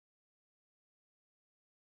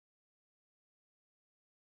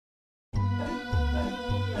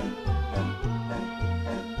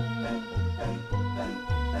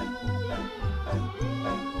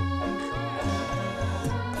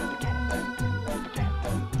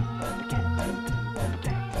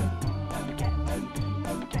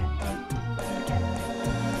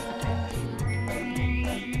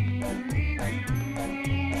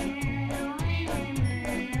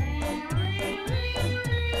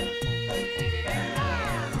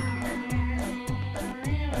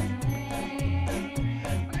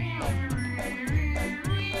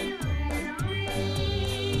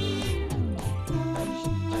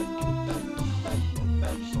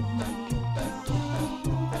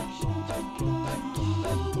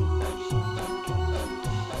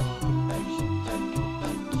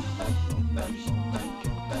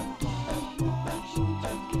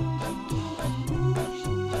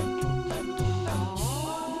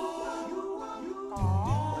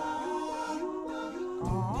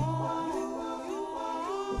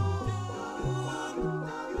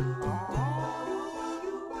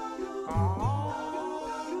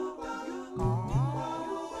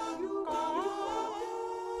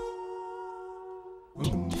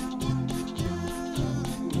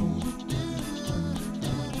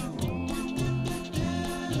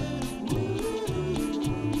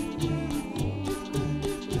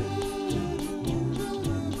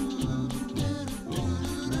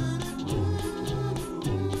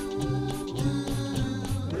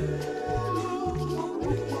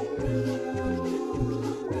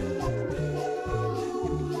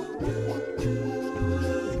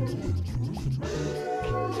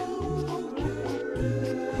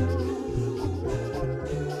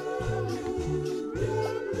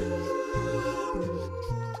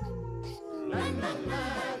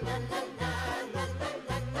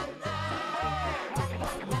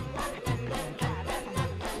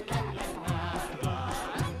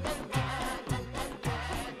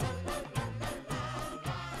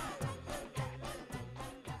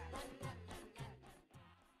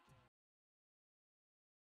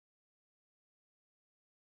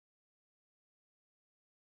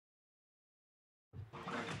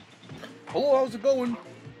Hello, how's it going?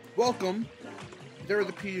 Welcome, there are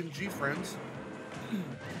the P&G friends,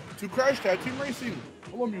 to Crash Tag Team Racing.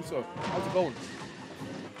 Hello, Musa. How's it going?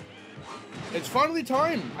 It's finally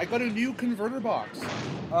time. I got a new converter box.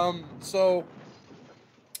 So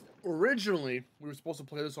originally we were supposed to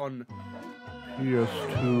play this on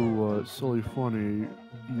PS2, silly funny,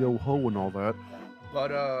 yo ho and all that.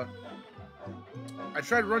 But I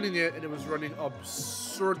tried running it and it was running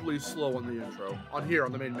absurdly slow on the intro. On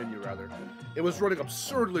the main menu rather. It was running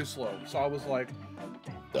absurdly slow. So I was like,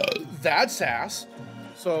 that's ass.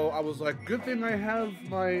 So I was like, good thing I have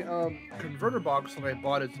my converter box and I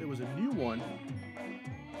bought it. It was a new one.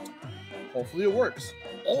 Hopefully it works.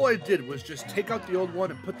 All I did was just take out the old one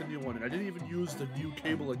and put the new one in. I didn't even use the new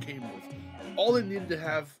cable it came with. All that needed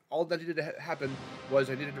to happen was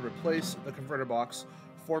I needed to replace the converter box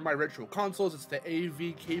for my retro consoles. It's the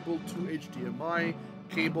AV cable to HDMI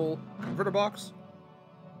cable converter box.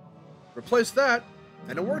 Replace that,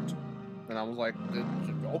 and it worked. And I was like,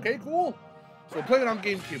 okay, cool. So we're playing it on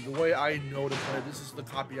GameCube, the way I know to play. This is the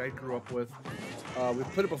copy I grew up with. We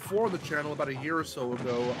played it before on the channel about a year or so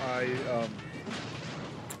ago. I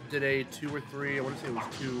did a 2 or 3, I want to say it was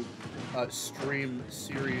 2, stream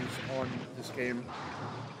series on this game.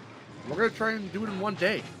 We're going to try and do it in one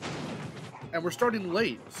day. And we're starting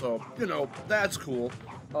late, so, you know, that's cool.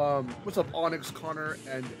 What's up, Onyx, Connor,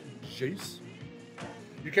 and Jace?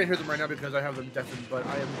 You can't hear them right now because I have them deafened, but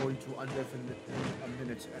I am going to undeafen in a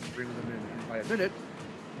minute and bring them in by a minute.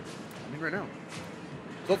 I mean right now.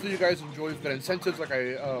 So hopefully you guys enjoy. We've got incentives, like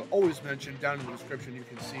I always mention. Down in the description you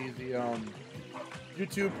can see the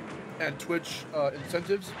YouTube and Twitch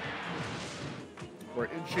incentives. We're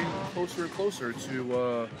inching closer and closer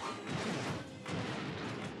to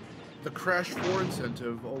the Crash 4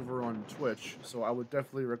 incentive over on Twitch. So I would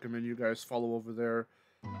definitely recommend you guys follow over there.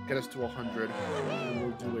 Get us to 100, and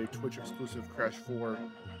we'll do a Twitch exclusive Crash 4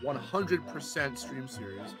 100% stream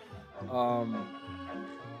series.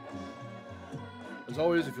 As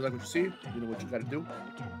always, if you like what you see, you know what you gotta do.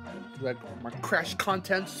 If you like my Crash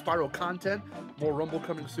content, Spyro content, more Rumble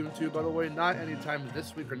coming soon too, by the way. Not anytime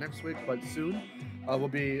this week or next week, but soon. We'll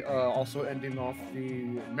be also ending off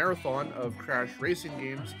the marathon of Crash racing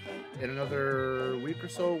games in another week or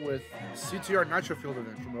so with CTR Nitro Field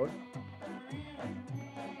Adventure Mode.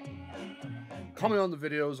 Comment on the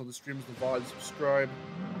videos, on the streams, the VODs, subscribe,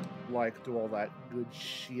 like, do all that good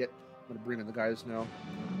shit. I'm gonna bring in the guys now.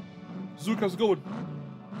 Zook, how's it going?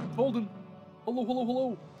 Holden, hello, hello,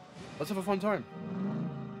 hello. Let's have a fun time.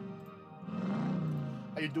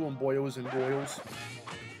 How you doing, boyos and boyos?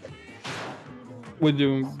 We're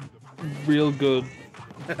doing real good.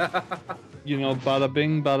 You know, bada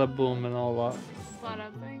bing, bada boom, and all that. Bada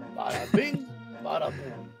bing. Bada bing, bada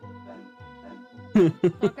boom.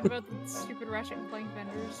 Talking about the stupid Ratchet and Clank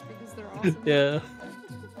vendors because they're awesome. Yeah.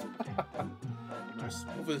 Nice.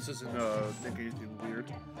 Hopefully this doesn't make anything weird.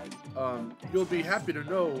 You'll be happy to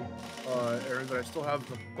know, Aaron, that I still have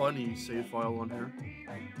the bunny save file on here.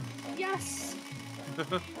 Yes!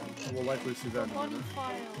 We'll likely see that in a Bunny minute.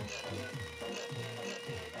 file.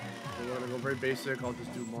 So we're gonna go very basic. I'll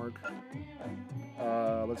just do Mark.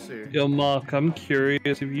 Let's see. Yo, Mark, I'm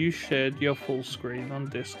curious if you shared your full screen on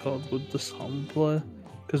Discord, would the sound play?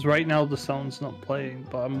 Because right now the sound's not playing,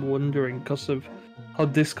 but I'm wondering because of how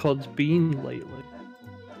Discord's been lately.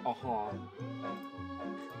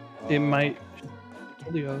 It might.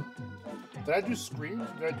 Audio. Did I do screens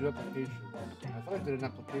or did I do applications? I thought I did an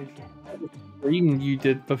application. Screen you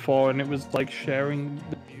did before, and it was like sharing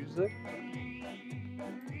the music.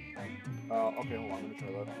 Okay, hold on, let me try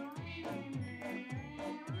that.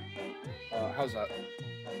 How's that?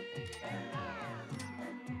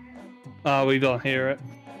 Oh, we don't hear it.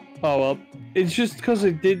 Oh well, it's just because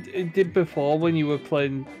it did before when you were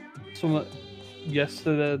playing some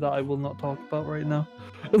yesterday that I will not talk about right now.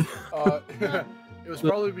 It was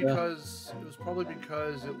probably because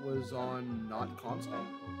it was on not console.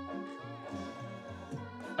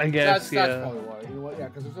 I guess that's probably why. You know what? Yeah,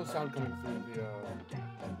 because there's no sound coming through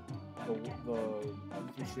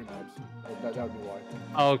the stream apps. That would be why.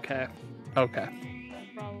 Okay. Okay.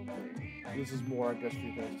 Probably. This is more, I guess, for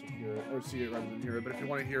you guys to hear it or see it rather than hear it. But if you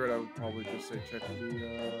want to hear it, I would probably just say check the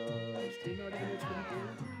stream out.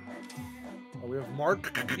 We have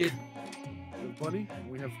Mark. We have Bunny.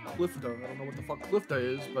 We have Clifta. I don't know what the fuck Clifta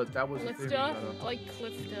is, but that was the thing. Clifta? Like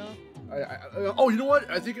Clifta. Oh, you know what?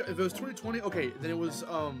 I think if it was 2020, okay, then it was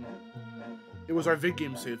our Vid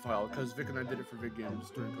game save file because Vic and I did it for Vid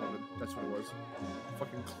games during COVID. That's what it was.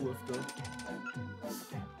 Fucking Clifta.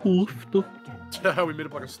 Clifta. We made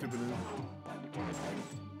up like a stupid name.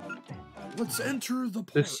 Let's enter the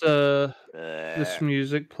park. This This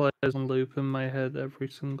music plays on loop in my head every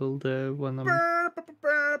single day when I'm. And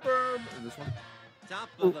this one?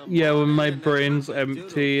 Yeah, when my brain's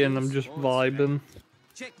empty and I'm just vibing.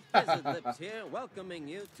 Chick Gizzard Lips here, welcoming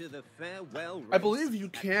you to the farewell I race. believe you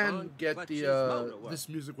can Appoint get clutches the motorwork. this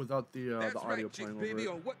music without the audio right, playing Chick, baby,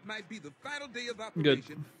 over on it. what might be the final day of Good.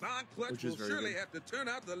 operation, Von Clutch Which is will very surely good. have to turn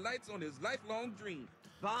out the lights on his lifelong dream.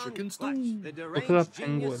 Von Chicken Clutch, stew. the at deranged that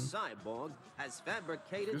genius penguin. cyborg, has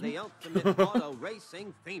fabricated Excuse me? the ultimate auto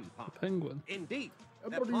racing theme park. Penguin. Indeed,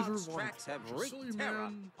 the Everybody's park's Von tracks have Clutch, a silly wreaked terror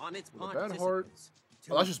man on its with a bad heart. participants.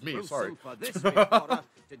 Oh, that's just me, Gruesome sorry. for this reporter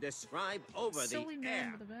to describe over Silly the man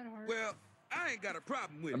air. with a bad heart. Well, I ain't got a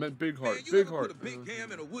problem with I it. meant big Man, heart, you big ever heart. put a big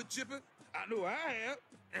ham in a wood chipper? I know I have.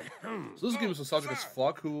 So this game is nostalgic as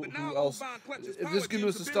fuck. Who else? If this game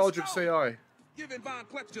is nostalgic, say I. Giving Von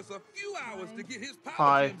Clutch just a few hours to get his power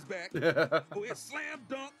Hi. gems back. Oh, it's slam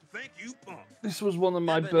dunk. Thank you, punk. This was one of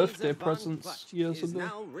my Ebenezer birthday Von presents Clutch years is ago.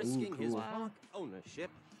 now risking his cool. park ownership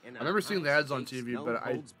in I remember a seeing the ads on high-stakes, TV, but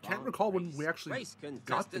I no-holds can't barred recall when race. we actually Race got the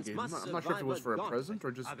contestants game. must I'm not sure if it was for a survive present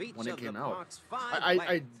or just of each when it of came the out. park's 5 I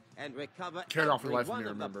lanes and recover cared off the every life of one me, of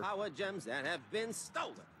the remember. power gems that have been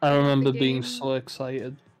stolen. I remember The being game- so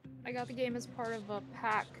excited. I got the game as part of a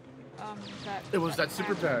pack. That It was that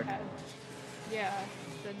super pack. had- yeah,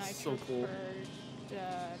 the Nitro So cool.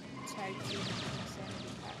 Tag Team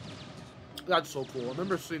Insanity pack. That's so cool. I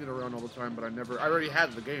remember seeing it around all the time, but I already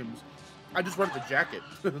had the games. I just wanted the jacket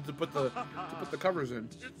to put the covers in.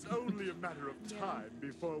 It's only a matter of Yeah. time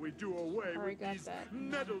before we do away Already with got these that.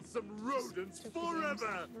 meddlesome rodents Took the games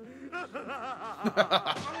forever.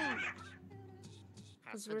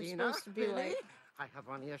 Because we're supposed to be like, I have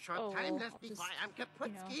only a short oh, time well, left before I'm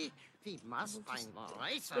Kaputski. We must we'll find just more switch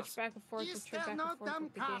racers. back and forth, Is to trade there back no and forth dumb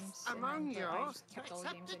with the cast games. among And you I just to kept all the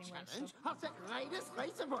accept games the anyway, so. challenge of the greatest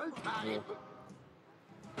race of all time?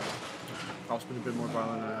 I'll spin a bit more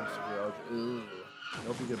violent than I have to be out. Ugh. I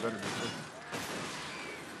hope you get better. Mitchell.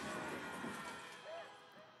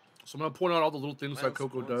 So I'm gonna point out all the little things that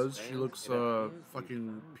Coco does. She looks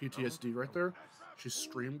fucking PTSD right there. She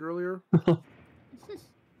streamed earlier.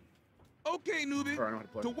 Okay, newbie. Sorry, I know how to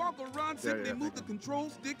play. To walk around, simply yeah, move thank the control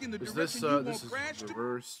stick in the Is direction this you this want is crash to.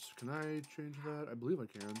 reversed? Can I change that? I believe I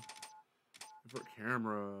can. Invert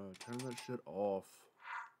camera. Turn that shit off.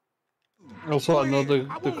 Also, I know the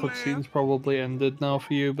I won't cutscene's laugh. probably ended now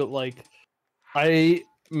for you, but like, I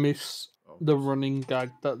miss the running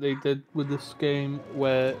gag that they did with this game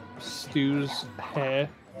where Stu's hair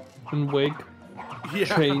and wig Yeah.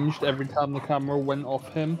 changed every time the camera went off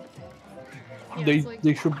him. Yeah, they it's like-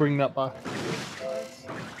 they should bring that back.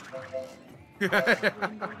 Rainbow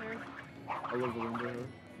hair. I love the rainbow hair.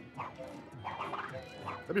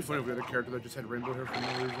 That'd be funny if we had a character that just had rainbow hair for no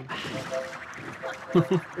reason.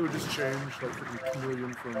 It would just change like freaking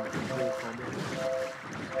chameleon from Mortal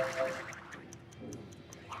Kombat.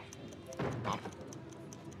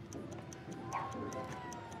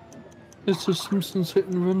 It's the Simpsons hit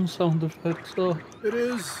and run sound effects, though. It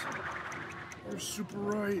is. You're super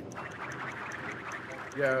right.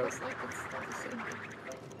 Yeah. It's like it's the same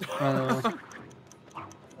thing.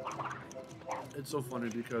 It's so funny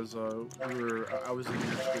because I was in the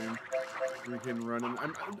next game, we can run, and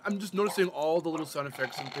I'm just noticing all the little sound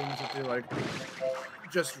effects and things that they like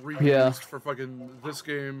just reused Yeah. for fucking this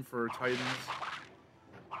game for Titans.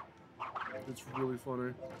 It's really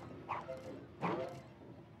funny.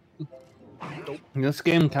 This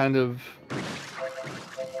game kind of...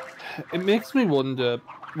 It makes me wonder,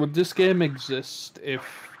 would this game exist if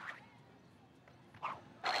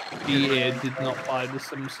EA did not buy the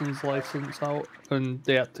Simpsons license out and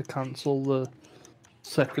they had to cancel the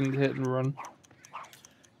second hit and run?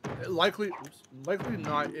 Likely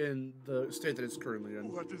not in the state that it's currently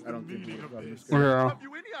in. What is I the don't think meaning we've of gotten this? this game. Yeah. Have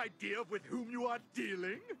you any idea with whom you are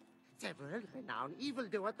dealing? Several renowned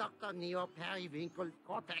evildoer Dr. Neo Periwinkle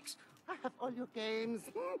Cortex. I have all your games.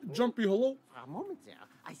 Jumpy hello. For a moment there,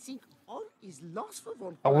 I think all is lost for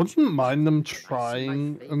one. I wouldn't mind them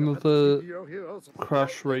trying another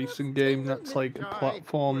Crash racing game that's like a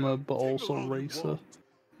platformer but also racer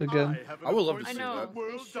again. I would love to I see know, that. they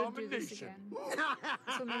World should do this domination. again.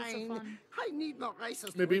 So makes it fun. I need more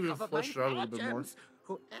racers. Maybe to even recover flesh it my out a little power bit more. gems.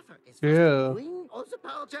 Whoever is Yeah. doing all the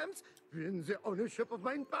power gems, win the ownership of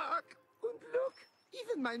my park. And look,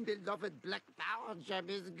 even my beloved black power gem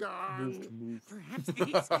is gone. Move. Perhaps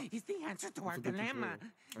this is the answer to our That's a good dilemma.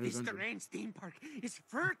 control. I This resent it. strange theme park is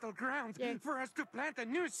fertile ground Yeah. for us to plant a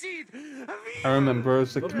new seed of I remember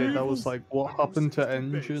as a Love kid, I evil. was like, what happened to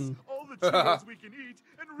Engine? All the Cheetos we can eat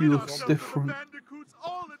and He rid looks ourselves of the different. bandicoots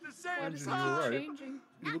all at the same Engine, time. you're right. Changing.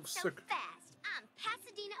 You look sick. fast. I'm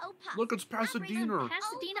Pasadena Opossum. Look, it's Pasadena.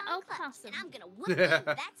 Pasadena Opossum. And I'm gonna whoop him,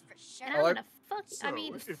 that's for sure. And I I'm like- gonna fuck. So, I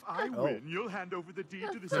mean, if I Oh. win, you'll hand over the deed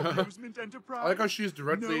to this amusement enterprise. I like how she's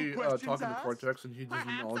directly No questions talking to asked? Cortex, and he doesn't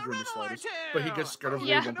Perhaps acknowledge a her in the riddle or slightest. two. But he gets scared of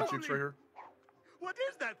Yeah. the bumper cheeks right here. What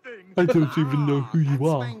is that thing? I don't even know who you That's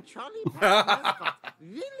are. my trolley partner's got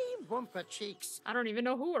really wumper cheeks. I don't even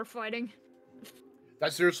know who we're fighting.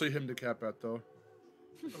 That's seriously him to cap at, though.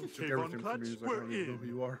 Took Okay, everything Von from Clutch, me. He's like, I we're don't even know in. who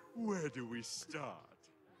you are. Where do we start?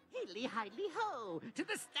 Hey-lee-hi-lee-ho! To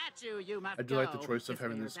the statue you must I do like the go. choice of If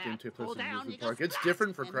having there's this game that, take place pull in the down, amusement you park. go It's splat,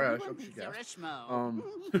 different for and Crash. everyone Oh, she thinks you're gasped.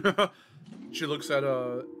 a schmo. She looks at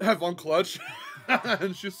Von Clutch,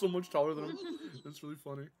 and she's so much taller than him. It's really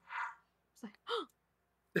funny. It's like,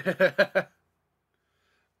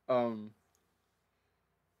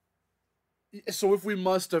 So if we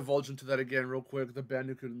must divulge into that again real quick, the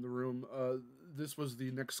Bandicoot in the room, this was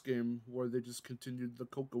the next game where they just continued the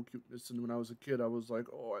Coco cuteness, and when I was a kid, I was like,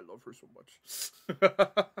 oh, I love her so much.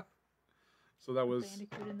 So that was...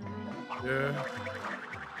 Bandicoot in the room. Yeah.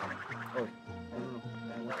 Oh, I don't know.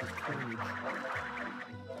 I want this carnage.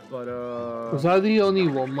 But, Was I the only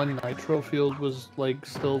one when Nitro Field was like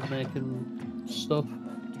still making stuff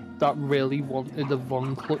that really wanted a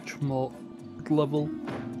Von Clutch mode level?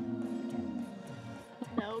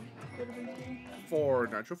 No, could have been for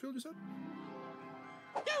Nitro Field, you said?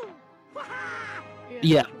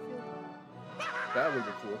 Yeah. That would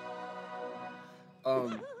be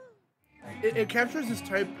cool. It captures this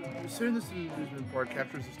type, saying this in the amusement park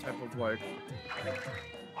captures this type of like,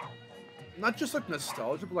 not just like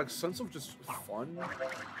nostalgia, but like sense of just fun,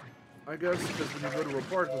 I guess, because when you go to a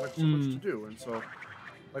park, there's like so much to do, and so,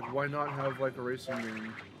 like, why not have like a racing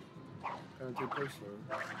game kind of take place there?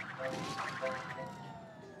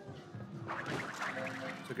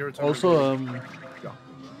 It's like every time Also, yeah.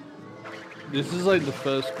 this is like the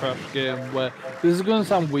first Crash game where, this is gonna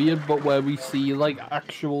sound weird, but where we see like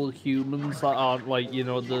actual humans that aren't like, you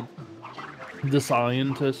know, the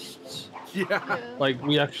scientists. Yeah. Like,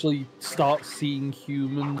 we actually start seeing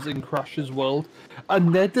humans in Crash's world,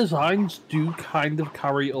 and their designs do kind of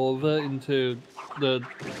carry over into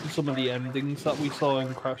some of the endings that we saw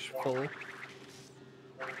in Crash 4.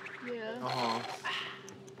 Yeah. Uh-huh.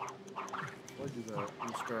 Why do that?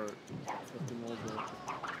 You start collecting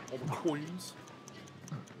all the coins.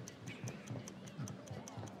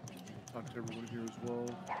 Talk to everyone here as well.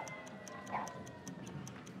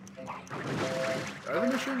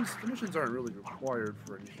 The missions aren't really required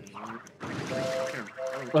for anything, right? I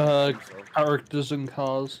don't think so. Characters and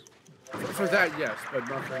cars. For that, yes, but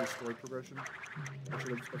not for any story progression. I should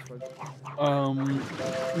have specified.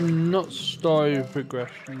 Not story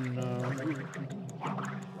progression, no.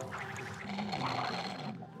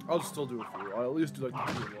 I'll still do it for you. I'll at least do like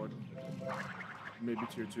the tier 1. Maybe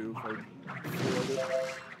tier 2 if I feel like it.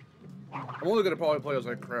 I'm only gonna probably play as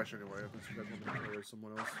like Crash anyway, unless you guys want me to play as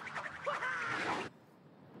someone else.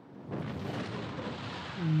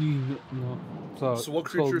 No. So what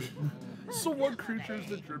creatures? So what creature is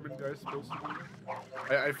the German guy supposed to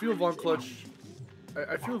be? I feel Von Clutch.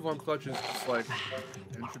 I feel Von Clutch is just like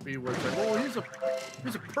entropy, where it's like, oh,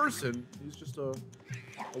 he's a person. He's just a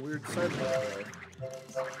weird cyborg guy.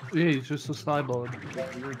 Yeah, he's just a cyborg.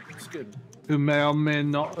 With weird skin. Who may or may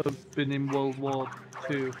not have been in World War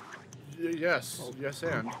II. Yes, yes,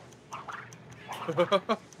 and.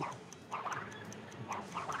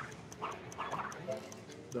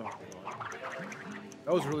 No,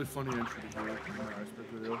 that was a really funny entry to do in my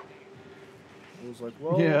aspect video. It was like,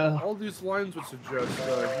 well, yeah. All these lines would suggest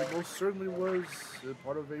he most certainly was a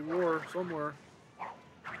part of a war somewhere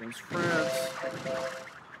against France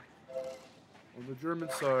on the German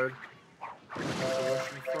side, on the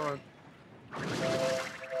Russian front.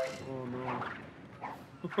 Oh no.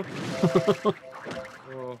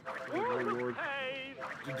 Oh, my lord.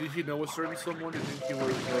 Did he know a certain someone? Did you think he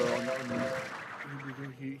was do you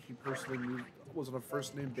think he personally knew, was on a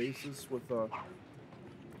first name basis with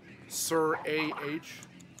Sir A.H.?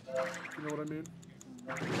 You know what I mean?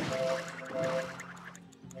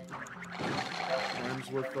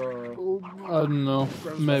 Rhymes with I don't know,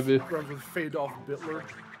 maybe. Rhymes with Fadolf Bitler.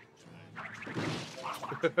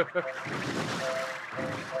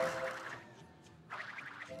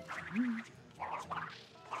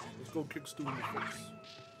 Let's go kick Stu in the face.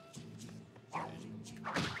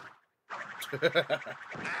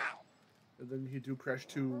 And then he do Crash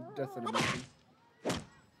 2 Death Animation.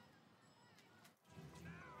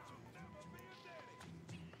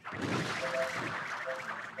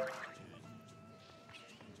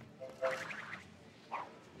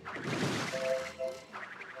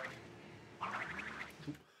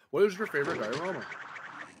 What is your favorite diorama?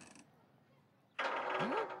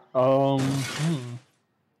 That's a question.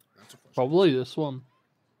 Probably this one.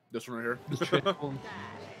 This one right here. The chick one.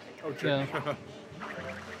 Oh, chick. Yeah.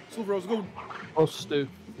 Silver Rose Gold. Or Stu.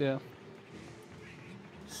 Yeah.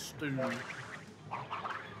 Stu.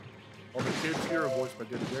 All the kids here are voiced by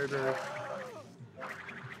David Derder.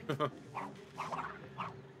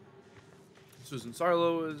 Susan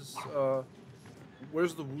Sarlo is,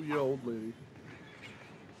 where's the Wuya old lady?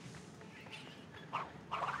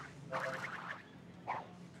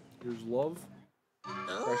 Here's Love.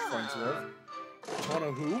 Crash finds Love.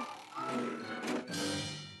 Hana who?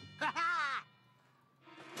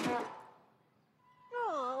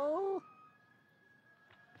 Oh.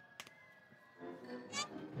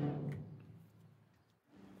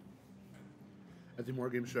 I think more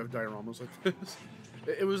games should have dioramas like this.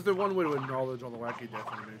 It was the one way to acknowledge all the wacky death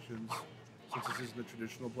animations, since this isn't a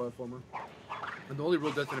traditional platformer. And the only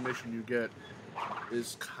real death animation you get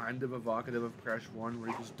is kind of evocative of Crash 1, where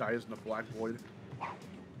he just dies in a black void.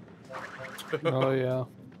 Oh yeah.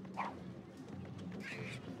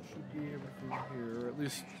 Should be everything here, at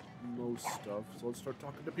least most stuff. So let's start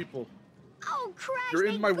talking to people. Oh, Crash! You're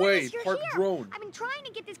in thank my way. goodness you're Park here. drone. I've been trying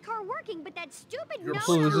to get this car working, but that stupid You're no.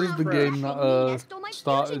 So this is the Crash. game that stole my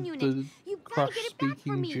started fusion unit. the You've got Crash to get it back for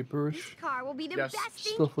speaking me. gibberish This car will be the Yes. best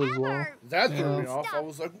thing stuff as well. ever. That threw Yeah. me off. I Stop.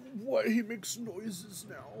 was like, what? He makes noises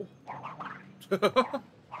now.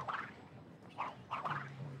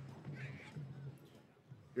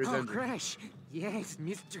 Here's Oh, Engine. Crash. Yes,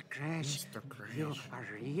 Mr. Crash. Mr. Crash. You are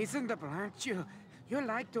reasonable, aren't you? You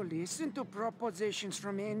like to listen to propositions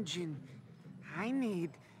from Engine. I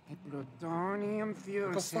need a plutonium fuel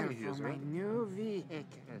Look how cell funny he is, for my right? new vehicle.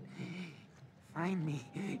 Find me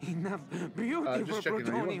enough beautiful just checking, are you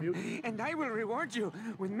on plutonium, mute? and I will reward you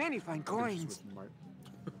with many fine coins.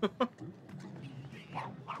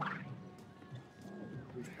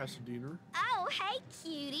 There's Pasadena. Oh, hey,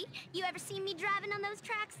 cutie. You ever seen me driving on those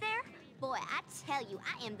tracks there? Boy, I tell you,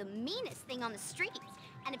 I am the meanest thing on the streets.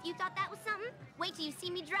 And if you thought that was something, wait till you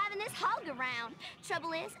see me driving this hog around.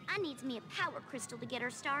 Trouble is, I need me a power crystal to get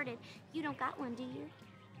her started. You don't got one, do you?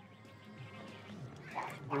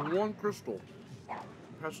 There's one crystal.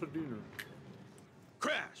 Pasadena.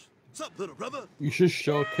 Crash. What's up, little brother? You should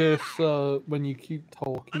showcase when you keep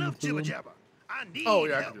talking Enough to jibber them. jabber. I need Oh,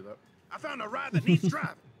 yeah, I help. can do that. I found a ride that needs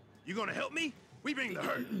driving. You gonna help me? We bring the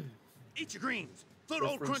herd. Eat your greens. Float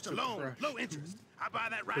old Reference crunch to alone. Crash. Low interest. I buy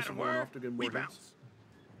that ride Chris and went word. off to get We more bounce.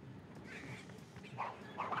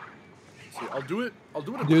 See, I'll do it. I'll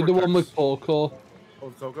do it. Do the one with Coco. Oh,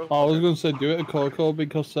 with Coco. I was Okay. going to say do it at Coco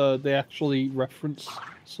because they actually reference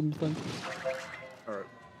something. All right.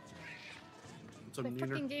 What's up, They Neener?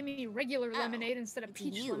 fucking gave me regular lemonade instead of It's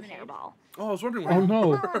peach you, lemonade. hairball. Oh, I was wondering Oh why. no.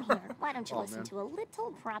 While I'm here, why don't you Oh, listen man. to a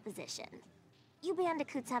little proposition? You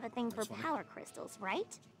bandicoots have a thing for That's funny. power crystals,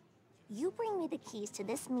 right? You bring me the keys to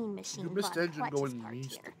this mean machine, You missed but Engine clutch is going parked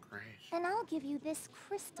Mr. here. Crash. And I'll give you this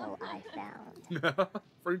crystal I found.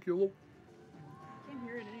 Frank Yellow. Can't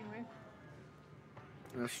hear it anyway.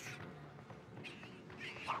 That's true.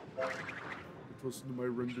 Let's listen to my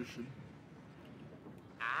rendition.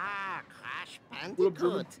 Ah, Crash What up,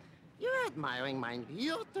 German? Bandicoot. You're admiring my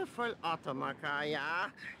beautiful automaker, yeah?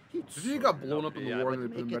 Did he got blown up in the I war and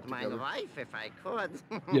would they put him make back it my together? wife if I could.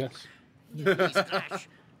 Yes. Please, Crash,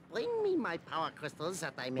 bring me my power crystals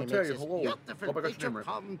that I may I'll make tell you, this hello. beautiful Hope I got your creature name right.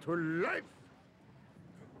 come to life.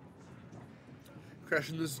 Crash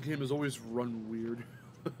in this game has always run weird.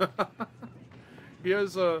 He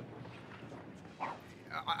has I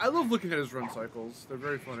love looking at his run cycles. They're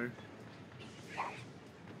very funny.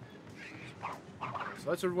 So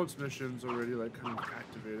that's everyone's missions already, like, kind of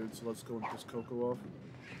activated. So let's go and piss Coco off.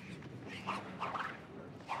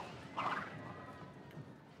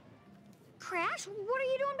 Crash, what are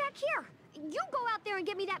you doing back here? You go out there and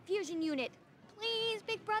get me that fusion unit. Please,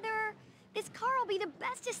 big brother. This car will be the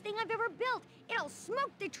bestest thing I've ever built. It'll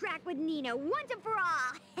smoke the track with Nina once and for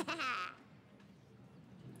all.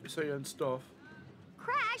 Say and stuff.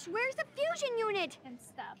 Crash, where's the fusion unit? And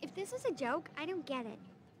stuff. If this is a joke, I don't get it.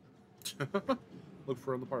 Look for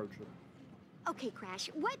her on the pirate ship. Okay, Crash,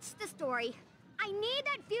 what's the story? I need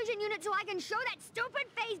that fusion unit so I can show that stupid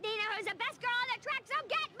face Nina who's the best girl on the track, so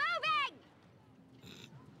get moving!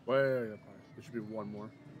 Wait, there should be one more.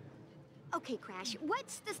 Okay, Crash,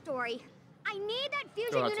 what's the story? I need that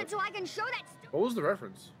fusion Oh, that's unit it. so I can show that What was the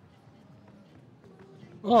reference?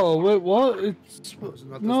 Oh wait, what? It's Is it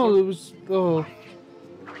not this no, one? it was. Oh,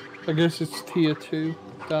 I guess it's tier 2.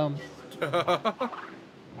 Damn. I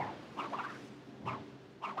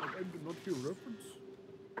did not hear a reference.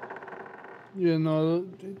 Yeah, no,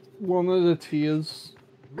 one of the tiers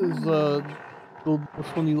is the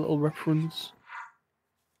funny little reference.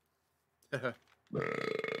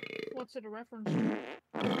 What's it a reference to?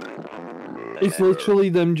 It's literally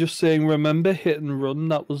them just saying, "Remember Hit and Run?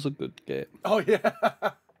 That was a good game." Oh yeah.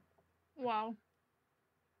 Wow.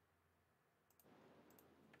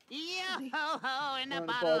 Yo-ho-ho, and a And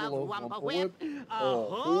bottle of Wumpa Whip.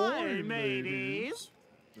 Ahoy, mateys.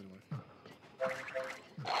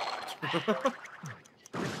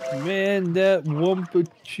 Man, that Wumpa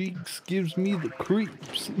Cheeks gives me the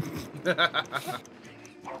creeps.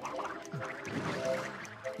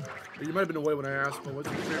 You might have been away when I asked, but what's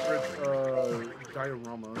your favorite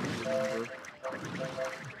diorama?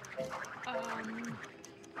 I don't remember.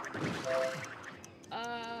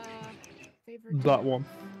 Favorite. That one.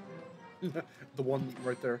 The one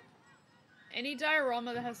right there. Any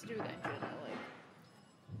diorama that has to do with engine, I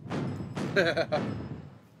like.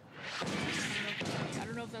 I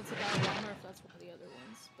don't know if that's a diorama or if that's one of the other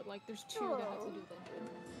ones, but like, there's two that have to do with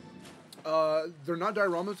engine. They're not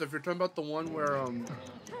dioramas. If you're talking about the one where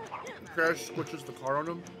Crash switches the car on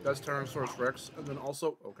him, that's Tyrannosaurus Rex. And then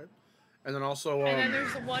also, and then also. And then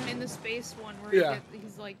there's the one in the space one where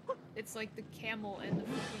he's like, it's like the camel and the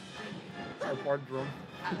freaking Our part drum.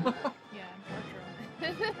 yeah,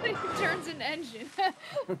 part drum. He turns an engine.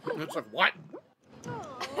 It's like what?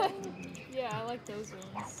 Yeah, I like those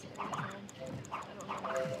ones. I don't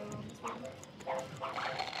know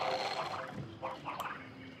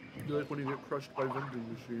the You like when you get crushed by vending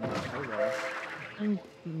machines. Oh,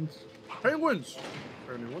 Penguins. Penguins!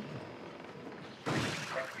 Anyone?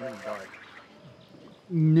 Die.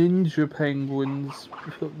 Ninja penguins,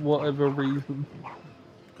 for whatever reason.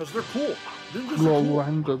 Because they're cool. Ninjas are Well, cool.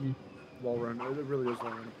 random. Well random. It really is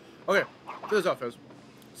well random. Okay, check this out, Fez.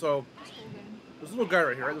 So, there's a little guy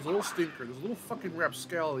right here, right? There's a little stinker. There's a little fucking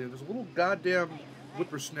rapscallion. There's a little goddamn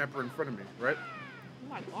whippersnapper in front of me, right? Oh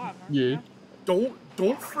my god, Yeah. Don't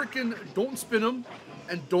spin him,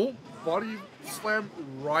 and don't body slam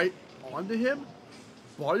right onto him.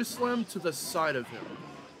 Body slam to the side of him,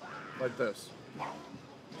 like this.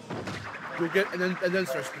 You'll get, and then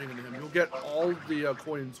start spinning into him. You'll get all the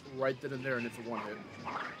coins right then and there, and it's a one hit.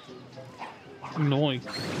 Nice.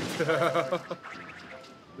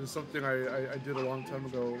 This is something I did a long time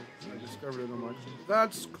ago. I discovered it, and I'm like,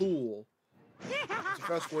 that's cool. It's the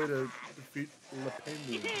best way to defeat Le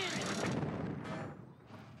Penguin.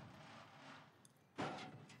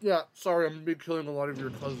 Yeah, sorry, I'm gonna be killing a lot of your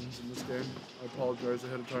cousins in this game. I apologize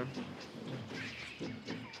ahead of time.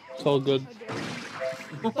 It's all good.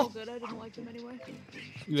 It's all good, I didn't like them anyway.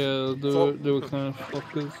 Yeah, they were kind of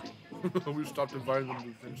fuckers. We stopped inviting them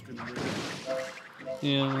to Thanksgiving break.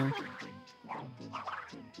 Yeah.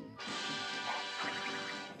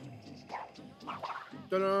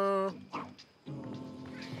 Ta-da!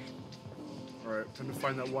 Alright, time to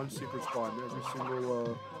find that one secret spot in every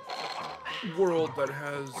single world that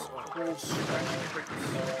has a whole stack of crates.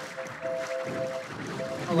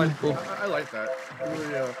 I like that. It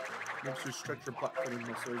really makes you stretch your platforming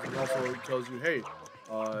muscles, and also tells you, hey,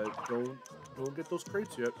 don't get those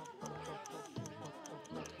crates yet.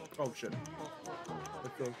 Oh shit.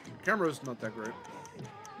 But the camera's not that great.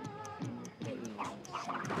 But, you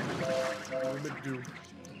know, we make do.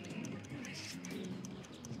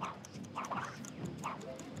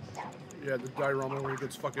 Yeah, the diorama where he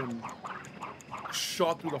gets fucking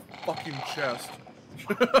shot through the fucking chest.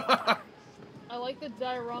 I like the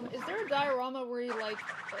diorama. Is there a diorama where he like,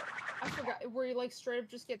 I forgot, where he like straight up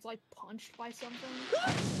just gets like punched by something?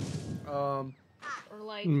 Or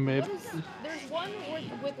like, maybe. There's one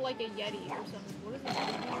with like a Yeti or something. What is it?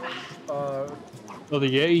 Well, the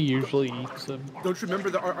Yeti usually eats them. Don't you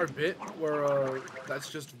remember our bit where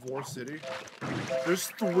that's just Vor City?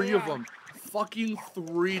 There's three of them. Fucking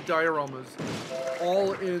 3 dioramas.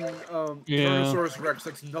 All in Tyrannosaurus Rex.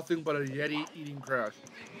 That's nothing but a Yeti eating Crash.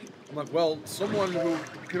 I'm like, well, someone who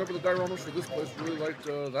came up with the dioramas for this place really liked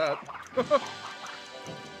that.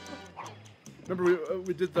 Remember,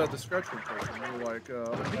 we did the scratch portion. We were like,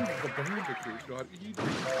 what if the bandicoot got eaten?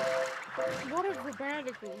 What if the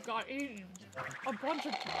bandicoot got eaten? A bunch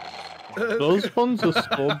of times. Those ones are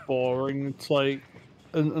so boring. It's like,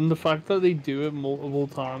 and the fact that they do it multiple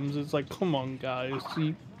times, it's like, come on, guys,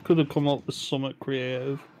 you could have come up with something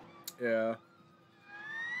creative. Yeah.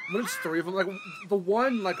 When it's 3 of them, like the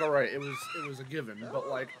one, like alright, it was a given, but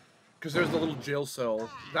like, because there's the little jail cell.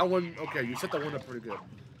 That one, okay, you set that one up pretty good.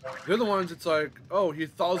 The other ones, it's like, oh, he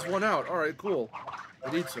thaws one out. All right, cool.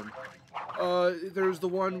 It eats him. There's the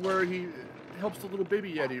one where he helps the little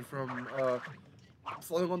baby Yeti from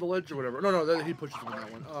falling on the ledge or whatever. No, he pushes him in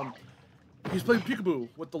that one. He's playing peekaboo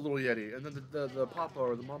with the little Yeti, and then the papa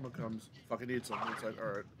or the mama comes, fucking eats him. It's like,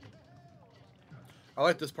 all right. I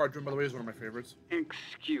like this part, by the way, is one of my favorites.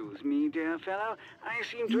 Excuse me, dear fellow. I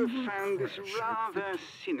seem to have found this rather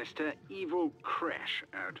sinister evil crash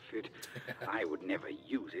outfit. I would never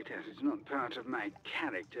use it, as it's not part of my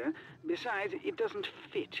character. Besides, it doesn't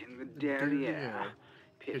fit in the derriere.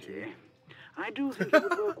 Pity. I do think it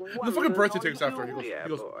would work wonders the fucking breath he on takes after. you, dear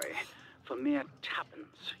boy. For mere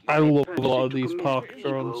tuppence. I love a lot of these park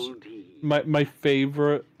runs. My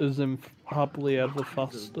favorite is in Happily Ever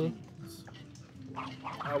Faster.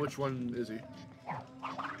 Which one is he?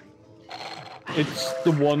 It's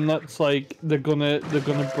the one that's like they're gonna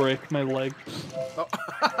break my legs. Oh.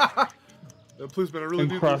 Please, man, I really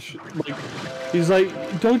and need Crash. this. Like, he's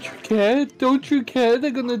like, "Don't you care? Don't you care?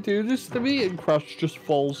 They're gonna do this to me." And Crash just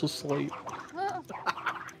falls asleep.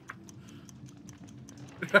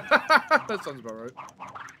 That sounds about right.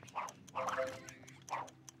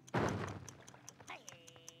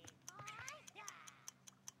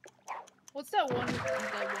 What's that one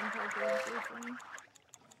character that's really funny?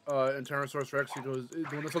 In Tyrannosaurus Rex, he goes, the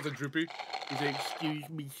one that sounds like Droopy. He's like, "Excuse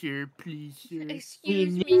me, sir, please, sir."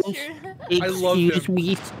 Excuse me, sir. I love him. Excuse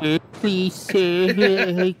me, sir, please,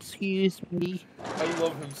 sir. Excuse me. I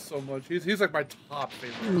love him so much. He's like my top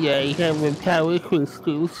favorite. Yeah, I have a power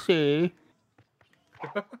crystal, sir.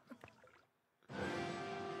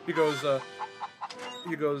 He goes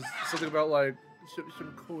something about like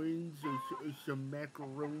some coins or some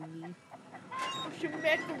macaroni. Some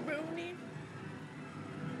macaroni.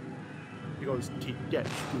 He goes, "Take that,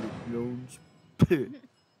 student loans."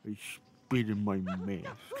 I spit in my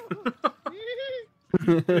mask.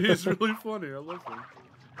 He's really funny. I love him.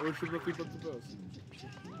 I wish him nothing but the best.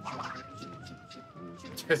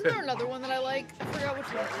 Isn't there another one that I like? I forgot which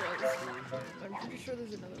one it was. I'm pretty sure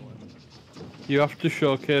there's another one. You have to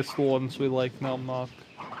showcase the ones we like now, Mark.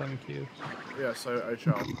 Thank you. Yes, I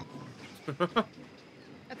shall. I think The-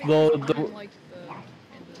 there's one in, like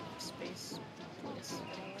in the space place that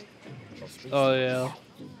I like. Oh yeah.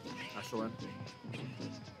 Astroland.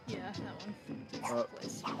 Yeah, that one.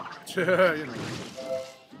 Place. You know.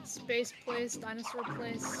 Space place, dinosaur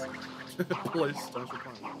place. Place, dinosaur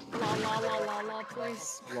planet. La la la la la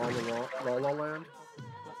place. La land.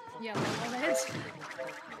 Yeah, la la land.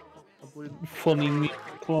 Funny meat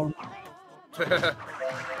clone.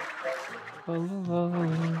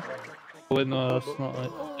 Wait, no, that's not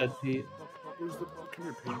it. Dead Heat.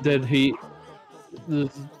 Dead Heat.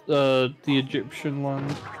 The Egyptian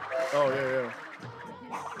land. Oh yeah.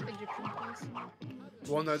 Egyptian place.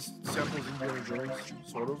 The one that samples Indiana Jones,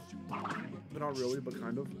 sort of. But not really, but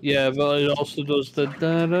kind of. Yeah, but it also does the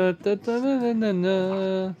da da da da da da da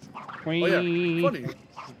da. Oh yeah, funny.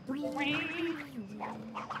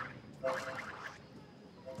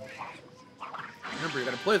 Remember, you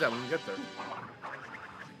gotta play that when we get there.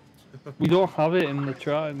 We don't have it in the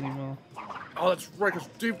chat anymore. Oh, that's right, because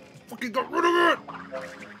Dave fucking got rid of it!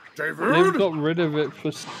 David! They've got rid of it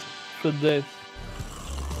for this.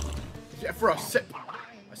 Yeah, for a sip.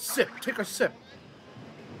 A sip. Take a sip.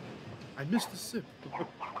 I missed the sip.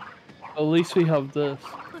 At least we have this.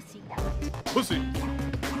 Pussy.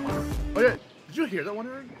 Oh yeah, did you hear that one,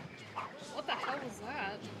 Aaron? What the hell was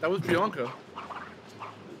that? That was Bianca.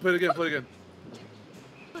 Play it again.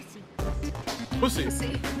 Pussy.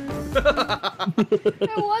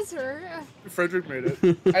 That was her. Frederick made it.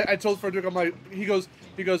 I told Frederick, I'm like, he goes,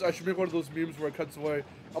 I should make one of those memes where it cuts away.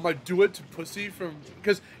 I'm like, do it to pussy from,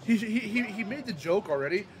 because he made the joke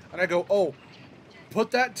already, and I go, oh, put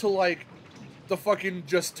that to like the fucking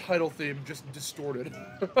just title theme, just distorted.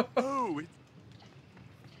 Oh,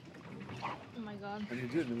 Oh my god. And he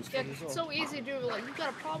did, and it was Yeah, funny as it's hell. so easy to do. Like, you got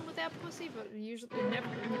a problem with that pussy, but usually never.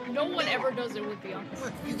 No one ever does it with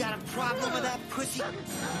Bianca. You got a problem with that pussy?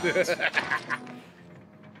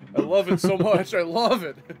 I love it so much. I love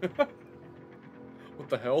it. What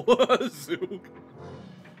the hell? Zook.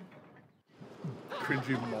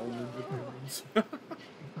 Cringy mall ninja parents.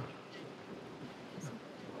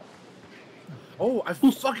 Oh, I'm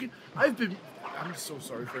so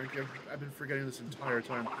sorry, Frankie. I've been forgetting this entire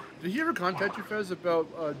time. Did he ever contact you, Fez, about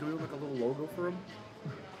doing like a little logo for him?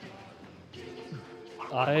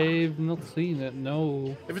 I've not seen it,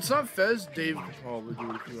 no. If it's not Fez, Dave could probably do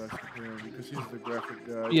it if you ask him, because he's the graphic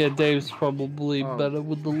guy. Yeah, Dave's probably better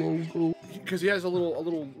with the logo. Because he has a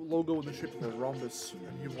little logo in the shape of a rhombus,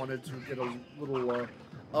 and he wanted to get a little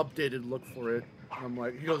updated look for it. And I'm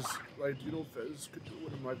like, he goes, like, do you know Fez could do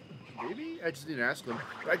it? I'm like, maybe? I just didn't ask him.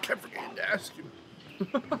 But I kept forgetting to ask you.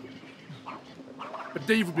 But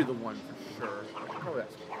Dave would be the one for sure. I'll probably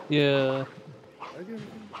ask him. Yeah.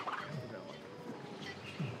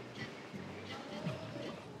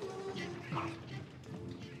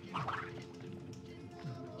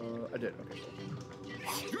 I did, okay.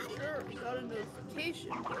 sure, I got a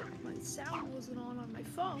notification, but my sound wasn't on my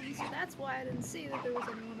phone, so that's why I didn't see that there was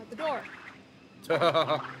anyone at the door.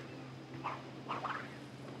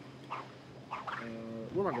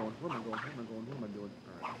 Where am I going? Where am I going? Where am I going? What am I doing?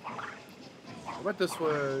 Alright. I went this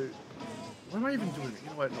way. Why am I even doing it? You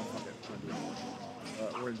know what? No, fuck it. I'm not doing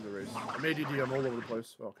it. We're into the race. I'm ADD. I'm all over the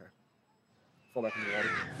place. Okay. Fall back in the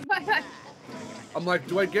water. I'm like,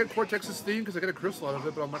 do I get Cortex's theme? Because I get a crystal out of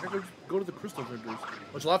it, but I'm like, I could go to the crystal vendors,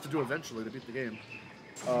 which I'll have to do eventually to beat the game.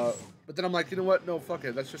 But then I'm like, you know what? No, fuck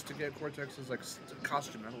it. That's just to get Cortex's like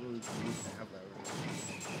costume. I don't really need to have that.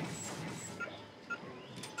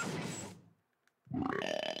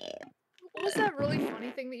 What was that really funny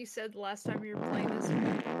thing that you said the last time you were playing this?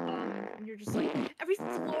 And you're just like, every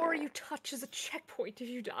floor you touch is a checkpoint if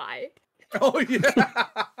you die. Oh, yeah.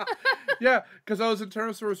 Yeah, because I was in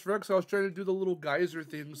Tyrannosaurus Rex, I was trying to do the little geyser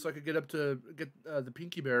thing so I could get up to get the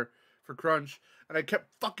Pinky Bear for Crunch, and I kept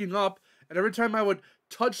fucking up, and every time I would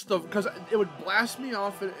touch the, because it would blast me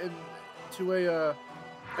off into a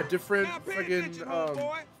different friggin'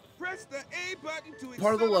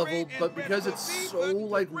 part of the level, but because it's so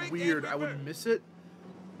like weird, I would miss it.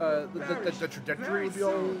 The trajectory would be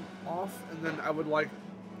all off, and then I would like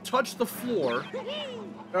touch the floor.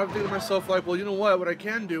 And I'm thinking to myself like, well, you know what I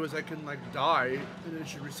can do is I can like die, and it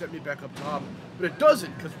should reset me back up top. But it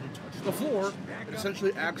doesn't, because when you touch the floor, it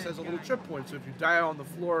essentially acts as a little checkpoint. So if you die on the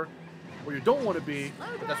floor where you don't want to be,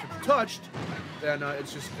 but that's what you touched, then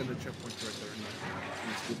it's just gonna checkpoint right there. And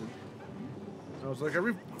it's stupid. And I was like,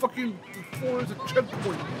 every fucking floor is a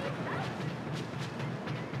checkpoint.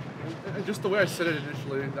 And just the way I said it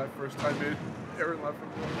initially, that first time, made Aaron laugh from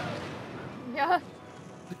me. Yeah.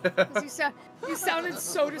 You sounded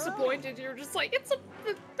so disappointed. You were just like,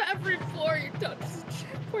 every floor you touch is a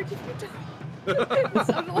checkpoint if you die. It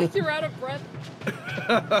sounded like you were out of breath.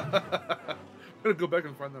 I'm gonna go back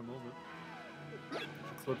and find that moment.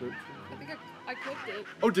 Clip it. I think I clipped it.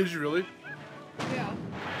 Oh, did you really? Yeah.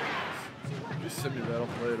 Just send me that. I'll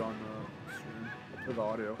play it on stream. I'll play the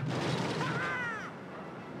audio.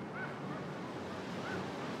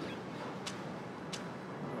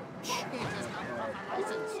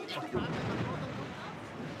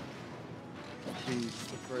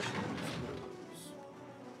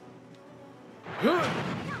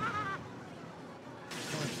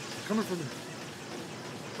 Coming from me.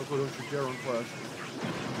 Hopefully don't you dare on Flash.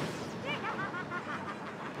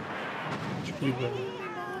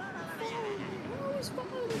 Who's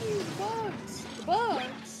following you? The bugs. The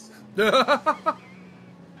bugs.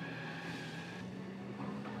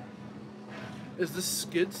 Is the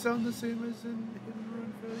skid sound the same as in Miharu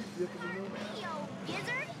and Fez? Do you happen to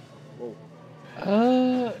know?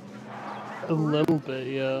 Whoa. A little bit,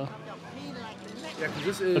 yeah. Yeah, because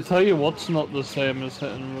this is... I tell you what's not the same as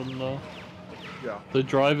hit and run though. Yeah. The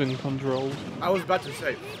driving controls. I was about to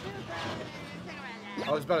say,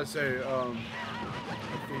 I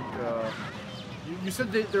think, you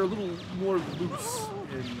said they're a little more loose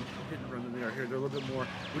in hit and run than they are here. They're a little bit more,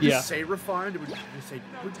 would you say refined, or would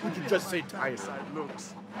you just say tight?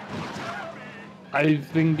 I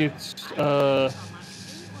think it's a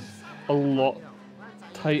lot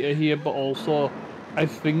tighter here, but also I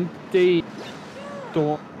think they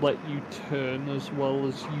don't let you turn as well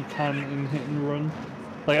as you can in hit and run.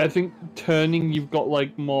 Like, I think turning you've got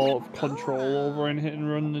like more control over in hit and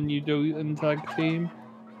run than you do in tag team.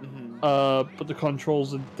 Mm-hmm. But the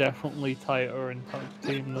controls are definitely tighter in tag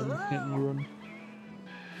team than hit and run.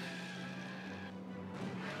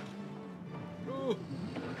 Ooh.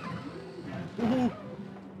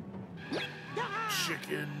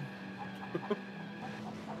 Chicken.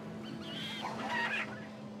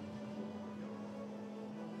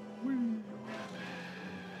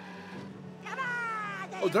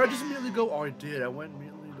 Oh, did I just immediately go? Oh, I did. I went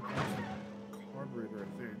immediately to the carburetor,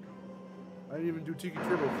 I think. I didn't even do Tiki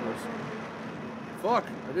Turbo first. Fuck,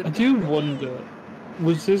 I didn't. I do wonder,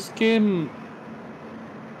 was this game...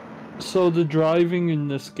 So the driving in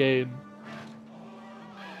this game,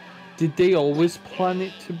 did they always plan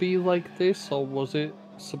it to be like this, or was it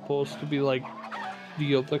supposed to be like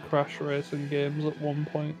the other Crash Racing games at one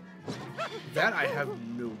point? That I have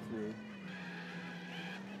no clue.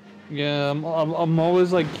 Yeah, I'm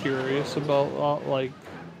always like curious about that, like,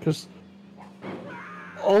 because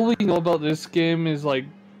all we know about this game is like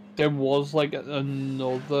there was like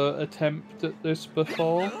another attempt at this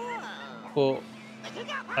before, but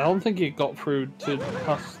I don't think it got through to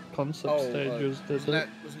past concept stages, did it?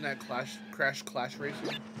 Wasn't that Crash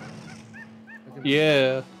Racing?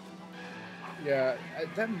 Yeah. Yeah,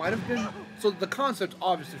 that might have been. So the concept,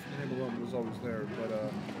 obviously, from the name alone, was always there, but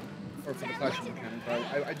for the clashing mechanic.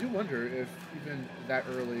 But I do wonder if even that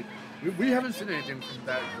early, we haven't seen anything from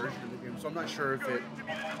that version of the game, so I'm not sure if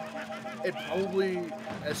it probably,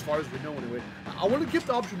 as far as we know anyway. I want to keep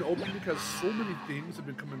the option open because so many things have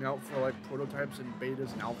been coming out for like prototypes and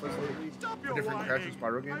betas and alphas lately for different Crash and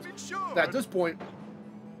Spyro games. That at this point,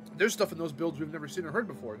 there's stuff in those builds we've never seen or heard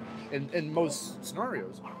before in most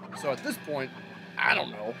scenarios. So at this point, I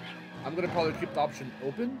don't know. I'm gonna probably keep the option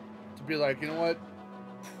open to be like, you know what?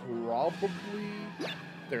 Probably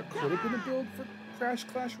there could have been a build for Crash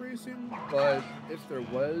Clash Racing, but if there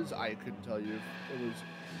was, I couldn't tell you if it was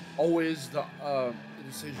always the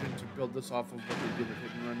decision to build this off of what they did with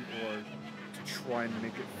Hit and Run or to try and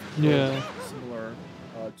make it similar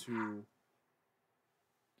to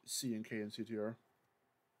C and K and CTR.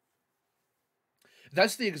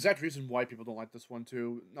 That's the exact reason why people don't like this one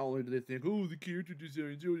too. Not only do they think, oh, the character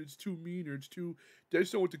design, it's too mean or it's too,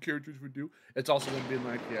 that's not what the characters would do. It's also them being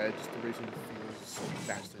like, yeah, it's just the racing feels so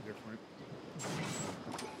vastly different.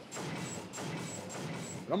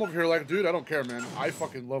 And I'm over here like, dude, I don't care, man. I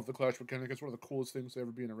fucking love the Clash mechanic. It's one of the coolest things to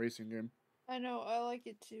ever be in a racing game. I know, I like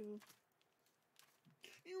it too.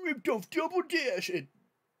 You ripped off Double Dash! It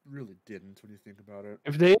really didn't when you think about it.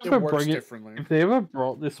 If they ever works bring it, differently. if they ever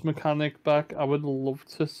brought this mechanic back, I would love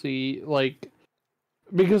to see, like,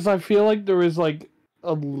 because I feel like there is like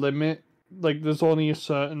a limit, like there's only a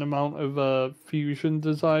certain amount of fusion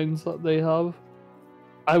designs that they have.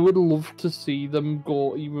 I would love to see them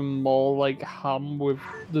go even more like ham with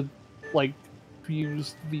the like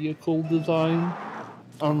fused vehicle design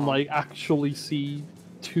and like actually see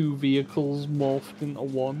two vehicles morphed into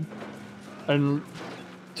one and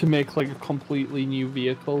to make like a completely new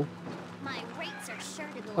vehicle. My rates are sure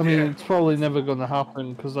to go I mean, it's probably never going to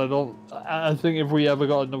happen because I think if we ever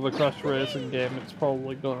got another Crash Racing game, it's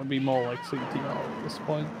probably going to be more like CTR at this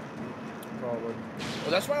point. Probably. Well,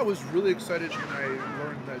 that's why I was really excited when I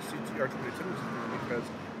learned that CTR 2010 was in there, because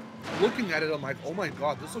looking at it, I'm like, oh my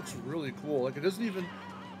god, this looks really cool. Like, it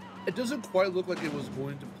doesn't quite look like it was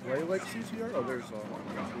going to play like CTR. Oh, there's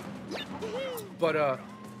but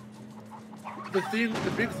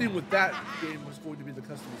the big thing with that game was going to be the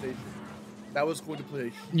customization. That was going to play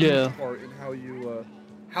a huge part in how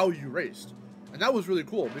you raced. And that was really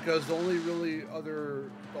cool because the only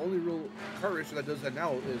real kart racer that does that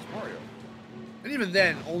now is Mario. And even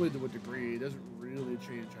then, only to a degree. It doesn't really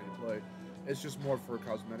change how you play. It's just more for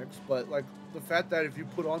cosmetics. But like the fact that if you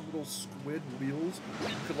put on little squid wheels,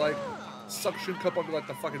 you could like suction cup onto like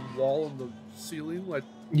the fucking wall and the ceiling, like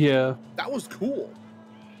that was cool.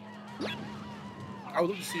 I would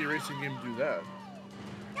love to see a racing game do that.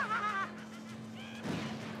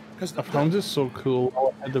 I found it so cool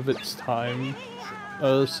how ahead of its time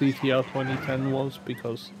CTR 2010 was,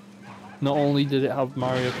 because not only did it have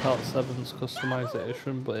Mario Kart 7's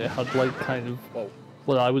customization, but it had like kind of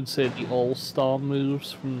what I would say the all-star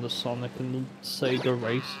moves from the Sonic and Sega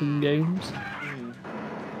racing games.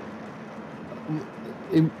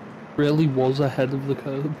 It really was ahead of the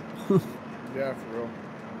curve. Yeah, for real.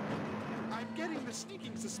 I'm getting the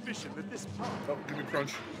sneaking suspicion that this part... Oh, give me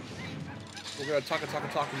crunch. We're gonna talk these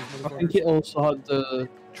motherfuckers. I think it also had the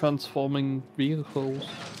transforming vehicles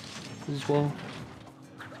as well.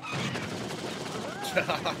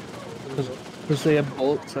 Because they have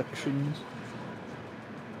bullet sections.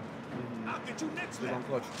 I'll get you next Wrong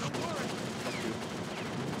clutch.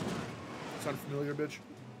 Sound familiar, bitch?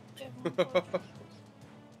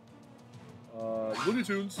 Looney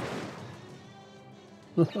Tunes.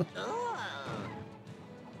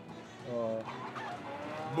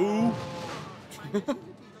 Moo.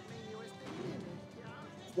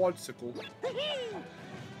 Quadsicle.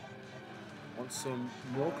 Want some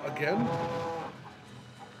milk again?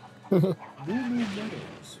 Moo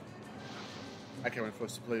Meadows. I can't wait for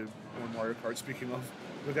us to play more Mario Kart. Speaking of,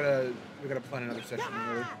 we gotta plan another session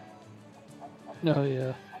later. Oh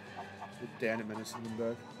yeah. With Dan and Menace in them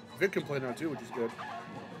back. Vic can play now too, which is good.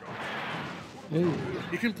 Ooh.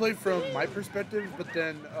 He can play from my perspective, but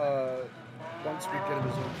then once we get him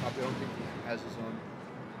his own copy, I don't think he has his own.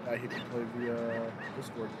 He can play via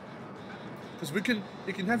Discord. Because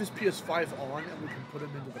he can have his PS5 on and we can put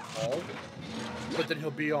him into the call, but then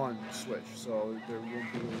he'll be on Switch, so there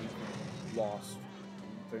won't be any loss,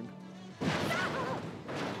 I think.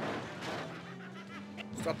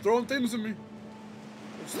 Stop throwing things at me!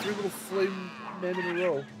 There's 3 little flame men in a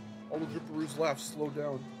row. All the Dripperoos laugh, slow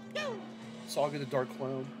down. Saga the Dark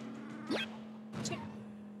Clown.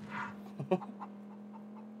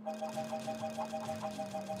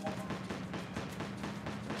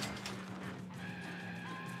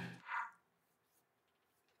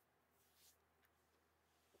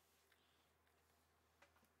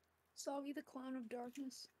 Soggy the Clown of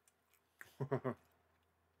Darkness.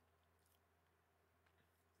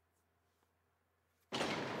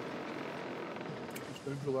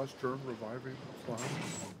 Spend your last turn reviving clowns.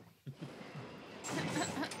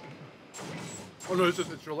 Oh no,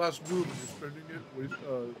 it's your last move and you're spending it with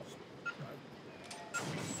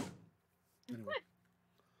anyway.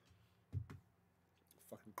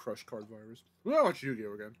 Fucking crush card virus. Well, watch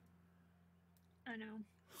Yu-Gi-Oh again. I know.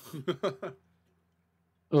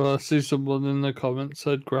 Well, I see someone in the comments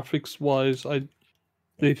said graphics wise,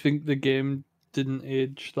 they think the game didn't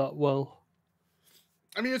age that well.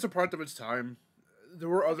 I mean, it's a product of its time. There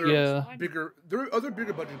were other bigger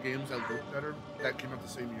budget games that looked better that came out the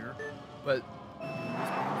same year, but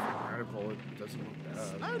radical, it doesn't look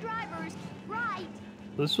bad. Slow drivers, right?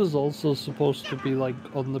 This was also supposed to be like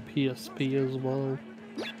on the PSP as well.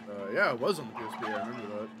 Yeah, it was on the PSP. I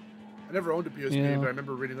remember that. I never owned a PSP, but I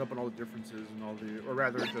remember reading up on all the differences and all the, or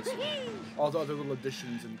rather, just all the other little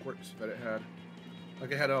additions and quirks that it had.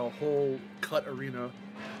 Like it had a whole cut arena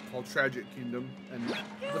called Tragic Kingdom, and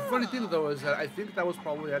the funny thing though is that I think that was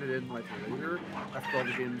probably added in like later after all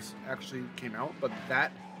the games actually came out. But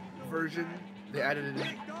that version, they added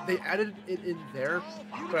it in there,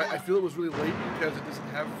 but I feel it was really late because it doesn't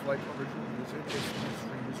have like original music. It's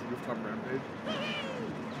just Rooftop Rampage.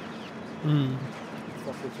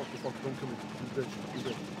 Fuck, don't kill me, you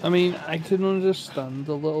bitch. I mean, I can understand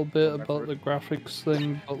a little bit about the graphics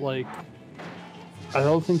thing, but like, I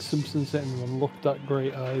don't think Simpsons anyone looked that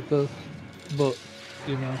great either. But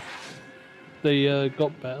you know, they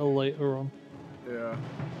got better later on. Yeah,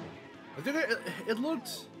 I think it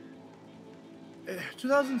looked.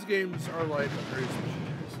 2000s games are like a very special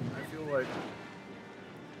case, and I feel like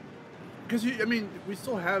because I mean we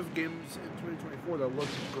still have games in 2024 that look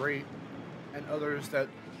great, and others that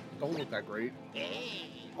don't look that great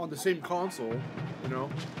on the same console, you know,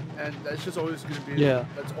 and that's just always going to be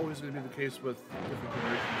that's always going to be the case with different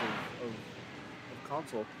generations of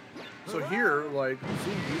console. So here, like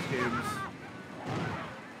seeing these games,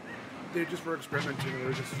 they just were experimenting. They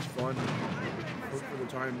were just fun for the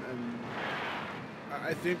time, and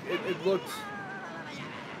I think it looked.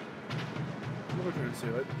 What am I trying to say?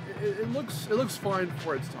 It looks fine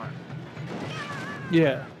for its time.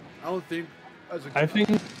 Yeah. I don't think. I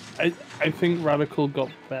think Radical got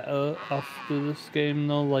better after this game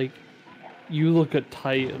though. Like, you look at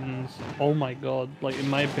Titans. Oh my god! Like in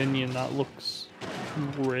my opinion, that looks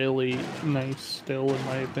really nice still. In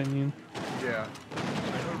my opinion. Yeah.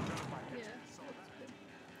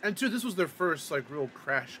 And two, this was their first like real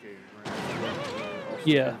Crash game, right?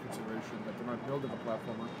 Yeah. Consideration that they're not building a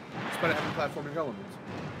platformer, despite having platforming elements.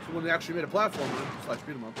 So when they actually made a platformer /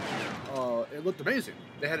 beat 'em up, it looked amazing.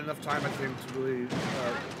 They had enough time, I think, to really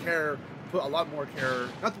put a lot more care.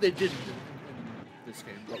 Not that they didn't in this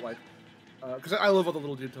game, but like, because I love all the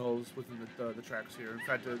little details within the tracks here. In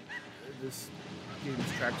fact, this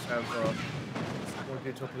game's tracks have more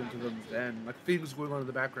detail put into them than like things going on in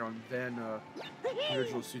the background than the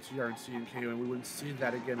original CTR and C and K, and we wouldn't see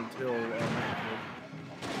that again until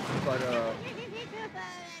but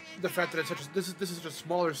the fact that it's this is such a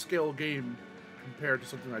smaller scale game compared to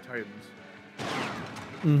something like Titans.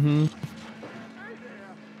 Mm-hmm.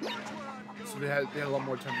 So they had a lot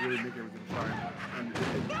more time to really make everything shine, and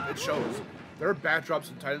it shows. There are backdrops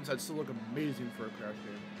in Titans that still look amazing for a Crash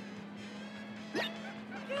game.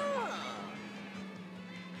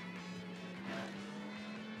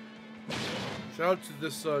 Shout out to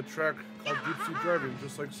this track called Deep Sea Driving,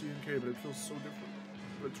 just like C and K, but it feels so different.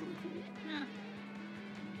 But it's really cool.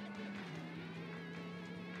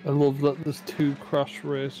 I love that there's 2 Crash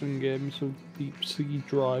racing games with Deep Sea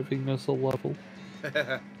Driving as a level.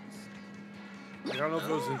 I don't know if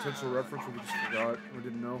it was an intentional reference or we just forgot or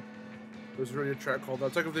didn't know. There's already a track called that.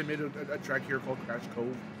 It's like if they made a track here called Crash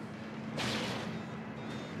Cove.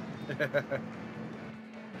 It's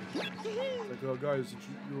like, oh guys,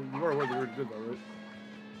 you are aware that we already did that,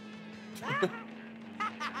 right?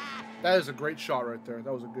 That is a great shot right there.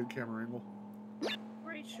 That was a good camera angle.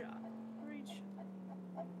 Great shot. Great shot.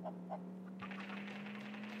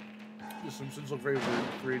 The Simpsons look very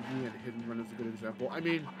 3D, and Hidden Run is a good example. I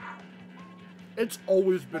mean, it's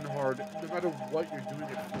always been hard, no matter what you're doing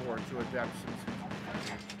it for, to adapt Simpsons.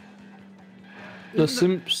 The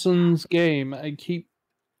Simpsons game, I keep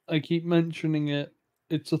mentioning it.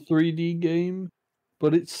 It's a 3D game,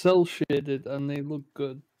 but it's cel shaded and they look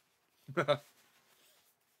good.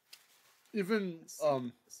 Even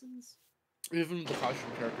the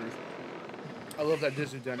costume characters. I love that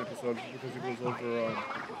Disney Den episode because it goes over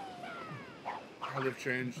how they've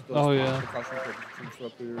changed. The costume characters changed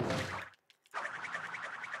throughout the years.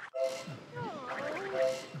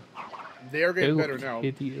 They are getting better now.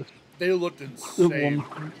 Hideous. They looked insane.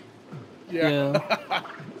 Yeah.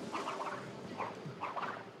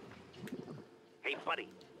 Hey, buddy.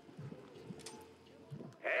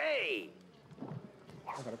 Hey!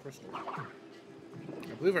 I got a crystal.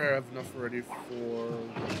 I believe I have enough already for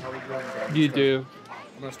power gun. You do.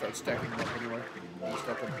 I'm gonna start stacking them up anyway. I'm gonna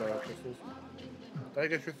stack up crystals. Did I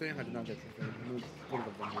get your thing? I did not get your thing. I'm gonna put it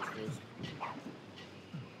up on those first.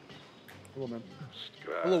 Hello, man.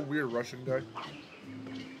 Hello, weird Russian guy.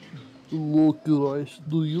 Look, guys,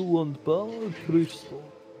 do you want power crystal?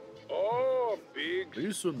 Oh, big.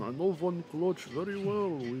 Listen, I know one clutch very well.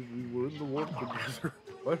 We were in the war together.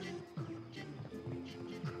 What?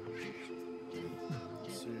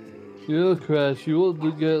 Let's see. Yeah, Crash, you want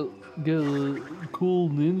to get a cool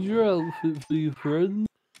ninja outfit for your friend?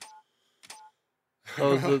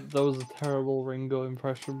 That was a terrible Ringo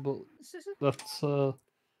impression, but that's Thomas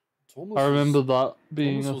I remember that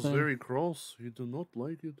being Thomas a was thing. very cross. He did not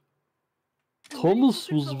like it. Thomas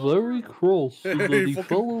was very cross, and then he fucking-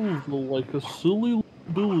 fell over like a silly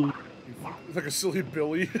Billy. Like a silly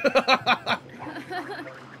Billy. I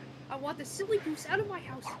want the silly goose out of my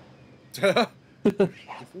house.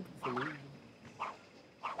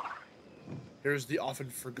 Here's the often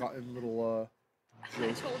forgotten little I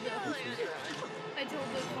joke. told the comment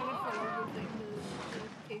follower thing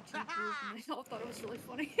to KT group, and they all thought it was really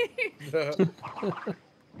funny.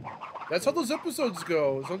 That's how those episodes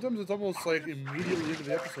go. Sometimes it's almost like immediately into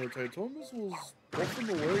the episode. It's like Thomas was puffing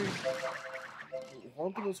away,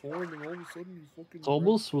 honking his horn, and all of a sudden he fucking.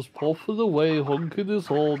 Thomas was puffing away, honking his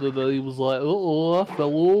horn, and then he was like, "Uh-oh, I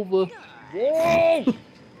fell over." Whoa! He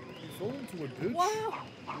fell into a ditch. Wow.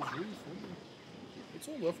 It was really funny. It's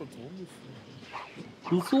all left with Thomas.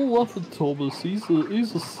 It's all laughing, Thomas. He's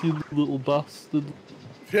a silly little bastard.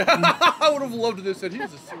 Yeah, I would have loved this. And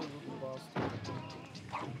he's a silly little bastard.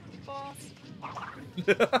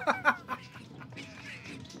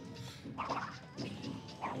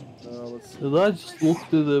 Let's see. And I just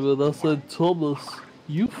looked at him and I said, "Thomas,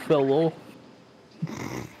 you fell off."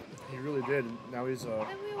 He really did. And now he's And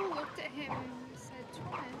we all looked at him and said,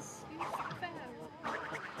 Thomas,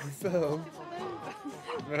 you fell.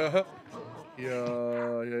 He fell.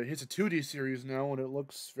 Yeah, it's a 2D series now, and it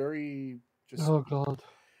looks very just. Oh God.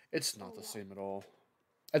 It's not the same at all.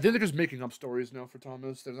 I think they're just making up stories now for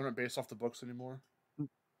Thomas. They're not based off the books anymore.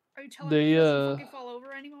 Are you telling me he doesn't fucking fall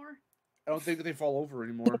over anymore? I don't think they fall over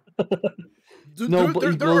anymore. No,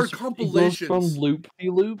 but there are compilations. He goes from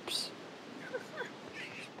loop-de-loops.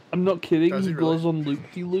 I'm not kidding. Does He he really? goes on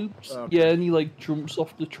loop-de-loops. Okay. Yeah, and he like jumps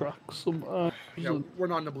off the track sometimes. Yeah, we're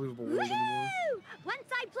not in a believable world anymore. Once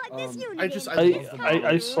I plug this unit I just- in, love them.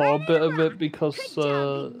 I saw a bit of it because Good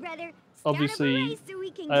job, big brother. Start obviously, up a race so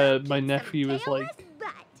we can go kick my some nephew is like tailless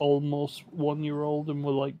butt. almost 1-year-old, and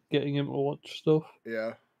we're like getting him to watch stuff.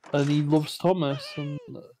 Yeah. And he loves Thomas, and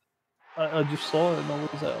I just saw it, and I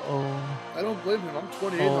was like, oh. I don't blame him. I'm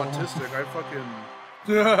 28 Oh. and autistic. I fucking.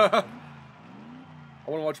 I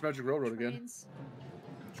want to watch Magic Railroad again. Trains.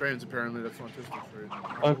 Trains, apparently. That's an autistic trait.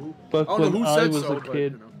 Back I don't know when who I said was so, a but,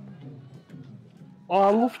 kid. you know. Oh, I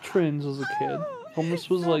loved trains as a kid. Thomas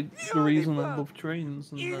was like the reason I loved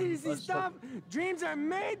trains. And then Easy I stuff stopped. dreams are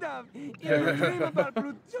made of. You dream about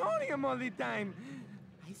plutonium all the time.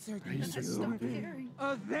 I certainly do.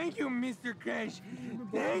 Oh, thank you, Mr. Crash.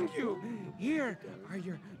 Thank you. Here are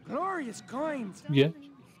your glorious coins. Yeah.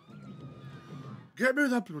 Get me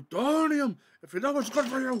that plutonium if you know what's good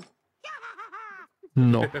for you.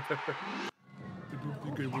 No. I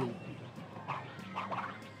don't think I will.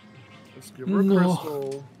 Let's give her a No.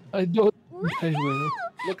 crystal. I don't think I will.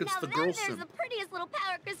 Look, it's Now the that girl there's sim. the prettiest little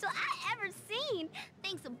power crystal I ever seen.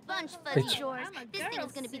 Thanks a bunch, Fuzzy It's- Shores. I'm a This thing girl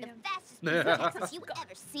is gonna be the sim. fastest piece of Texas you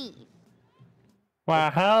ever seen.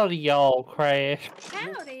 Well, howdy, y'all, Crash.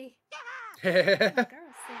 Howdy. That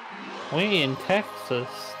We in Texas.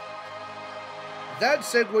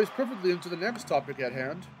 segues perfectly into the next topic at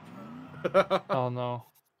hand. Oh no.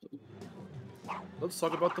 Let's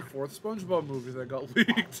talk about the 4th SpongeBob movie that got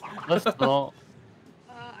leaked. Let's not.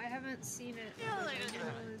 I haven't seen it.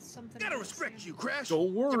 It's something Gotta I've respect seen. you, Crash.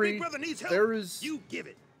 Don't Your worry, big brother needs help. there is You give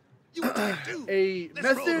it. You take two. a Let's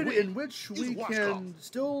roll the method wheel. in which Use we a washcloth. can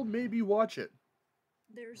still maybe watch it.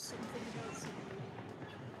 There's something about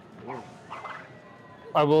something.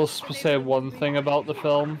 I will say one thing about the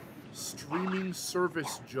film. Streaming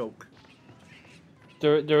service joke.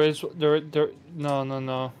 No.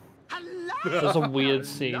 There's a weird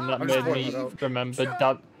scene that made me remember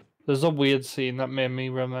Dan. There's a weird scene that made me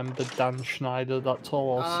remember Dan Schneider. That's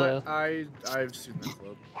all I'll say. I've seen that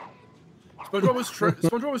clip.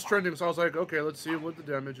 SpongeBob was trending, so I was like, okay, let's see what the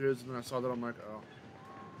damage is, and then I saw that, I'm like, oh.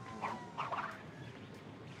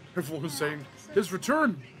 Everyone was saying his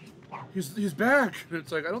return. He's back. And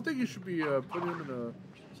it's like I don't think you should be putting him in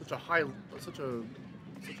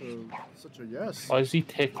such a yes. Why is he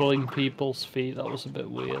tickling people's feet? That was a bit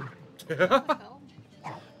weird.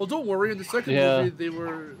 Well, don't worry. In the second Yeah. movie, they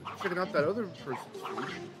were checking out that other person's feet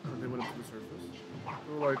when they went up to the surface.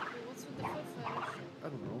 They were like, What's with the foot fetish? I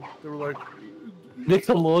don't know. They were like,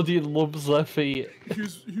 Nickelodeon loves their feet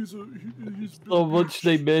he's so much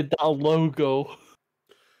they made that a logo.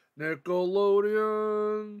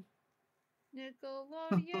 Nickelodeon.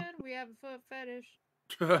 Nickelodeon, we have a foot fetish.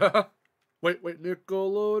 wait,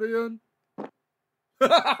 Nickelodeon.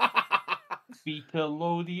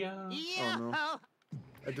 Feetalodion. Yeah. Oh no.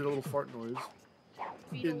 I did a little fart noise.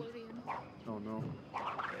 Feetalodion. Oh no.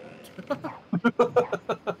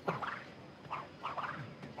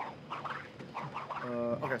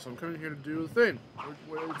 Okay, so I'm coming here to do the thing.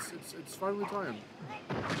 It's finally time.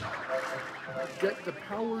 Get the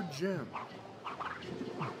power gem.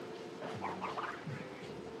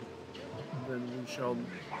 Then we shall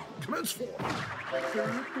commence for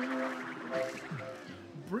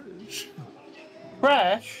bridge.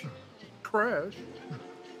 Crash. Crash.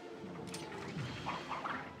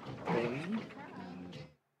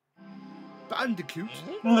 Bandicoot.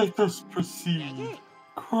 Let us proceed.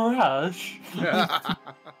 Crash.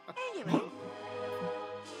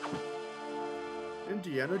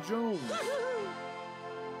 Indiana Jones.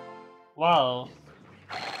 Wow.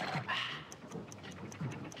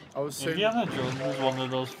 I was saying. Indiana Jones is one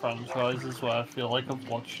of those franchises where I feel like I've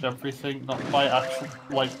watched everything, not by actually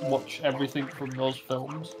watch everything from those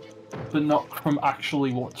films, but not from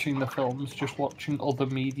actually watching the films, just watching other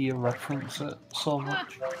media reference it so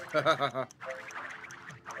much. Hey,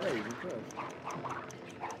 you could.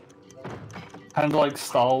 Kind of like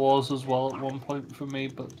Star Wars as well at one point for me,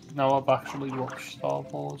 but now I've actually watched Star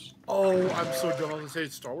Wars. Oh, I'm so dumb. I was gonna say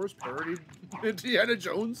Star Wars parodied Indiana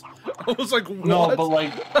Jones. I was like, what? No, but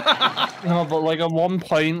like at one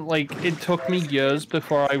point, like it took me years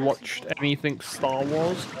before I watched anything Star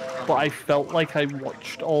Wars, but I felt like I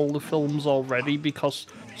watched all the films already because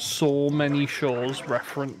so many shows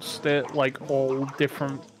referenced it, like all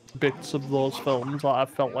different bits of those films, that I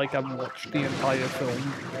felt like I've watched the entire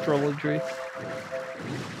film trilogy.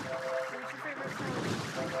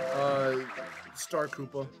 Star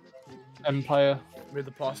Koopa. Empire. May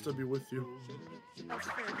the pasta be with you. That's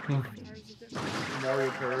fair.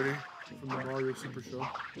 Mario parody from the Mario Super Show.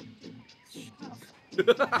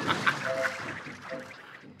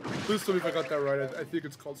 Please tell me if I got that right. I think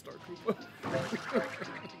it's called Star Koopa.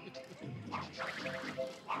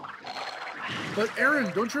 But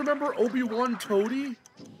Aaron, don't you remember Obi-Wan Toady?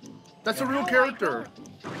 That's a real character.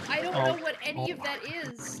 I don't know what any of that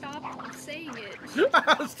is. Stop saying it.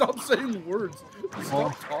 Stop saying words.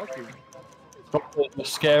 Stop talking. You're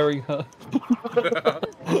scaring her.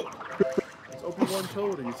 It's Obi-Wan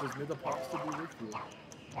Toady. He says, may the pasta be with you.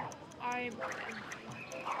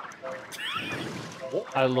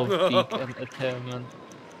 I love geek entertainment.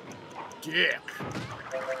 Dick.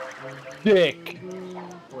 Dick.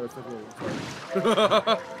 Oh, that's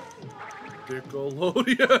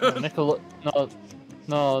Nickelodeon.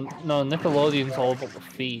 No, Nickelodeon's all about the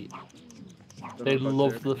feet. They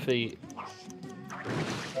love the feet.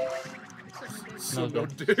 So no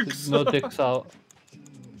dicks. No dicks out.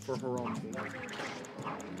 For Haram.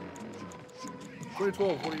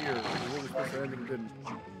 2012, what a year. The world was supposed to end and it didn't.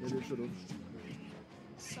 Maybe it should have.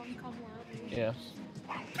 Some come loud. Yes.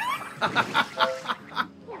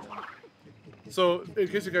 So, in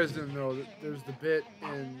case you guys didn't know, there's the bit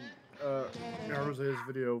in Naruto's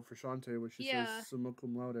video for Shantae where she says summa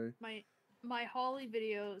cum laude. My Holly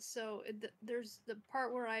video. So there's the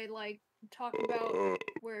part where I talk about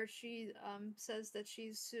where she says that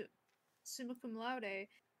she's summa cum laude.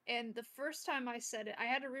 And the first time I said it, I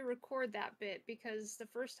had to re-record that bit because the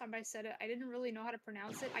first time I said it, I didn't really know how to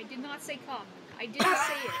pronounce it. I did not say cum. I didn't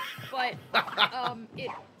say it, but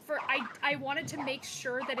I wanted to make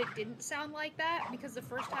sure that it didn't sound like that because the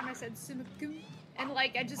first time I said summa cum, and I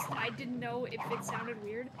didn't know if it sounded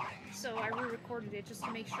weird, so I re-recorded it just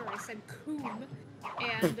to make sure I said coom,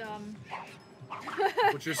 and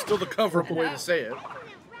which is still the cover-up way to say it.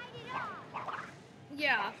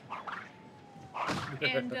 Yeah.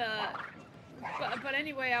 And but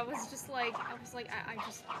anyway, I was like, I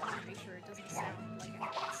just want to make sure it doesn't sound like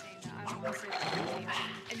I'm saying that. I don't want to say that.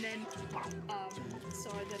 And then so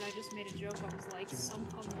then I just made a joke. I was like, some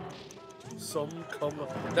cum laude. Some cum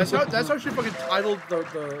laude. That's how she fucking titled the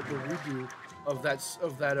redo of that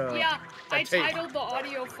Yeah, I tape. titled the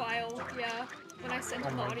audio file. Yeah, when I sent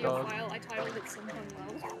him the audio file, I titled it some cum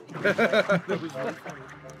laude. That was really funny.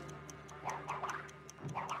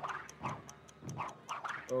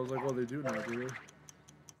 I was like, well, they do now, do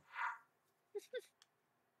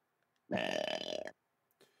they?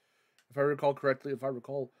 If I recall correctly,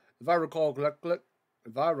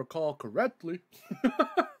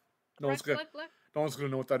 no one's gonna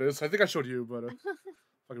know what that is. I think I showed you, but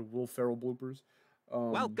fucking Will Ferrell bloopers.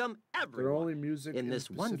 Welcome They're everyone only music in this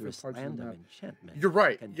specific wondrous parts land the of map. enchantment. You're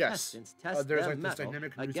right. Yes, Contestants test there's their like this mettle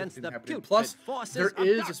dynamic music against thing the happening. putrid Plus, forces there of is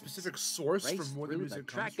a darkness. specific source Race from where the through music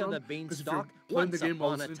track comes from. of the Because if you're beanstalk, playing the once game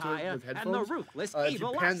while upon a listening to it tire, with and the headphones, ruthless if you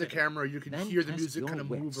evil pan the lassie. camera, you can Then hear the test music your kind of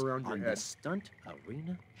move wits around your on head. the Stunt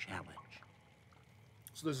Arena Challenge.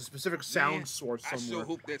 So there's a specific sound source I somewhere sure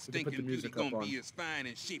hope that that they put the stinking beauty music up gonna on. be as fine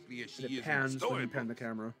and shapely as she And is it pans in the when you storybook. pan the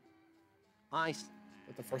camera. Ice.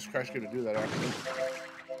 But the first Crash game to do that, actually.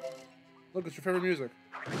 Look, it's your favorite music.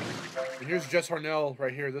 And here's Jess Harnell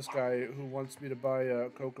right here, this guy who wants me to buy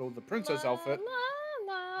Coco the princess outfit.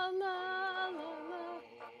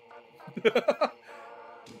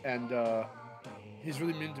 And he's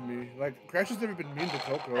really mean to me. Like, Crash has never been mean to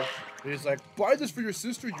Coco. But he's like, buy this for your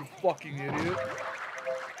sister, you fucking idiot.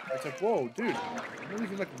 It's like, whoa, dude, I'm not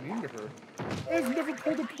even like mean to her. I've never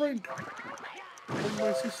pulled a prank on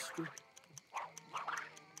my sister.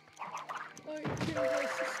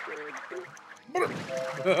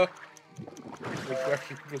 The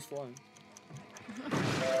Crash was flying.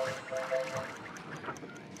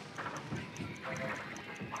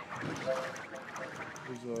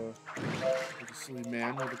 There's a silly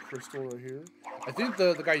man with a crystal right here. I think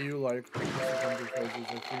the guy you like, is I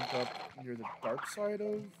think up near the dark side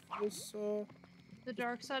of this. The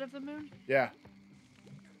dark side of the moon? Yeah.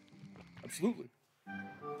 Absolutely.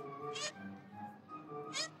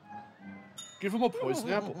 Give him a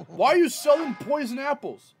poison apple. Why are you selling poison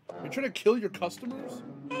apples? Are you trying to kill your customers?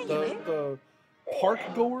 The park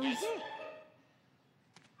goers?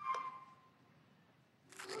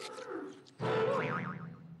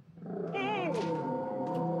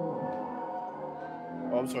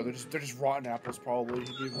 Oh, I'm sorry. They're just rotten apples, probably.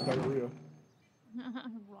 He gave them diarrhea.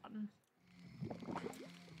 Rotten.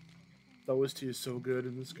 The OST is so good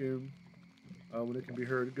in this game. When it can be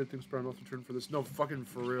heard, good thing Spyro returned for this. No, fucking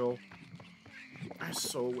for real. I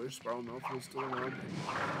so wish Spyro was still around.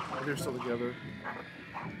 But they're still together.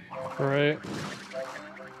 Right.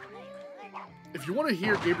 If you want to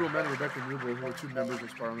hear Gabriel Mann and Rebecca Newell, who are two members of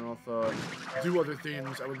Spyro do other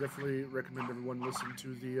things, I would definitely recommend everyone listen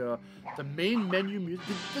to the main menu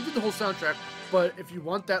music. They did the whole soundtrack, but if you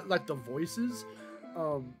want that, like the voices,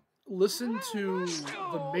 listen to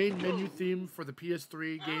the main menu theme for the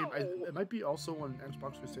PS3 game. It might be also on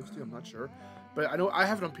Xbox 360. I'm not sure, but I know I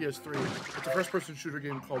have it on PS3. It's a first-person shooter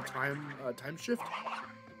game called Time Shift.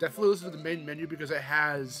 Definitely listen to the main menu because it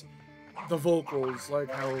has the vocals like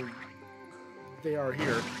how they are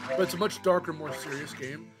here, but it's a much darker, more serious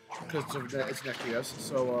game because it's an FPS.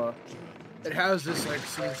 So it has this like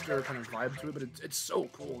sinister kind of vibe to it, but it's so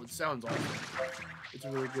cool. It sounds awesome. It's a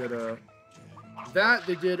really good. That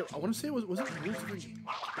they did. I want to say it was it?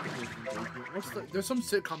 There's some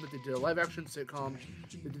sitcom that they did, a live action sitcom.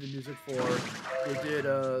 They did the music for. They did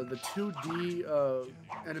the 2D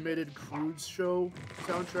animated Cruise show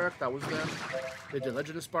soundtrack. That was them. They did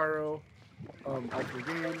Legend of Spyro. All three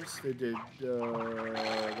games. They did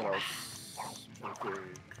what else? I'm trying to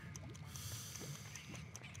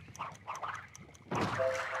think.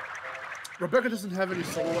 Rebecca doesn't have any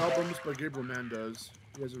solo albums, but Gabriel Mann does.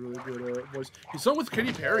 He has a really good voice. He sung with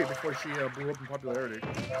Katy Perry before she blew up in popularity.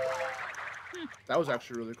 That was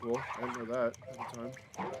actually really cool. I didn't know that at the time.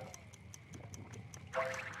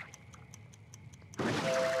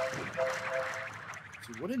 Let's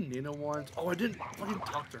see, what did Nina want? Oh, I didn't fucking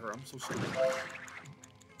talk to her. I'm so sorry.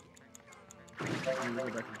 I need to go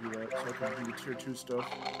back and do that so I can do the tier 2 stuff.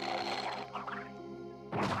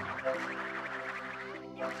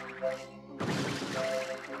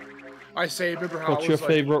 I say, remember how What's your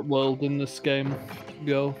favorite world in this game?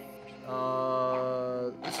 Go.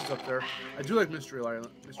 This is up there. I do like Mystery Island.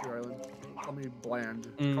 Call me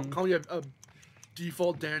bland. Call me a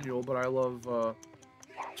default Daniel, but I love the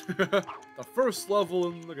first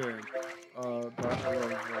level in the game. But I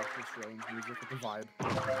love Mystery Island's music with the vibe.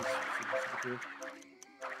 It's super cool.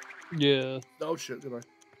 Yeah. Oh shit! Goodbye.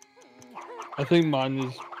 I think mine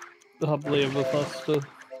is Happily Ever Faster.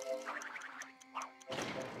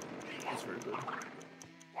 That's very good.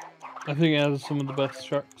 I think it has some of the best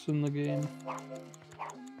tracks in the game.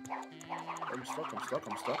 I'm stuck.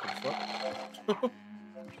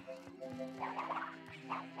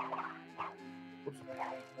 Whoops.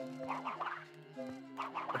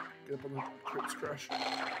 Get up on the crits, Crash.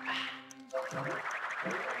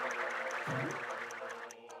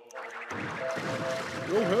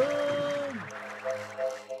 Go ahead!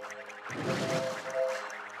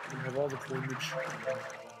 We have all the coinage.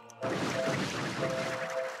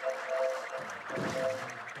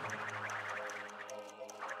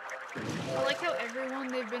 I like how everyone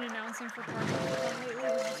they've been announcing for Park lately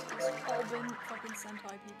has just all been fucking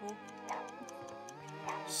Sentai people.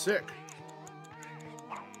 Sick.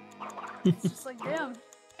 It's just like, damn,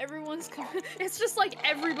 everyone's coming. It's just like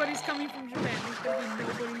everybody's coming from Japan.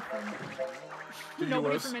 There's gonna be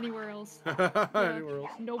nobody from anywhere else. Anywhere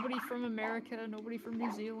else. Nobody from America. Nobody from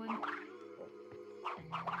New Zealand.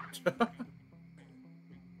 Oh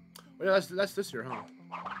yeah, that's this year, huh?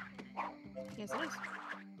 Yes, it is. Nice.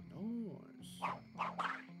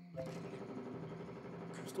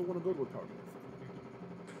 I still want to build with power.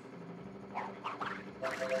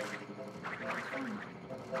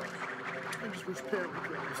 I just wish Pam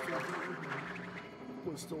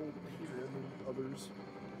was still He-Man and others.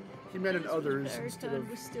 He-Man and others instead of...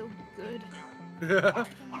 was still good.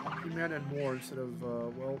 He-Man and more instead of,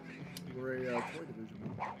 well, we're a toy division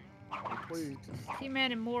now. Toy...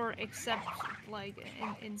 He-Man and more, except, like,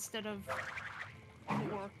 instead of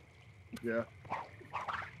more. Yeah.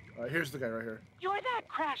 Here's the guy right here. You're that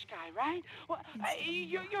Crash guy, right? Well,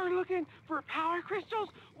 you're looking for power crystals?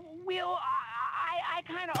 Well, I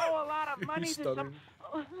kind of owe a lot of money to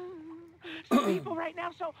some people right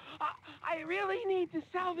now, so I really need to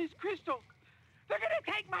sell these crystals. They're gonna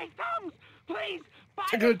take my thumbs. Please, buy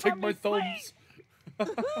They're gonna take my thumbs.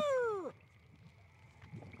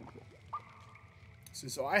 See,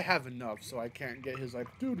 so I have enough, so I can't get his like,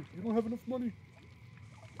 dude, you don't have enough money.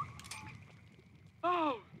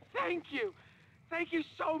 Oh, thank you. Thank you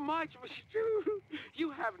so much.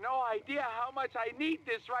 You have no idea how much I need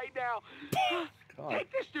this right now.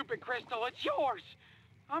 Take this stupid crystal. It's yours.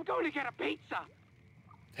 I'm going to get a pizza.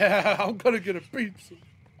 I'm gonna get a pizza.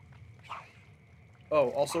 Oh,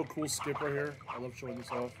 also cool skip right here. I love showing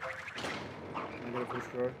this off. Can I get a first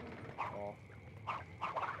try? Oh.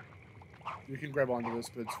 You can grab onto this,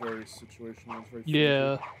 but it's very situational. It's very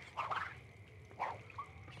yeah.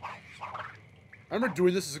 I remember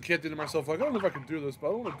doing this as a kid, thinking to myself, like, I don't know if I can do this, but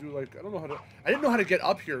I don't want to do, like, I don't know how to... I didn't know how to get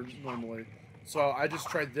up here normally. So I just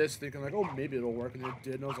tried this, thinking, like, oh, maybe it'll work, and it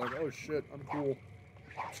did, and I was like, oh, shit, I'm cool.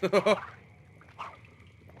 But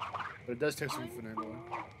it does take some finagling.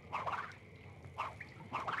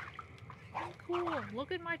 I'm cool.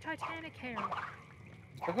 Look at my Titanic hair.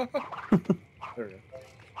 There we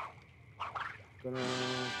go.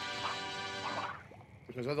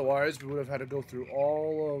 Because otherwise, we would have had to go through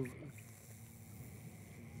all of...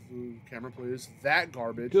 Camera, please. That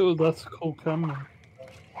garbage. Dude, that's a cool camera.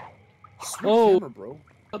 Sweet camera, bro.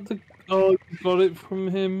 Oh, you got it from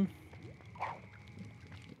him.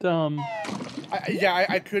 Damn.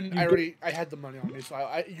 I couldn't. I had the money on me, so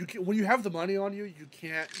you can, when you have the money on you, you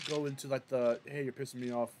can't go into like the hey, you're pissing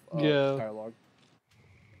me off dialogue.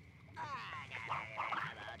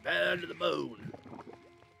 Down to the bone.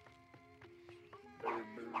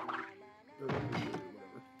 Whatever.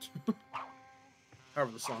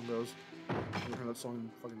 However the song goes. I haven't heard that song in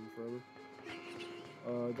fucking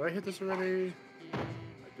forever. Did I hit this already?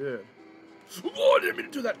 I did. Oh, I didn't mean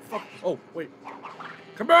to do that! Fuck! Oh, wait.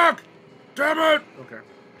 Come back! Damn it! Okay.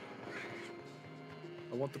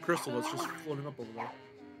 I want the crystal that's just floating up over there.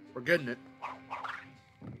 We're getting it.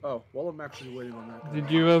 Oh, while I'm actually waiting on that.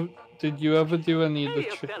 Did you ever do any of the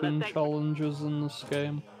chicken challenges in this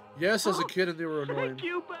game? Yes, as a kid, and they were annoying. Thank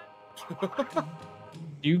you,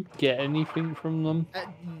 Do you get anything from them?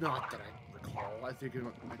 Not that I recall. I think it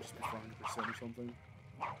might just be 500% or something.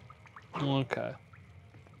 Okay.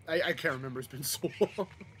 I can't remember. It's been so long.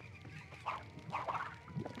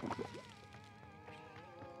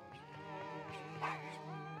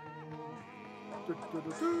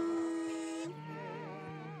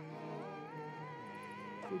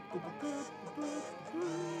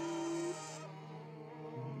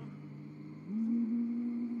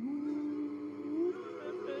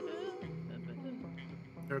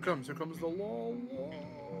 Here it comes. Here comes the law.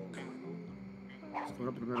 It's coming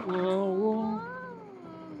up in a minute.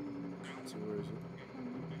 Let's see, where is it?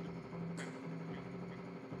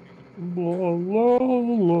 Blah, blah,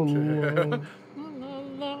 blah, blah.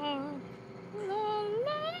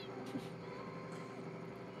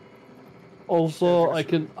 Also,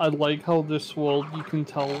 I like how this world, you can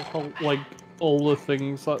tell how, like, all the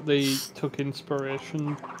things that they took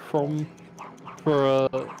inspiration from for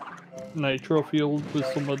Nitro Field with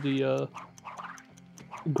some of the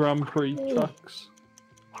Grand Prix tracks.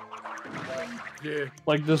 Yeah.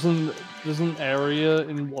 Like, there's an area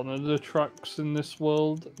in one of the tracks in this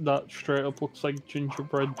world that straight up looks like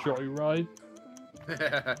Gingerbread Joyride.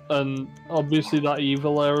 And obviously that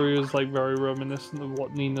evil area is like very reminiscent of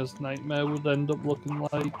what Nina's nightmare would end up looking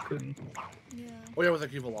like. And Oh yeah, with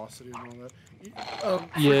like velocity and all that.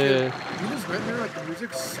 yeah. Nina's nightmare, like the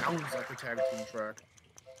music sounds like a tag team track.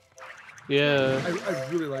 Yeah. I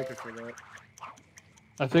really like it for that.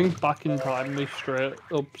 I think back in time they straight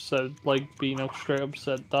up said, like, Beano straight up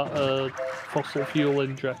said that fossil fuel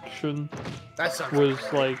injection was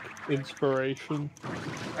like inspiration.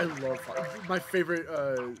 I love my favorite.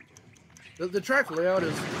 The track layout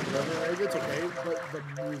is it's okay, but the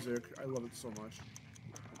music, I love it so much.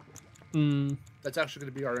 That's actually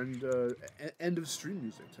going to be our end of stream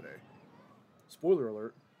music today. Spoiler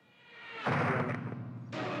alert.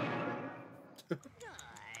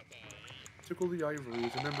 Tickle the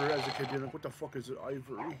ivories. Remember as a kid being like, what the fuck is it,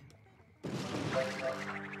 ivory?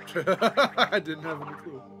 I didn't have any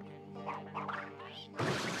clue.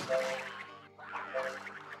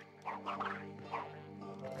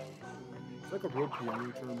 It's like a real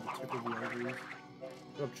piano term to tickle the ivories.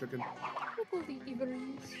 What up, chicken? Tickle the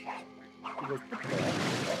ivories. He goes,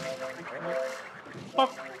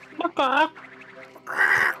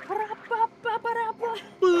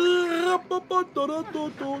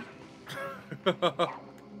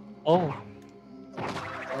 oh. I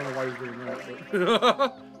don't know why he's doing that,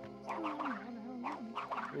 but...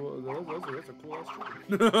 well, that's a cool ass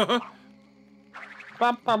chicken.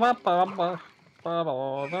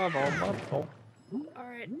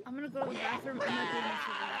 Alright, I'm gonna go to the bathroom. I'm not doing much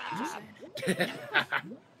of that.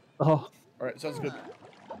 Oh. Alright, sounds good.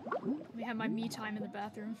 Let me have my me time in the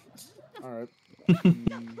bathroom. Alright.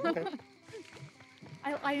 Okay.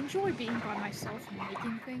 I enjoy being by myself and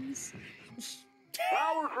making things.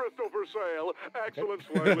 Power crystal for sale. Excellent,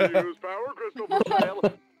 slightly used power crystal for sale.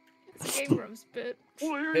 It's a Game Grumps bit.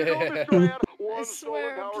 Well, here you go, Mr. Man. One stolen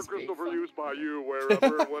swear, I'm power just being crystal for funny. use by you,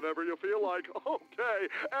 wherever, whenever you feel like. Okay.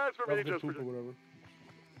 As for me, just poop or whatever.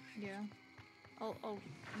 Yeah. I'm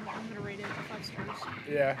gonna rate it 5 stars.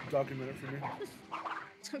 Yeah, document it for me.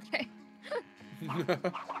 It's okay.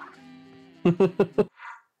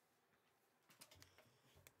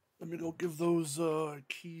 Let me go give those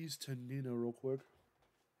keys to Nina real quick.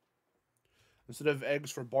 Instead of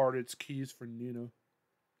eggs for Bart, it's keys for Nina.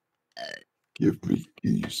 Give me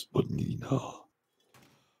keys for Nina.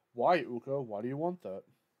 Why, Uka? Why do you want that?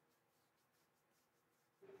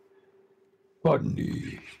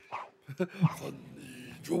 Funny. Funny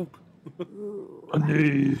joke.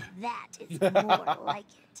 Funny. That is more like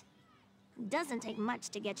it. Doesn't take much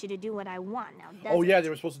to get you to do what I want now, does Oh it? yeah, they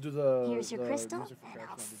were supposed to do the. Here's your crystal, music for and tracks,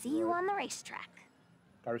 I'll not see you on the racetrack.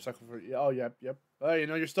 Got recycled for. Yeah, oh yep. Oh, you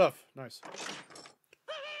know your stuff. Nice.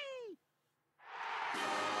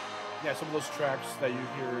 Yeah, some of those tracks that you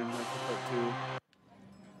hear in the part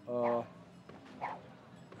 2.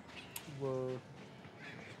 Were.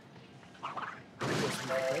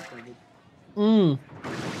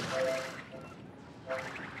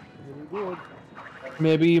 Really good.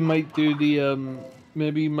 Maybe you might do the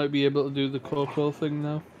maybe you might be able to do the Coco thing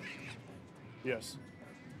now. Yes.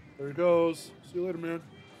 There he goes. See you later, man.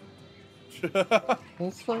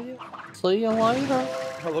 I'll see you later.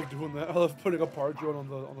 I love doing that. I love putting a par drone on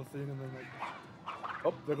the thing and then like,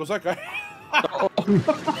 oh, there goes that guy.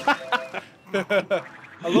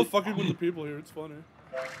 I love fucking with the people here. It's funny.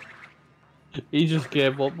 He just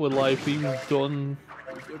gave up with life. He was done.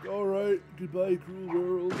 He's like, all right, goodbye, cruel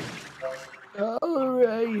world.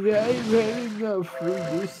 Alright, I've had enough of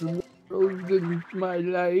this world in my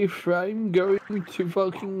life. I'm going to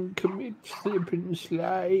fucking commit slip and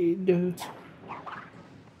slide.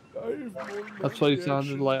 That's what he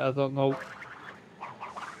sounded like, I don't know.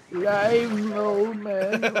 Live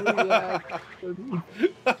moment reaction.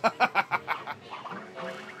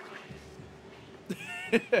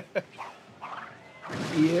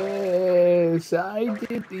 Yes, I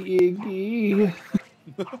did the Iggy.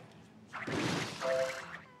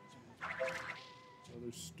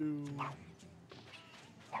 Another stew.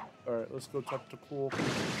 Alright, let's go talk to Cool.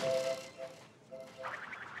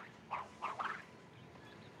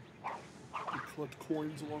 We collect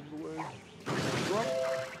coins along the way. Drop.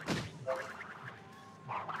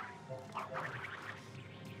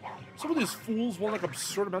 Some of these fools want like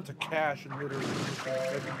absurd amounts of cash and later.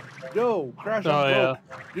 Like, yo, Crash, I'm broke.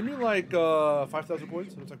 Give me like 5,000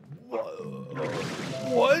 coins. And it's like,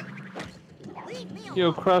 what?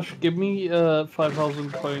 Yo, Crash, give me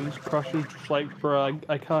 5,000 coins. Crash is just like, bro,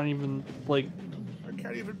 I can't even, like... I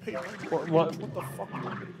can't even pay my what the fuck am I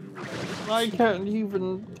gonna do? I can't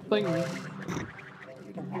even think. I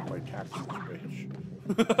need to pay my taxes, bitch.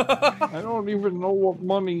 I don't even know what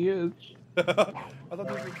money is. I thought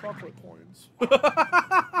these were chocolate coins.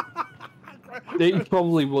 They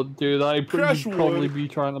probably would do that. He'd Crash probably would. be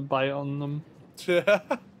trying to bite on them. Hey,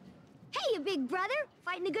 you big brother,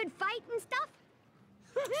 fighting a good fight and stuff?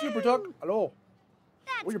 Super Tuck, hello.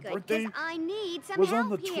 That's Well, your good, birthday 'cause I need some was help on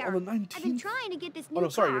the here. on the 19th. I've been trying to get this new Oh no,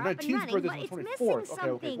 sorry, car your up and 19th running, birthday but is it's on the missing 24th. Okay,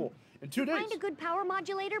 something. cool. In 2 days. Find a good power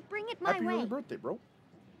modulator, bring it my Happy way. early birthday, bro.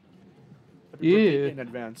 Happy Yeah. birthday in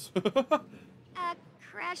advance.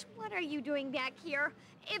 Crash, what are you doing back here?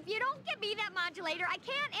 If you don't give me that modulator, I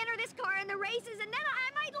can't enter this car in the races, and then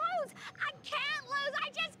I might lose. I can't lose. I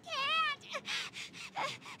just can't.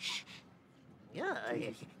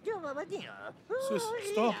 Sis,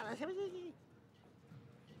 stop.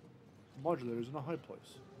 Modulator's in a high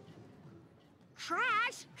place.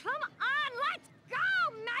 Crash, come on, let's go,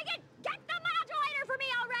 Maggot! Get the modulator for me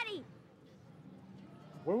already!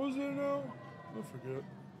 Where was it now? I forget.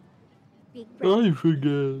 Big brother, I forget.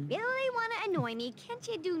 really want to annoy me? Can't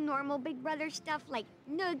you do normal Big Brother stuff like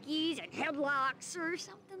noogies and headlocks or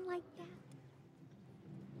something like that?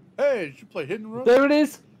 Hey, did you play Hit and Run? There it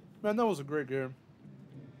is. Man, that was a great game.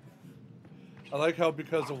 I like how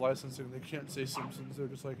because of licensing they can't say Simpsons. They're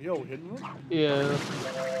just like, yo, Hit and Run? Yeah.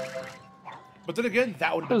 But then again,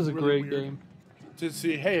 that would That be was a really great weird game. to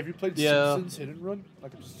see, hey, have you played Yeah. Simpsons Hit and Run?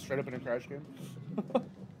 Like just straight up in a Crash game.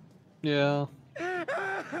 Yeah.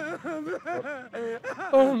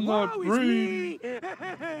 I'm not Woe is breathing.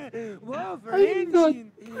 me. Whoa, for I'm not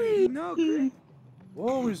engine. No, Crash.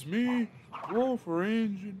 Woe is me. Woe for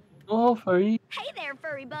engine. Oh, furry. Hey there,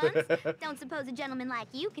 furry buns. Don't suppose a gentleman like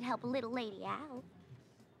you could help a little lady out?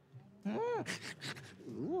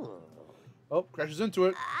 Oh, crashes into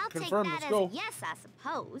it. I'll Confirm, take let's that go. as a yes, I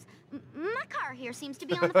suppose. My car here seems to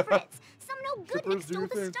be on the fritz. Some no goodnik Zippers, do stole your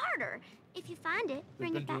the thing. starter. If you find it,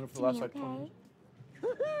 bring been it doing back it for to the last, me, like, 20 okay?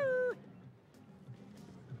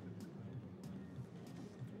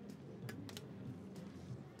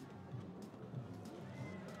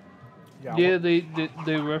 Yeah,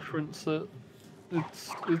 they reference it.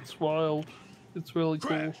 It's wild. It's really cool.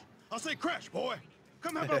 Crash! I say crash, boy.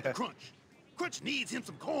 Come help out the Crunch. Crunch needs him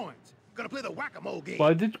some coins. Gotta play the whack-a-mole game.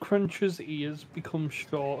 Why did Crunch's ears become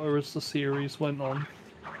shorter as the series went on?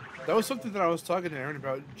 That was something that I was talking to Aaron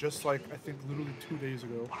about just like, I think literally 2 days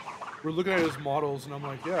ago. We're looking at his models and I'm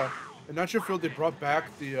like, yeah. In Nitro Field, they brought back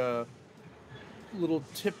the little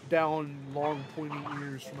tip-down, long, pointy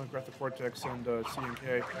ears from like Breath of Cortex and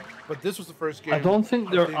C&K. But this was the first game. I don't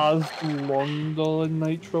think they're as long though in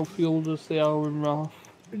Nitro Field as they are in Wrath.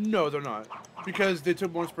 No, they're not. Because they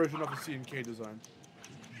took more inspiration off the C&K design.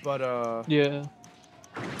 But, yeah.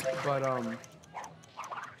 But,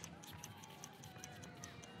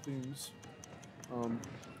 themes.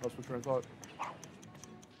 That's what I thought.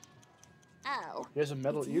 Oh. He has a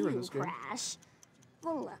metal it's ear in you, this game. Crash.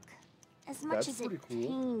 Well, look. As much That's as it pretty cool.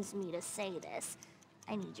 pains me to say this,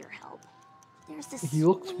 I need your help. There's this He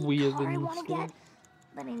looks sweet weird car in I this want to game. get,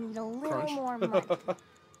 but I need a little Crunch. more money.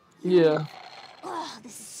 Yeah. Ugh,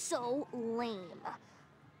 this is so lame.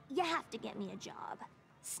 You have to get me a job.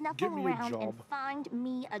 Snuffle Get me a around and job. find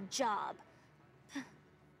me a job.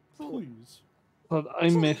 Please. But I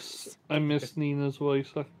miss Nina's voice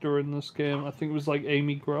actor in this game. I think it was like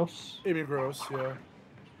Amy Gross. Amy Gross, yeah.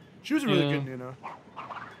 She was a really Yeah. good Nina.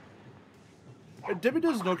 And Debbie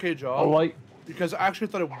does an okay I job. like. Because I actually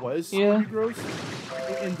thought it was Yeah. Amy Gross.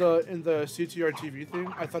 In the CTR TV thing,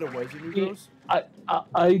 I thought it was Amy Yeah, Gross.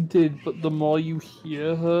 I did, but the more you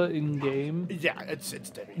hear her in game, Yeah, it's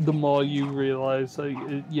Debbie. the more you realize, like,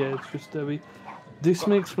 yeah, it's just Debbie. This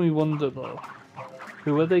makes me wonder though,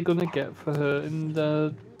 who are they gonna get for her in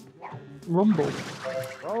the Rumble?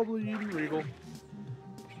 Probably Eden Regal.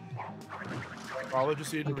 Probably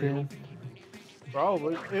just Eden Okay. Regal.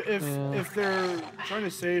 Probably. If Yeah. if they're trying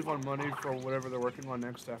to save on money for whatever they're working on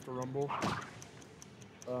next after Rumble,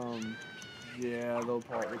 yeah, they'll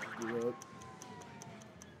probably just do that.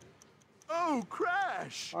 Oh,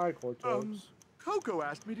 Crash! Hi, Cortex. Coco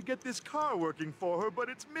asked me to get this car working for her, but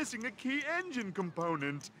it's missing a key engine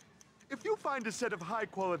component. If you find a set of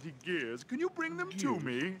high-quality gears, can you bring them to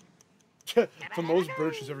me? The most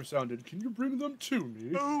British she's ever sounded. Can you bring them to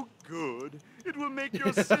me? Oh, good. It will make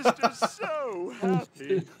your sister so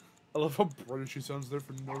happy. I love how British she sounds there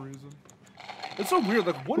for no reason. It's so weird.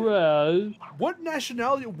 Like, what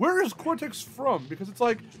nationality? Where is Cortex from? Because it's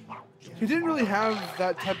like he didn't really have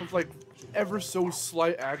that type of like ever so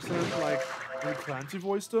slight accent like when Clancy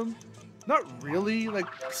voiced him. Not really, like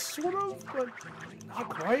sort of, but not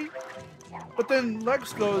quite. But then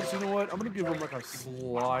Lex goes, you know what? I'm gonna give him like a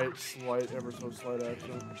slight, ever so slight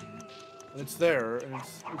accent, and it's there, and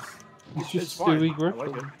It's it's just fine. Stewie I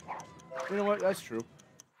like Griffin. it. You know what? That's true.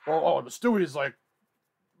 Oh, the Stewie's like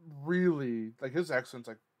really like his accent's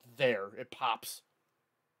like there. It pops.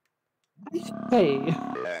 Hey.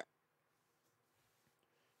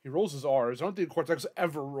 He rolls his R's. I don't think Cortex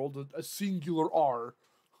ever rolled a singular R.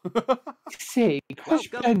 Say, Crash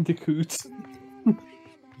Bandicoot.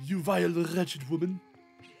 You vile wretched woman.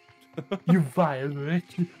 You vile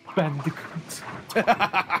wretched Bandicoot.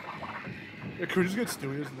 Yeah, can we just get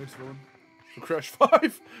Stewie as the next villain? For Crash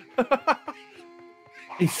 5?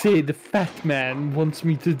 They say the fat man wants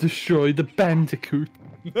me to destroy the Bandicoot.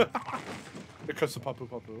 Because of Papu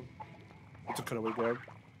Papu. It's a cutaway gag.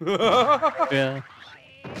 Yeah.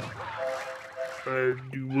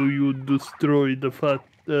 Will you destroy the fat?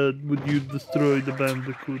 Would you destroy the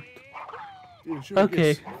Bandicoot? Yeah, sure, Okay.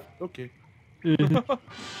 yes. Okay.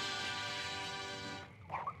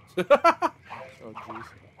 Oh jeez.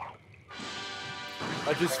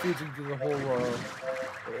 I just feeds into the whole.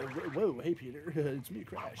 Whoa, hey Peter, it's me,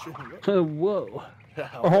 Crash. Whoa.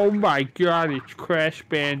 Oh my God, it's Crash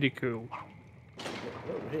Bandicoot.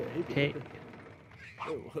 Whoa, hey Peter. Hey.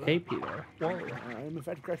 Whoa. Hey Peter. Whoa. I'm in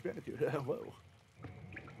fact Crash Bandicoot. Whoa.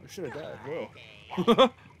 I should have died.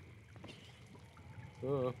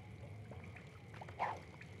 Whoa.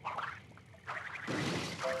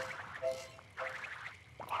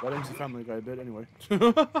 That ends the Family Guy bit anyway.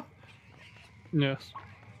 Yes.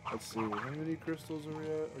 Let's see, how many crystals are we at?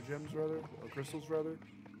 Or gems rather? Or crystals rather?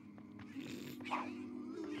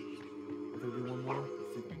 We're gonna do one more?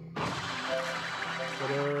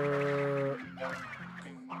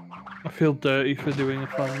 I feel dirty for doing a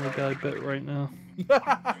Family Guy bit right now.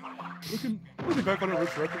 looking back on it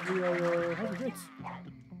retrospectively, I have regrets.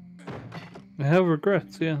 I have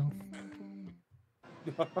regrets, yeah.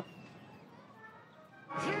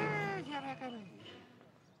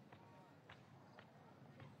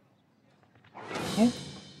 And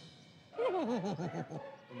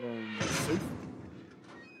then safe.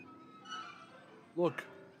 Look,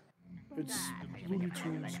 it's Looney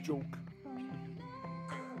Tunes joke.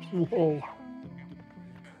 Whoa.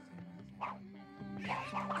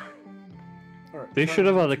 Alright, They should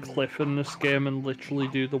have had a cliff in this game and literally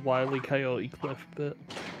do the Wile E. Coyote cliff bit.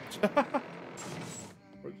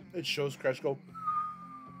 It shows Crash go.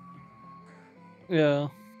 Yeah.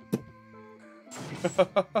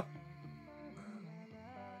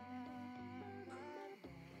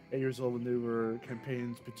 8 years old when they were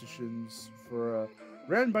campaigns, petitions for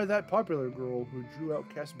ran by that popular girl who drew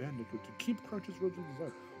Outcast Bandicoot to keep Crunch's original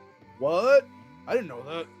design. What? I didn't know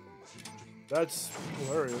that. That's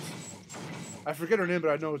hilarious. I forget her name, but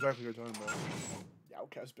I know exactly what you're talking about. The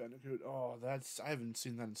Outcast Bandicoot. Oh, I haven't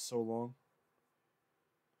seen that in so long.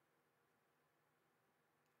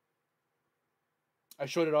 I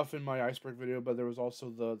showed it off in my iceberg video, but there was also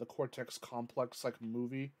the Cortex Complex like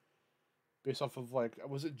movie. Based off of like,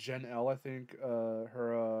 was it Jen L? I think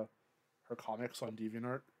her comics on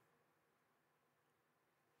DeviantArt.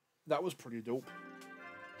 That was pretty dope.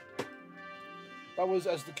 That was,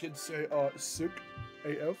 as the kids say, sick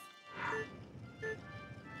AF.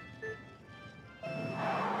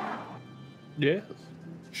 Yes.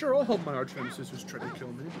 Sure, I'll help my arch nemesis who's trying to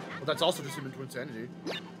kill me. But that's also just him into insanity.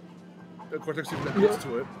 The Cortex even admits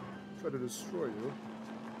to it. Try to destroy you.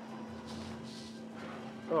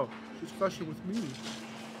 Oh, she's clashing with me.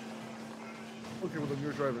 Okay, well then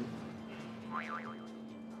you're driving.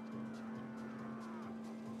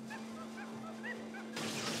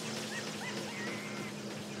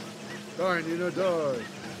 Die, Nina, die!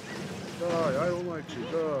 Die, I don't like you,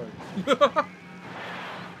 die!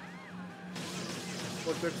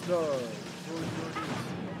 Cortex, die!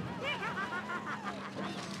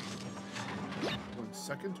 1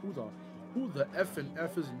 second? Who the F and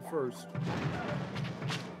F is in first?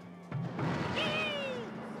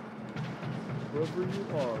 Wherever you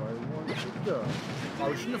are, I want you to die. Oh,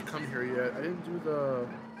 we shouldn't have come here yet. I didn't do the...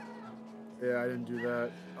 Yeah, I didn't do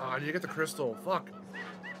that. I need to get the crystal. Fuck. I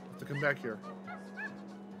have to come back here.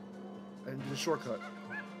 I didn't do the shortcut.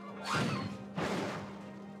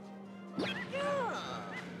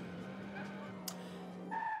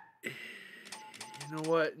 You know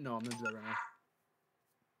what? No, I'm gonna do that right now.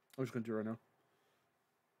 I'm just gonna do it right now.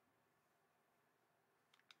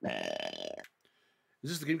 Is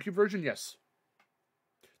this the GameCube version? Yes.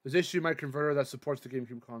 There's HDMI converter that supports the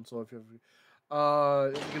GameCube console if you have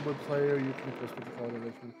Game Boy player, you can post the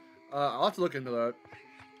quality. I'll have to look into that.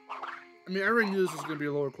 I mean, I already knew this was gonna be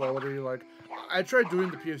a lower quality. Like, I tried doing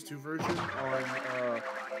the PS2 version on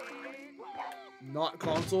not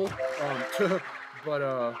console, but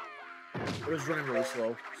it was running really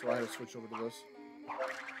slow, so I had to switch over to this.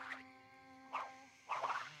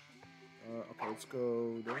 Okay, let's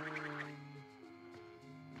go down,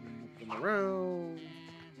 up and around.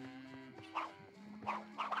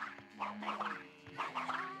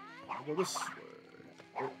 Go this way.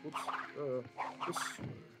 Oh, whoops. This way.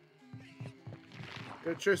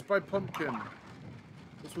 Get chased by Pumpkin.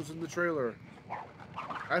 This was in the trailer.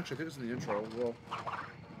 Actually, I think it's in the intro. Well,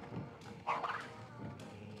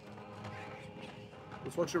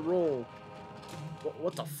 let's watch it roll.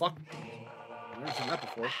 What the fuck? I've never seen that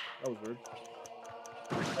before. That was weird.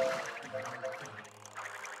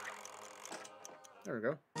 There we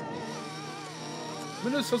go.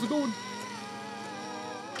 Minus, how's it going?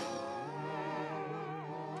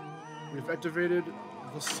 We've activated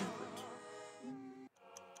the secret.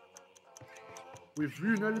 We've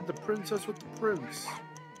reunited the princess with the prince.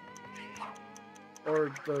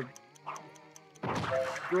 Or the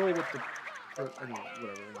girl with the... anyway,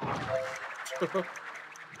 whatever.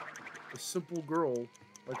 A simple girl,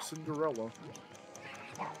 like Cinderella.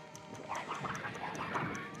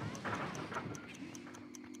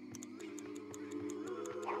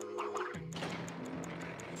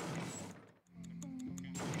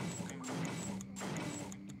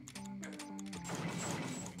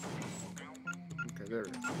 Okay, there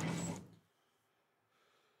we go.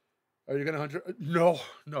 Are you gonna hunt her? No,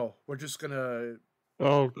 no. We're just gonna...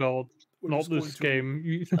 Oh god. We're Not just this going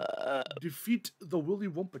game. defeat the Willy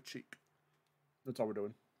Wumpa cheek. That's all we're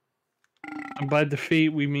doing. And by defeat,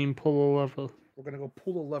 we mean pull a lever. We're gonna go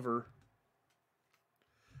pull a lever.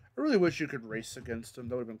 I really wish you could race against him.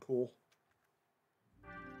 That would have been cool.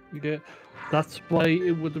 Yeah, that's why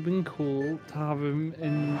it would have been cool to have him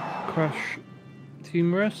in Crash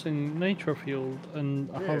Team Racing Nitro Field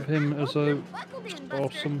and have him as a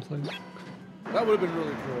or something. That would have been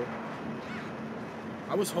really cool.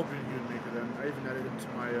 I was hoping you'd make it in. I even added it to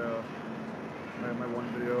my my one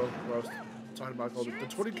video where I was talking about the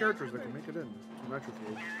 20 characters that can make it in to Nitro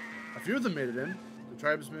Field. A few of them made it in. The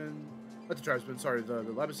tribesman, not the tribesman, sorry, the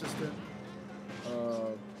lab assistant,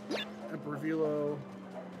 Emperor Velo.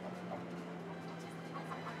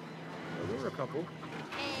 There were a couple.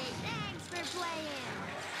 Hey, thanks for playing.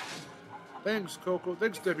 Thanks, Coco.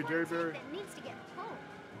 Thanks, Debbie Derryberry. It needs to get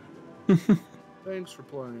full. Thanks for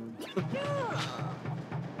playing.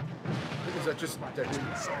 Is that just Debbie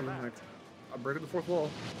saying, like, I'm breaking the fourth wall?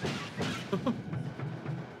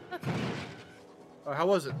 How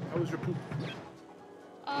was it? How was your poop?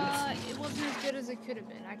 It wasn't as good as it could have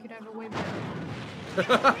been. I could have a way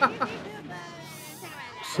better.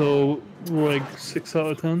 So, like 6 out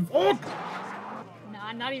of 10? Oh!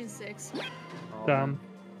 Nah, not even 6. Damn.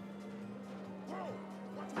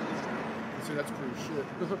 See, that's pretty shit.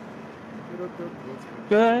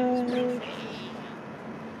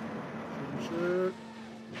 Shit.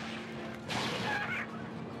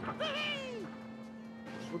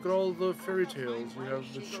 Look at all the fairy tales. You have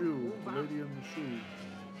the shoe, the lady in the shoe.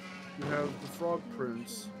 You have the frog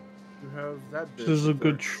prince. You have that bitch. This is a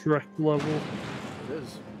good Shrek level. It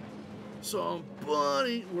is.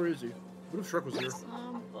 Somebody, where is he? What if Shrek was here?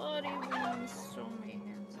 Somebody wants to show me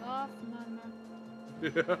hands off, mama.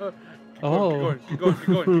 Yeah. Oh. Keep going, keep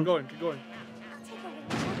going, keep going, keep going.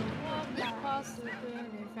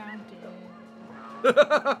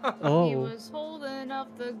 Oh. He was holding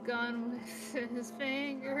up the gun with his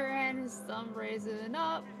finger and his thumb raising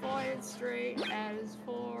up, pointed straight at his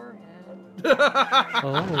forehead.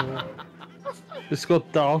 Oh. This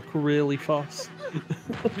got dark really fast.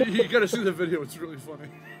 You gotta see the video, it's really funny.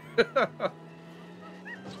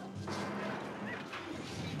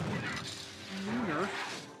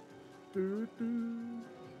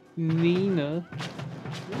 Nina.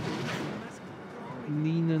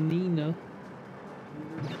 Nina.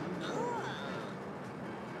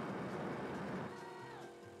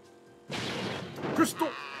 Crystal!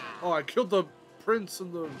 Oh, I killed the prince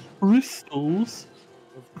and the... Crystals?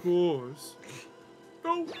 Of course.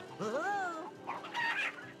 No!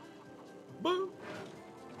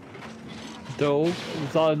 Doe?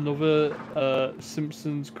 Was that another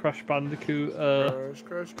Simpsons Crash Bandicoot?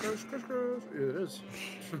 Crash. Yeah, it is.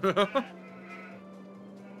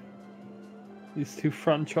 These two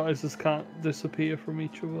franchises can't disappear from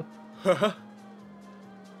each other. I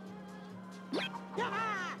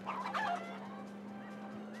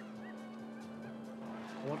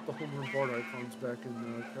want the Homer and Bart icons back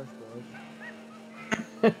in Crash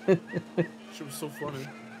Bash. Shit was so funny.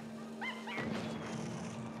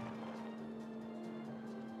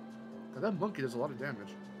 God, that monkey does a lot of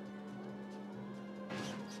damage.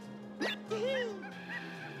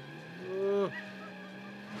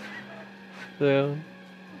 Yeah. I'm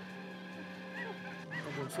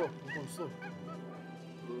going slow.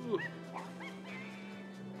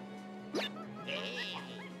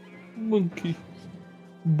 Monkey.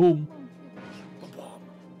 Boom.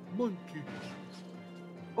 Monkey.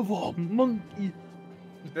 Monkey.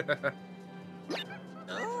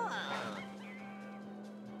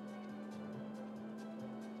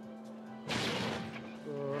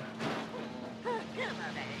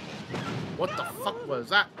 What the fuck was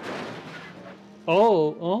that?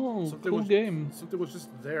 Oh, Something cool was, game. Something was just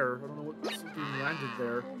there. I don't know what something landed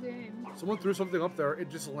there. Cool game. Someone threw something up there. It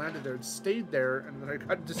just landed there and stayed there, and then I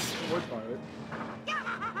got destroyed by it.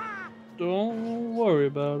 Don't worry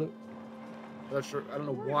about it. I'm not sure. I don't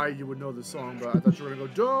know why you would know the song, but I thought you were gonna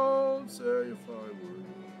go. Don't say if I were you.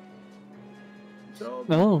 Tell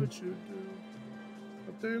me what you do.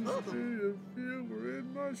 I think if you were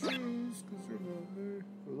in my shoes, 'cause you're not me.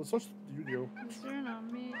 Let's watch Yu-Gi-Oh. You're not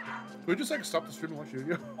me. Can we just like stop the stream and watch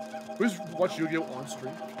Yu-Gi-Oh? Can we just watch Yu-Gi-Oh on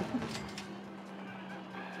stream?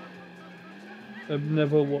 I've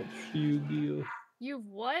never watched Yu-Gi-Oh. You've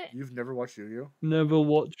what? You've never watched Yu-Gi-Oh? Never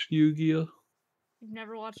watched Yu-Gi-Oh. You've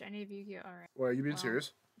never watched any of Yu-Gi-Oh? Alright. Wait, are you being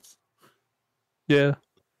serious? Yeah.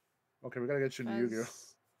 Okay, we gotta get you into Yu-Gi-Oh.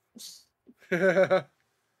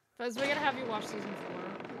 Fez, we gotta have you watch season 4.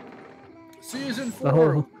 Season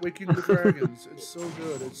 4, Waking the Dragons. It's so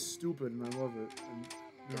good. It's stupid, and I love it. And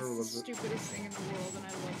Miharu loves It's the it. stupidest thing in the world, and I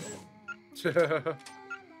love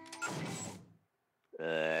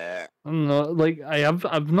it. I'm not like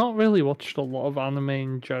I've not really watched a lot of anime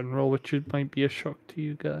in general, which might be a shock to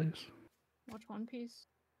you guys. Watch One Piece.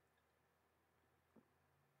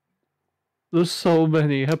 There's so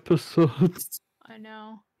many episodes. I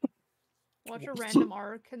know. Watch a random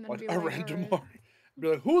arc and then Watch be a like, random "Alright." arc. Be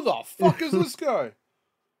like, who the fuck is this guy?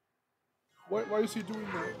 Why is he doing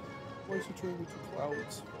that? Why is he turning into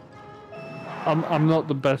clouds? I'm not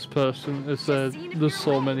the best person to say there's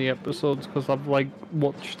so many episodes because I've like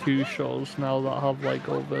watched 2 shows now that have like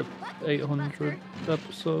over 800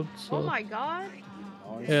 episodes. So Oh my god.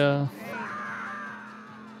 yeah,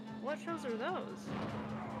 What shows are those?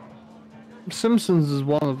 Simpsons is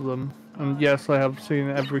one of them, and yes, I have seen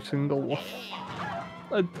every single one.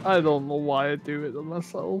 I don't know why I do it to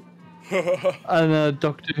myself. And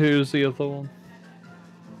Doctor Who's the other one.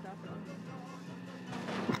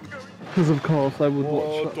 Because of course I would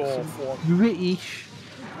watch that. British.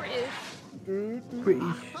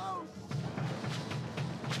 British.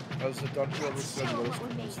 Has the Doctor ever said what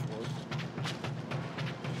it's supposed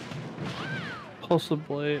for?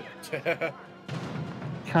 Possibly.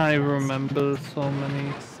 Can't even remember so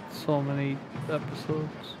many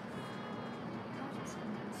episodes.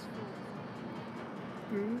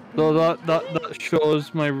 Though that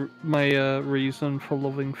shows my reason for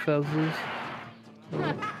loving Fezes. So,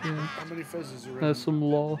 yeah. How many Fezes are in? There's some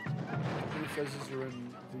lore. How many Fezes are in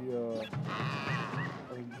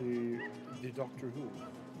the Doctor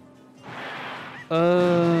Who?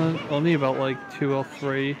 Only about like 2 or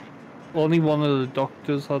 3. Only one of the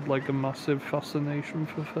doctors had like a massive fascination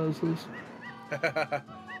for Fezes.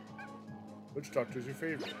 Which Doctor's your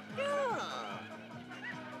favorite?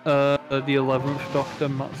 The 11th Doctor,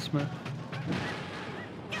 Matt Smith.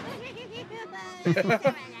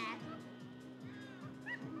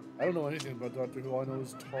 I don't know anything about Doctor Who. All I know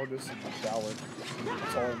is TARDIS and Dalek.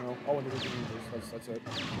 That's all I know. Oh, and the Universe. That's it.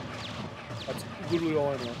 That's literally all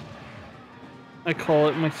I know. I call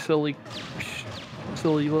it my silly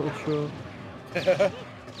little show.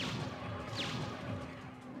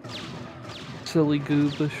 Silly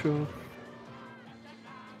goober show.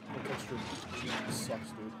 Look, extra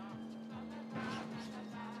sucks, dude.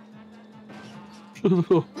 Shut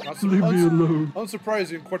up. Leave me alone.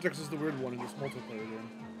 Unsurprising, Cortex is the weird one in this multiplayer game.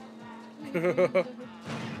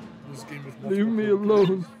 This game with Leave me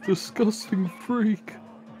alone, disgusting freak.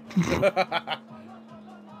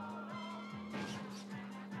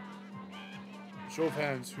 Show of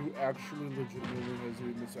hands, who actually legitimately has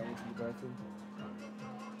eaten a sandwich in the bathroom?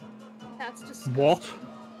 That's just What?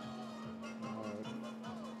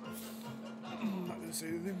 I'm not gonna say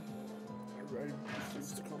anything.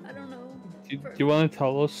 I don't know. Do you want to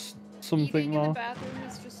tell us something Eating in the more? bathroom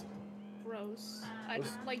is just gross.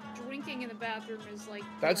 Like drinking in the bathroom is like.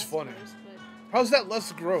 That's less funny. Gross, but How's that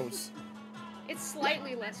less gross? it's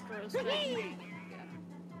slightly less gross. But yeah.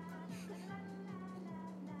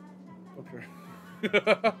 Okay.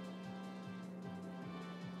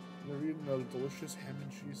 Never eaten a delicious ham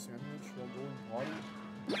and cheese sandwich while going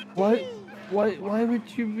potty? Why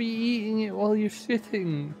would you be eating it while you're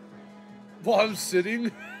sitting? While I'm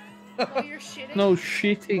sitting? While you're shitting? No,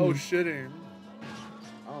 shitting. Oh, shitting.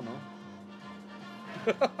 I don't know.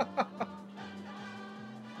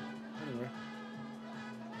 Anyway.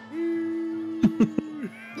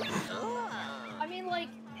 I mean, like,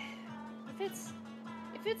 if it's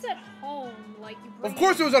If it's at home, like you bring Of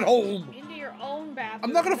course it was at home! into your own bathroom.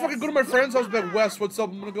 I'm not gonna fucking go to my friend's house and be like, Wes, what's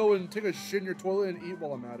up? I'm gonna go and take a shit in your toilet and eat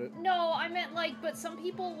while I'm at it. No, I meant like, but some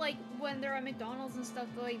people like when they're at McDonald's and stuff,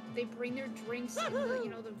 they bring their drinks in the, you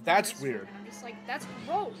know, the That's restroom, weird. and I'm just like, that's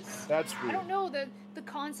gross. That's I weird. don't know, the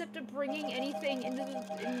concept of bringing anything into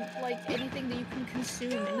like anything that you can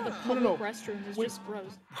consume into the public restroom is just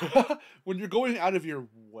gross. When you're going out of your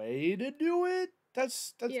way to do it,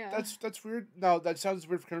 that's weird. Now that sounds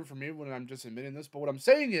weird coming from me when I'm just admitting this, but what I'm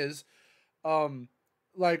saying is,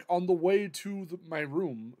 like on the way to my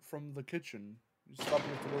room from the kitchen, you stop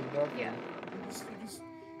here to go to the bathroom. Yeah. You just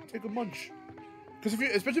take a munch. Because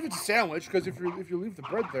especially if it's a sandwich, because if you leave the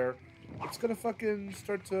bread there, it's gonna fucking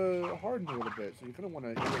start to harden a little bit. So you kind of want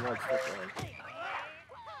to eat a lot of stuff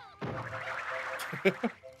there.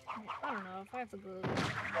 I don't know if I have to go.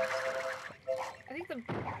 I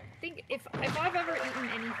think if I've ever eaten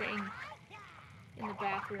anything in the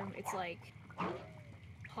bathroom, it's like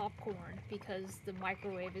popcorn because the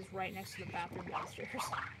microwave is right next to the bathroom downstairs.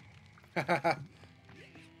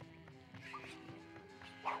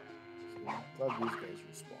 Glad these guys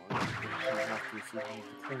respond. You have to see the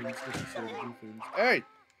coins necessary to do things. Hey!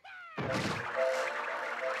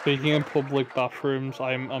 Speaking of public bathrooms,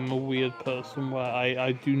 I'm a weird person where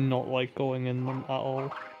I do not like going in them at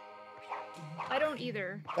all. I don't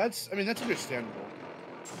either. That's understandable.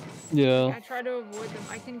 Yeah. I try to avoid them.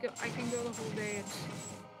 I can go the whole day.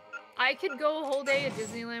 I could go a whole day at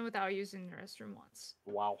Disneyland without using the restroom once.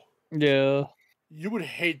 Wow. Yeah. You would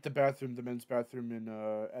hate the men's bathroom in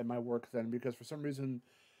at my work then, because for some reason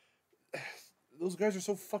those guys are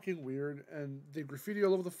so fucking weird and they graffiti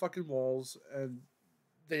all over the fucking walls and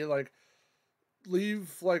they like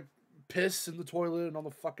leave like piss in the toilet and on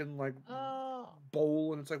the fucking like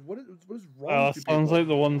bowl, and it's like what is wrong with you Sounds people? like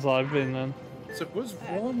the ones I've been in. It's like, what is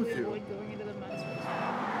wrong with you? Going into the men's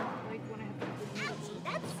restroom, like when I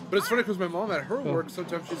have to. But it's funny because my mom at her work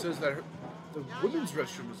sometimes she says that the women's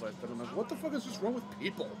restroom is like that. I'm like, what the fuck is just wrong with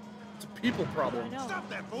people? It's a people problem. Stop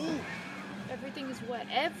that fool! Everything is wet.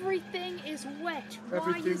 Everything is wet.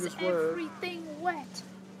 Everything Why is is wet. everything wet?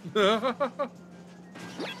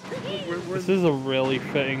 This is a really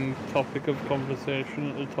fitting topic of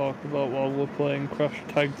conversation to talk about while we're playing Crash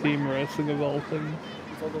Tag Team Racing of all things.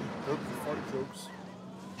 With all the burp fart jokes.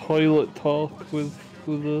 Toilet talk with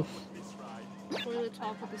us. Toilet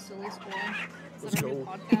talk with the silly squirrel. Is Let's that our new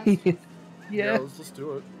go. podcast? Yeah. Let's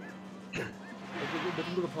do it.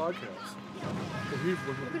 Welcome to the podcast.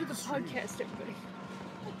 Welcome to the podcast, everybody.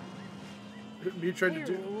 Me trying to Hey,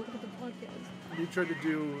 do welcome to the podcast. me trying to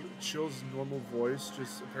do Chill's normal voice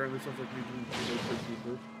just apparently sounds like me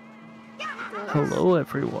doing Hello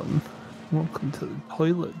everyone. Welcome to the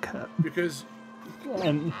Toilet Cat. because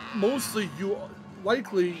mostly you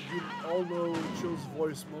all know Chill's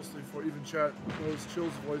voice mostly for even chat knows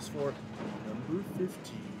Chill's voice for number 15,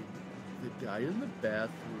 the guy in the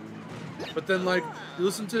bathroom. But then like you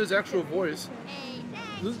listen to his actual voice.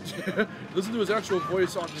 Listen to his actual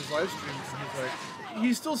voice on his live streams, and he's like,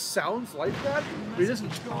 he still sounds like that, but he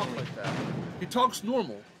doesn't talk like that. He talks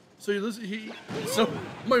normal. So so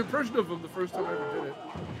my impression of him the first time I ever did it,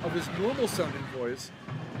 of his normal sounding voice,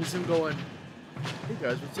 is him going, "Hey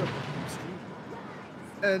guys, what's up? Welcome to the stream."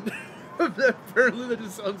 And apparently that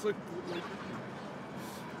just sounds like.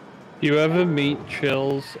 You ever meet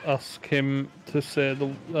Chills, ask him to say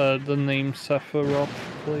the name Sephiroth,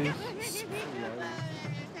 please.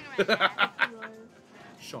 Sephiroth.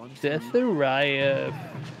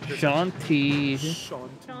 Shanti.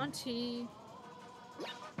 Shanti.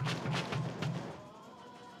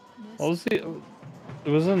 What was it?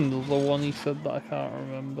 There was another one he said that I can't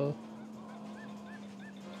remember.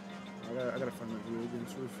 I gotta find that video again.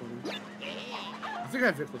 It's really funny. I think I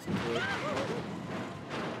have Vic listen to it.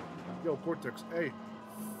 Yo, Cortex, hey,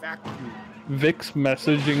 fuck you. Vic's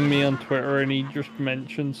messaging me on Twitter and he just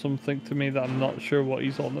mentioned something to me that I'm not sure what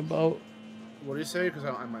he's on about. What do you say? Because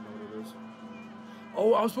I might know what it is.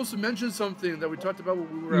 Oh, I was supposed to mention something that we talked about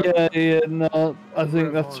when we were at... Yeah, no, I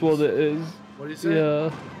think that's what it is. What do you say?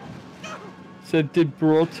 Yeah. Said, did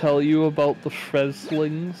bro tell you about the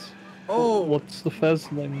Fezlings? Oh! What's the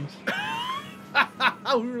Fezlings?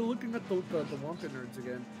 We were looking at the Wonka nerds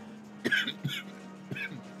again.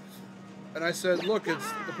 And I said, look, it's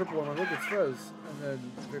the purple one. Look, it's Fez. And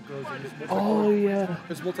then Vic goes, and his multicolored, yeah.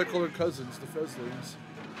 his multicolored cousins, the Fezlings.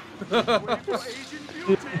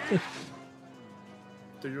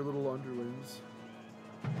 They're your little underlings.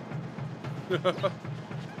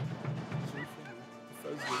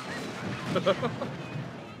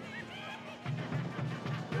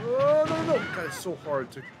 Oh, no. God, it's so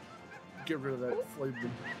hard to get rid of that flavor.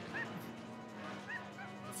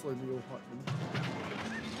 Flameo Hotman.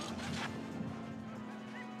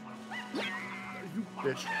 You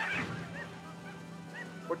bitch.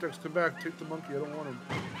 Vortex, come back. Take the monkey. I don't want him.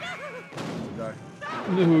 Die.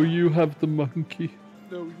 No, you have the monkey.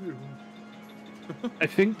 No, you. I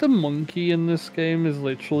think the monkey in this game is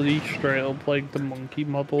literally straight up like the monkey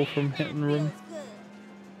model from Hit and Run.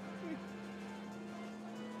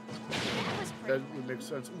 That would make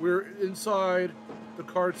sense. We're inside. The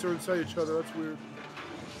carts are inside each other. That's weird.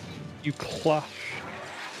 You clash.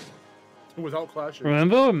 Without clashing.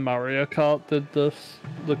 Remember when Mario Kart did this?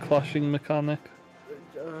 The clashing mechanic?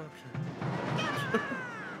 Okay.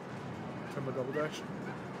 Time a double dash.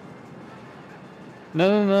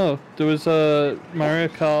 No. There was a Mario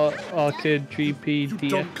Kart Arcade GP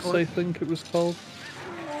DX, I think it was called.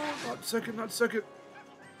 Oh, not second.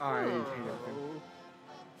 I hate that.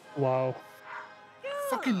 Wow.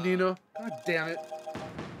 Fucking Nina. God damn it.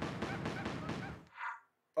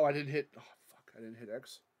 Oh, I didn't hit. Oh, fuck. I didn't hit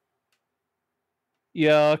X.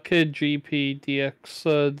 Yeah, Arcade GP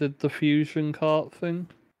DX did the fusion kart thing.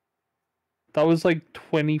 That was like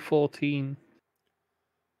 2014.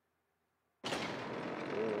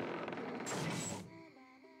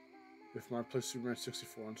 If Mark plays Super Mario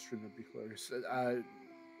 64 on stream, that'd be hilarious.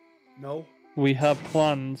 No? We have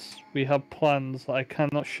plans. We have plans I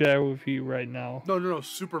cannot share with you right now. No.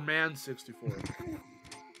 Superman 64.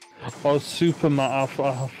 Oh, Super Mario.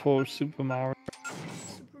 For Super Mario.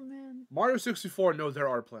 Superman. Mario 64, no, there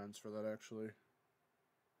are plans for that, actually.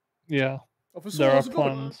 Yeah. Officer, there are how's it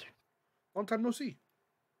going? plans. Long time no see.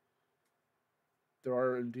 There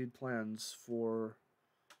are indeed plans for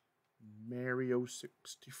Mario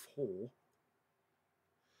 64.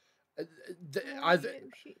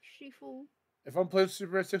 If I'm playing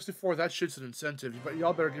Super Mario 64, that shit's an incentive. But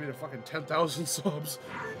y'all better give me the fucking 10,000 subs.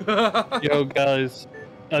 Yo, guys,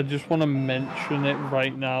 I just want to mention it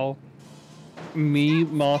right now. Me,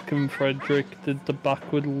 Mark, and Frederick did the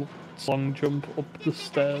backward long jump up the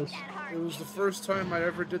stairs. It was the first time I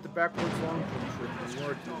ever did the backwards long jump trip. It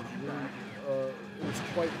worked. It was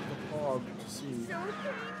quite the hog to see.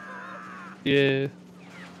 Yeah.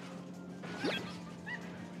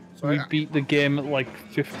 So we beat the game at like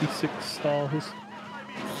 56 stars.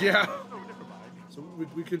 Yeah. So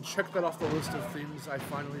we can check that off the list of things I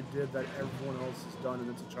finally did that everyone else has done, and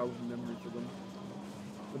it's a childhood memory for them.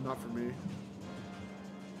 But not for me.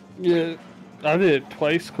 Yeah, I did it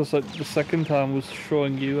twice because like, the second time was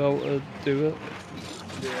showing you how to do it.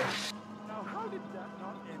 Yeah. Now, how did that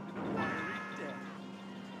not end in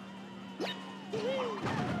death?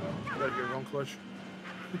 Gotta get wrong clutch.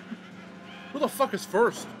 Who the fuck is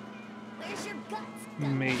first? Where's your guts?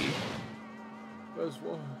 Me. As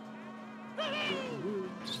well.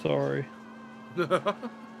 Sorry.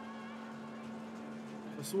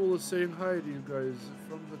 Rasul is saying hi to you guys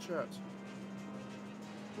from the chat.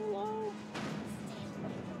 Hello.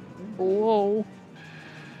 Hello.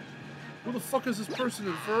 Who the fuck is this person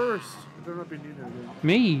in first? It better not be Nina again.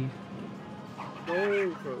 Me.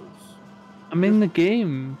 No, cause I'm in the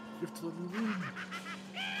game. you have to let me win.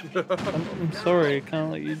 I'm sorry, I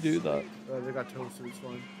can't let you do that. They got toasted, it's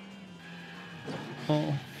fine.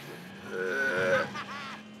 Oh. I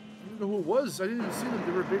don't know who it was. I didn't even see them.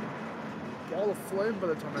 They were a big ball of flame by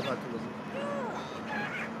the time I got to them.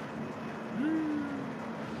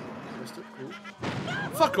 Missed it. Cool.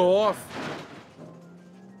 Fuck off!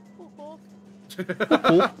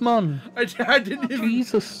 Oh, man. I didn't even.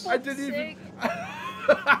 Jesus. I didn't even.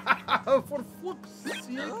 For fuck's sake,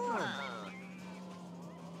 man.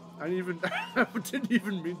 I didn't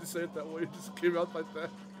even mean to say it that way. It just came out like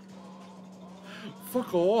that.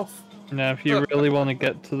 Fuck off. Now, if you really want to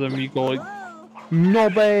get to them, you go like, no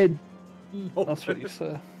bad. No That's what bad. you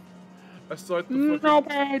say. I still like the fucking... No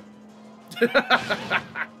bad.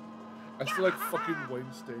 I still like fucking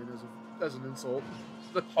Weinstein as an insult.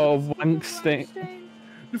 Oh, Wankstein.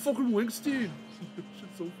 You fucking Weinstein.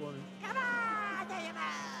 Shit's so funny.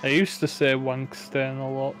 I used to say Wankstein a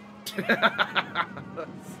lot.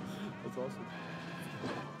 That's awesome.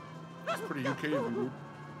 That's pretty UK of you, dude.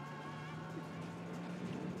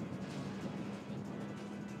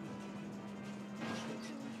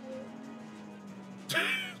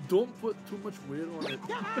 Don't put too much weight on it.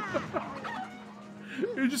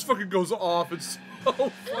 It just fucking goes off. It's so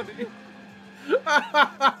funny. You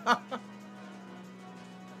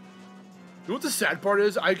know what the sad part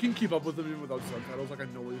is? I can keep up with them even without subtitles. Like, I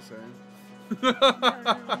know what he's saying.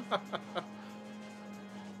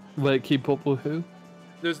 Wait, keep up with who?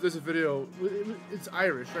 There's a video. It's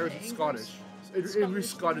Irish, right? It's Scottish. It's an angry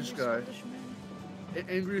Scottish guy. An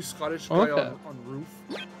angry Scottish guy on roof.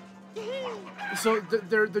 So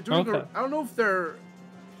they're doing Okay. I don't know if they're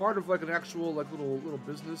part of like an actual like little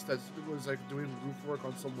business that was like doing roof work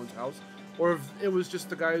on someone's house, or if it was just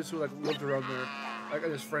the guys who like lived around there, like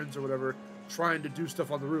and his friends or whatever, trying to do stuff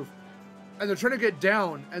on the roof. And they're trying to get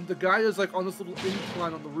down, and the guy is like on this little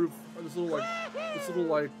incline on the roof, or this little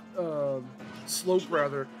slope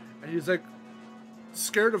rather, and he's like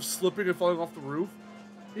scared of slipping and falling off the roof.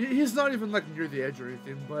 He's not even like near the edge or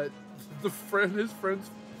anything, but his friend's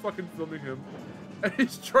fucking filming him, and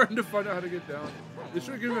he's trying to find out how to get down. They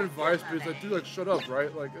should give him advice, but he's like, dude, like shut up,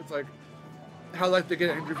 right? Like it's like how like they get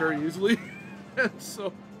angry very easily, and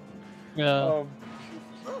so yeah,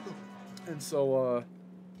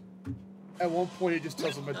 at one point he just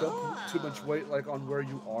tells him, "I don't put too much weight like on where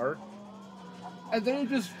you are," and then he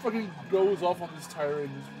just fucking goes off on this tirade.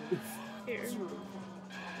 Here.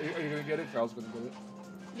 Are you gonna get it? Kyle's gonna get it.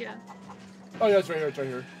 Yeah. Oh yeah, it's right here. It's right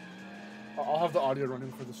here. I'll have the audio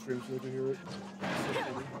running for the stream so they can hear it.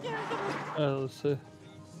 Let's see.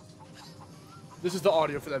 This is the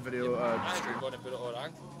audio for that video stream.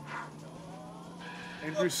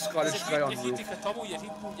 Angry Scottish guy on roof.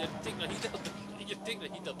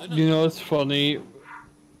 You know, it's funny.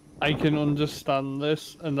 I can understand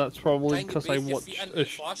this, and that's probably because I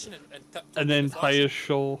watched an entire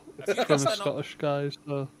show from a Scottish guy.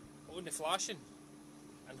 So. On the flashing,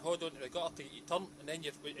 and hold on to the gutter till you turn, and then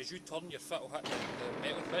as you turn, your foot will hit the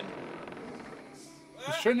metal pin.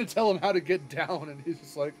 He's trying to tell him how to get down, and he's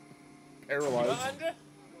just like paralyzed. Andrew?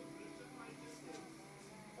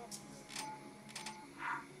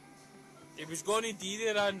 It was going to D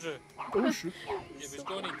there, Andrew. Oh shit. It was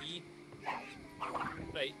going to D.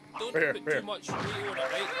 Right, don't Here, put here. too much weight on it,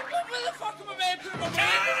 right? Where the fuck am I meant to put my weight? I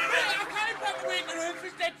can't put my weight in the roof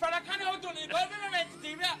instead, for I can't hold on to it. What am I meant to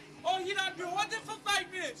do with it? Oh, you're not been holding for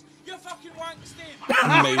 5 minutes. You're fucking wank stain.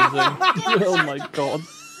 Amazing. Oh my god.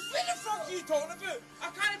 What the fuck are you talking about? I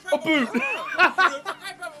can't put A boot. I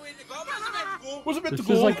can't put my weight in the gutter. Where's it meant to go? Where's it meant This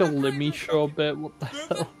to go? is like a Limmy show bit. What the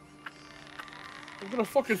hell? I'm gonna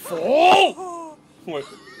fucking fall. Wait.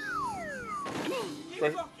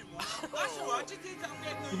 Right. That's how agitated I'm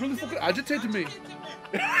getting. You really fucking agitated me.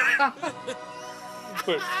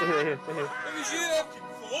 Wait, right here. It was you.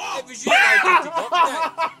 It was you that I did the work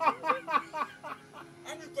day.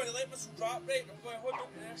 I'm just going to let myself drop right. I'm going to hold on to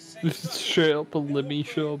this. This is straight up a Limmy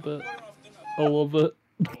show bit. I love it.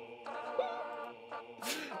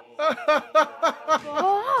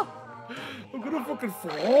 I'm gonna fucking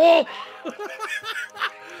fall.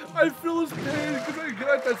 I feel his pain because I get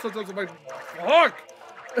at that sometimes. I'm like, fuck.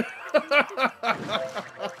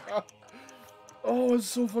 Oh, it's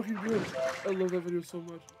so fucking good. I love that video so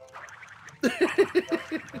much.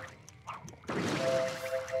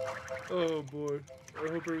 Oh boy. I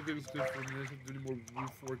hope everything's good for me. I don't do any more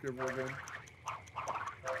roof work ever again.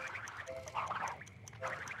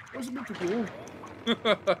 That was meant to go.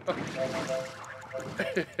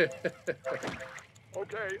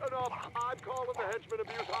 Okay, enough. I'm calling the henchman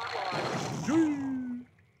abuse hotline.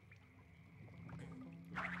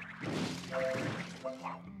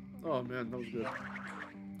 Oh man, that was good.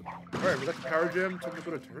 Alright, we got the power gem. Time to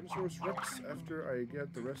go to Tyrannosaurus Rex after I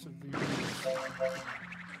get the rest of these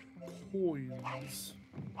coins.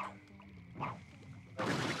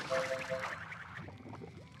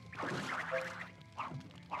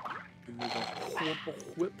 Give me the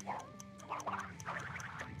whip.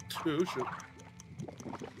 Oh shit.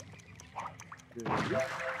 There we go.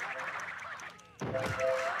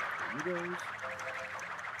 You guys.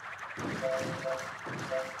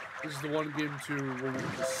 This is the one game too where you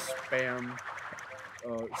just spam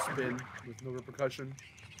spin with no repercussion.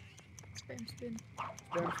 Spam spin.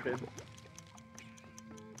 Spam spin.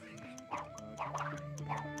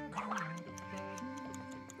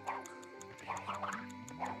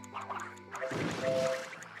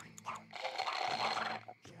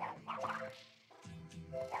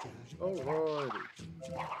 Alrighty.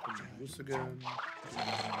 This again.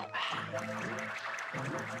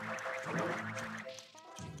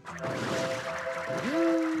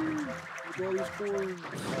 With all these coins.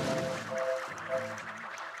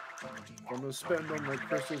 I'm gonna spend on my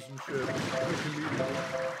crystals and shit.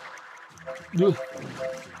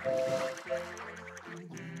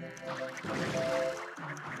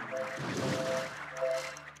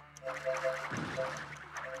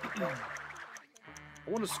 I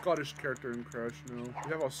want a Scottish character in Crash now.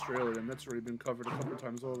 We have Australian, that's already been covered a couple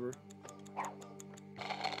times over.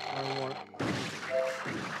 I want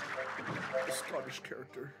a Scottish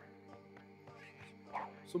character.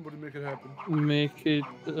 Somebody make it happen. Make it,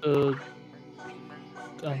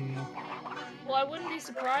 Well, I wouldn't be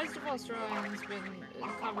surprised if Australian's been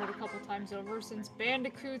covered a couple times over, since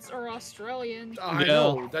bandicoots are Australian. I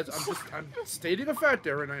know. I'm stating a fact,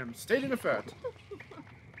 Darren. I am stating a fact.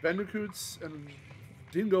 Bandicoots and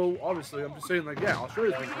dingo, obviously. I'm just saying, like, yeah,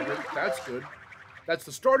 Australia's been covered. That's good. That's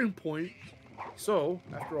the starting point. So,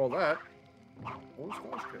 after all that, what's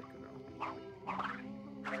Squash character now?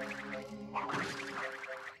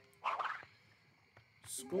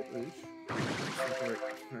 Scottish.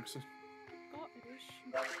 Accent.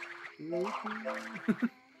 Get out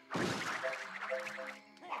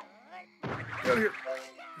of here, you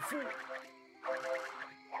fool.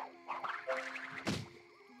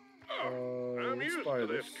 I'm used to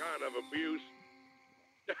this kind of abuse.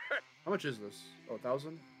 How much is this? Oh,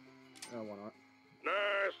 1,000? Yeah, why not?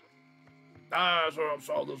 Nice. Nice. I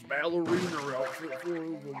saw this ballerina outfit for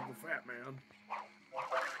the fat man.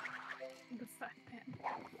 The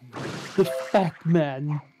fat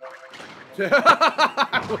man. The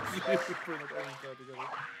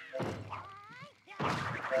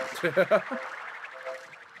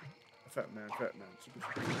fat man. Fat man. Super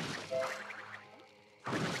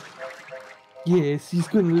Yes, he's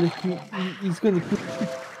gonna lick me. He's gonna put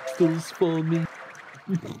those for me.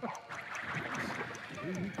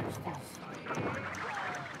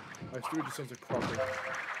 My steward just sounds like Crocker.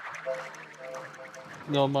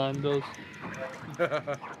 No, mine does.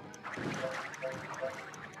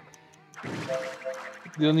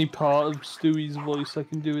 The only part of Stewie's voice I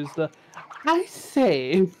can do is the I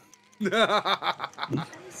say.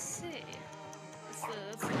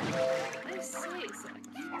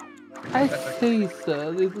 I say,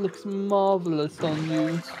 sir, it looks marvelous on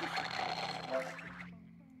you.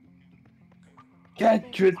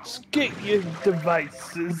 Gadgets, get your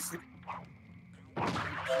devices.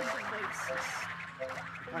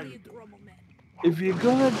 If you're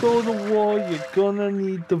gonna go to war, you're gonna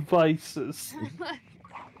need devices.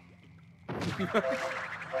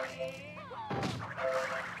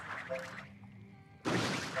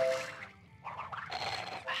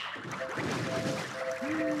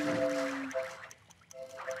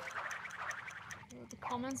 The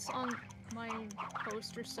comments on my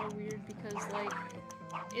post are so weird because, like,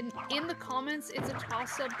 in the comments, it's a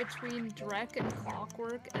toss-up between Drek and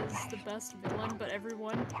Clockwork as the best villain, but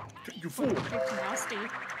everyone picked Nasty.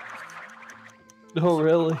 Oh,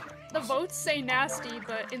 really? The votes say Nasty,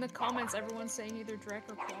 but in the comments, everyone's saying either Drek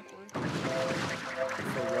or Clockwork.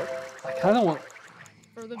 I kind of want.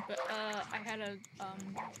 For the I had a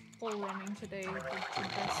poll running today with the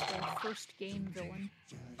best first game villain.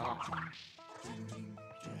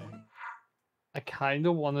 I kind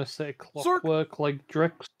of want to say Clockwork. Like,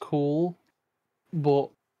 Drek's cool, but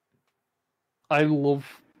I love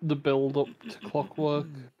the build up to Clockwork,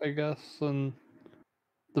 I guess, and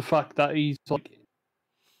the fact that he's like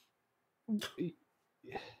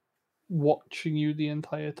watching you the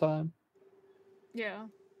entire time. Yeah.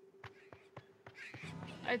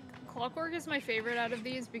 Clockwork is my favorite out of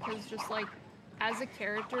these because just like as a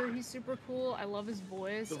character he's super cool. I love his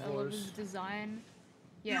voice. I love his design.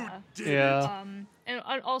 Yeah. Yeah. And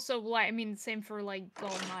also, like, I mean, same for like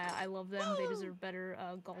Gull and Maya. I love them. They deserve better.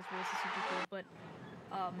 Gull's voice is super cool, but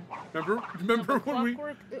remember when we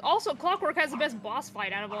also Clockwork has the best boss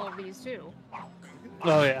fight out of all of these too.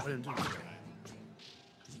 Oh yeah.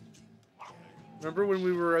 Remember when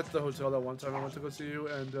we were at the hotel that one time I went to go see you,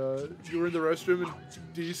 and you were in the restroom and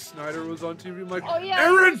Dee Snider was on TV? I'm like, oh yeah,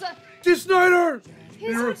 Aaron! Dee Snider!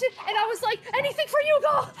 And I was like, anything for you,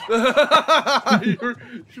 Gull!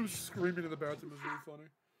 She was screaming in the bathroom. It was really funny.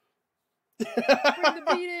 Bring the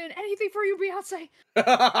beat in. Anything for you, Beyonce!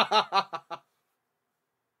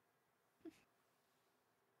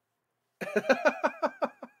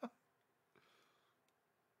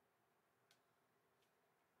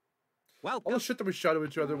 All the shit that we shout at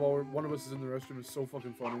each other while one of us is in the restroom is so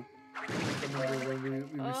fucking funny. I remember when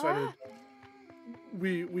we recited,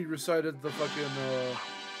 we recited the fucking,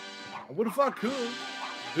 what if I could,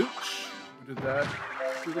 bitch? We did that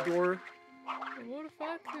through the door. What if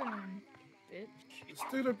I could, bitch?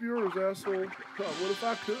 Stick up yours, asshole. What if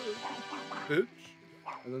I could, bitch?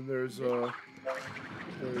 And then there's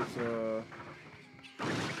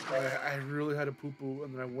I really had a poo-poo,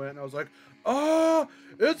 and then I went, and I was like, "Oh,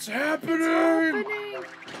 it's happening!" It's happening.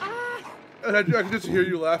 Ah. And I could just hear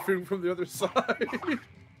you laughing from the other side.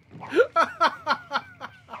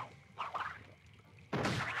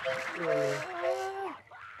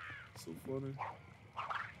 So funny.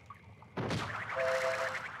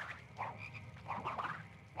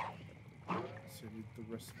 So I need the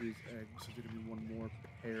rest of these eggs. There's gonna be one more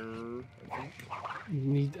pair, I think. You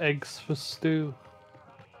need eggs for stew.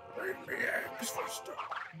 Bring me eggs for stew.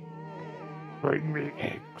 Bring me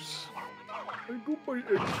eggs. I go buy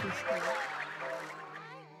eggs for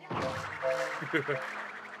school.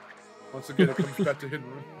 Once again, it comes back to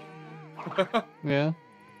Hinru. Yeah.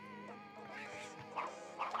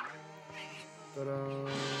 Ta-da.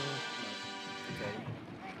 Okay.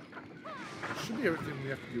 Should be everything we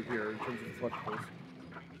have to do here in terms of collectibles.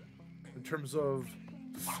 In terms of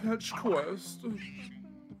fetch quest.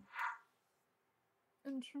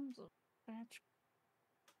 In terms of fetch.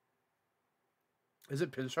 Is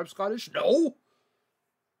it Pinstripe Scottish? No!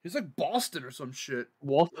 He's like Boston or some shit.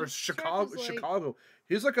 What? Or Chicago. Like... Chicago.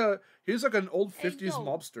 He's like an old 50s no.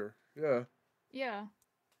 mobster. Yeah. Yeah.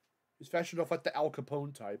 He's fashioned off like the Al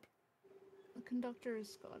Capone type. The conductor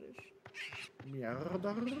is Scottish.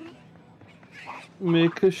 Mierda.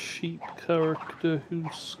 Make a sheep character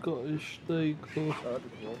who's Scottish. There you go. That'd be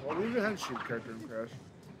cool. Well, we even had sheep character in Crash.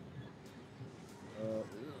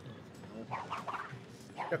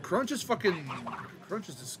 Yeah, Crunch is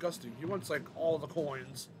disgusting. He wants like all the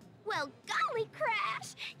coins. Well, golly,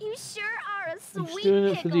 Crash, you sure are a I'm sweet just doing it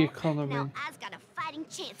for pickle. the economy. Now I's got a fighting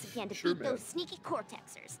chance again to Sure, beat man. those sneaky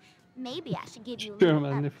Cortexers. Maybe I should give you a Sure, little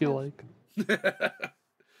man, if you like.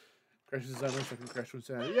 Crash design looks like in Crash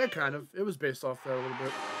Insanity. Yeah, kind of. It was based off that a little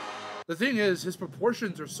bit. The thing is, his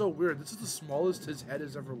proportions are so weird. This is the smallest his head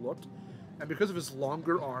has ever looked. And because of his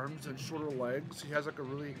longer arms and shorter legs, he has like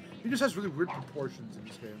he just has really weird proportions in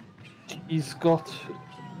this game. He's got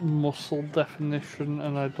muscle definition,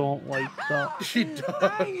 and I don't like that. He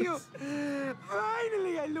does. Thank you.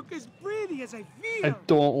 Finally, I look as pretty as I feel. I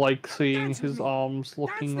don't like seeing his arms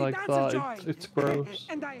looking like that. It's gross.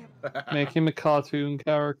 And I Make him a cartoon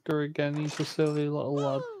character again. He's a silly little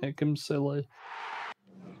lad. Make him silly.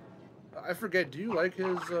 I forget, do you like his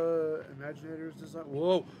Imaginator's design?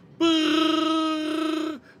 Whoa!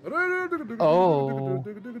 Oh.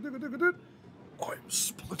 I'm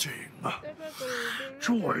splitting.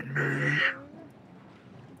 Join me.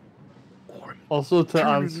 Also, to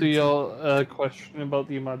answer your question about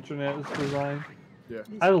the Imaginator's design, yeah.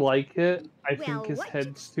 I like it. I think his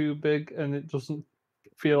head's too big, and it doesn't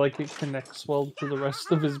feel like it connects well to the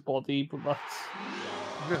rest of his body, but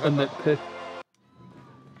that's a nitpick.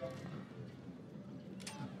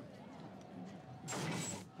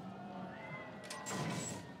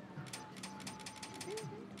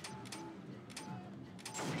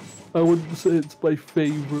 I wouldn't say it's my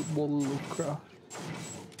favourite model of Crash.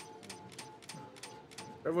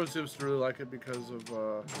 Everyone seems to really like it because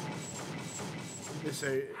of, they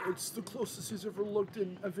say it's the closest he's ever looked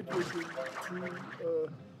in a video game to,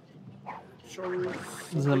 Charles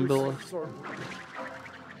Zambilla.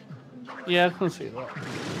 Yeah, I can see that.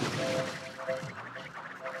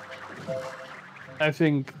 I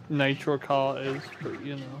think Nitro Car is, but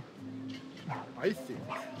you know. I think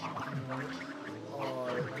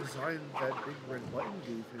design that big red button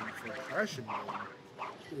gave him for Crashing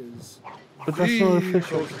is. But that's not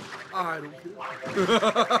official. I don't care.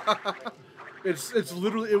 it's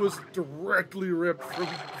literally, it was directly ripped from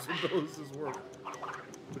Zambill's work,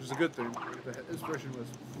 which is a good thing. The inspiration was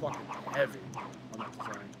fucking heavy on that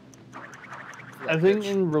design. I think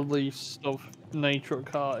in release of Nitro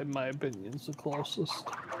Car, in my opinion, is the closest.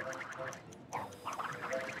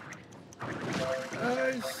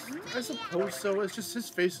 I suppose so. It's just his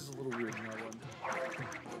face is a little weird in that one.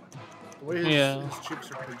 The way his cheeks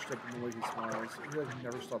are pinched up and the way he smiles, he like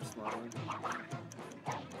never stops smiling.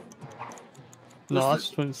 No,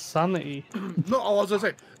 that's insanity. No, I was gonna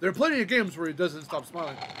say there are plenty of games where he doesn't stop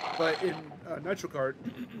smiling, but in Nitro Kart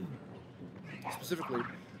specifically,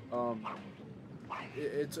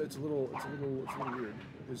 it's a little weird.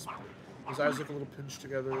 His eyes look a little pinched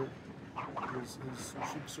together. His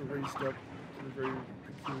cheeks are raised up in a very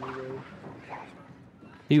peculiar way.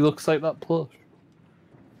 He looks like that plush.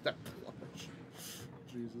 That plush.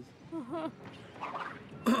 Jesus.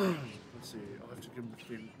 Let's see. I'll have to give him the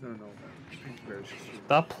thing. No. Pink Bear's just here.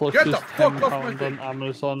 That plush Get is the fuck off my £10 thing! on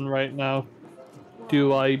Amazon right now.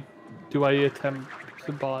 Do I attempt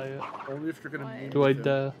to buy it? Only if you're gonna meme Do I with him.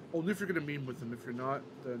 dare? Only if you're gonna meme with him. If you're not,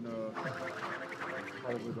 then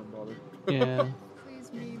probably don't bother. Yeah.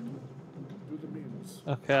 Please meme. Do the memes.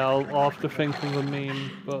 Okay, I'll have to think of a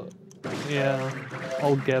meme, but yeah,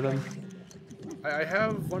 I'll get him. I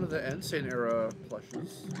have one of the Insane era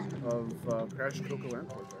plushes of Crash Coco Land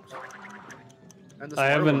Cortex. And the I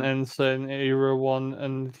have Spyro an one. Insane era one,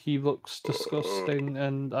 and he looks disgusting,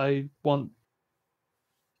 and I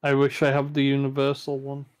wish I have the Universal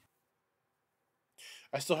one.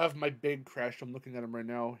 I still have my big Crash. I'm looking at him right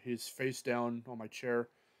now. He's face down on my chair.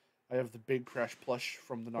 I have the big Crash plush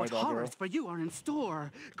from the Naughty Dog era. horrors for you are in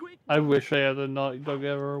store? Quick. I wish I had a Naughty Dog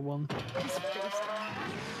era one.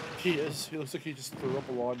 He is. He looks like he just threw up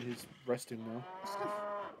a lot and he's resting now.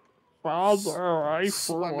 Father, I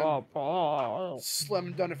threw up.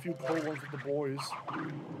 Slamming down a few cold ones with the boys.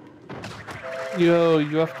 Yo,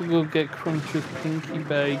 you have to go get Crunch's pinky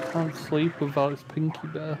bear. He can't sleep without his pinky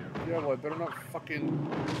bear. Yeah, well, I better not fucking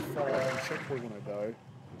fall off the checkpoint when I die.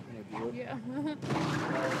 When I do it. Yeah.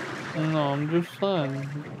 No, I'm just saying.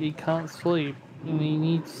 He can't sleep, and he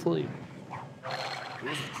needs sleep.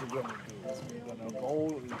 Here's what you're gonna do. You're gonna go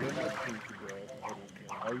and get that pinky bear. I don't care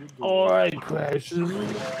how you do it. Alright, Crash.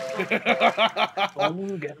 I'm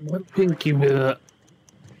gonna get my pinky bear.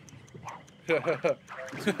 Why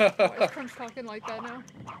is Crunch talking like that now?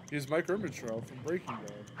 He's Mike Ehrmantraut from Breaking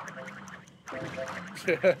Bad.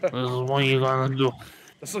 This is what you're gonna do.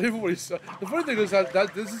 That's not even what he said. The funny thing is that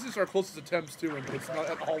this is just our closest attempts to him. It's not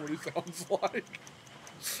at all what he sounds like.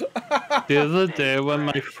 The other day when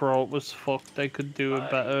my throat was fucked, I could do a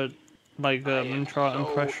better like Ehrmantraut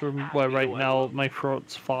impression, where right now my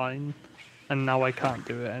throat's fine, and now I can't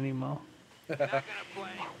do it anymore. There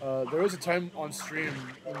was a time on stream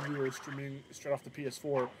when we were streaming straight off the PS4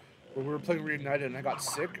 where we were playing Reignited and I got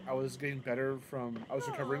sick. I was getting better I was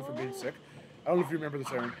recovering from being sick. I don't know if you remember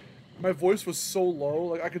this, Aaron. My voice was so low,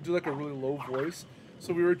 like I could do like a really low voice.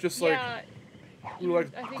 So we were just like, we were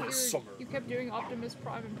like, I think summer. you kept doing Optimus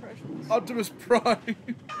Prime impressions. Optimus Prime.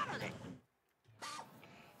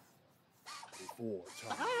 Before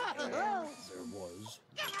time there was.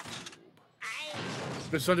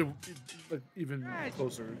 It sounded like even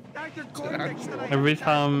closer. Every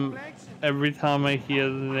time I hear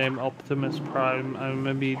the name Optimus Prime, I'm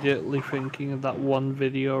immediately thinking of that one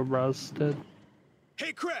video Raz did.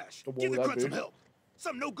 Hey, Crash, give the Crunch some help.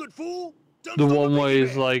 Some no good fool. The one where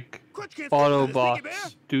he's like,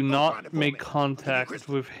 Autobots, do not make contact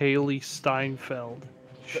with Haley Steinfeld.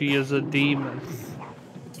 She is a demon.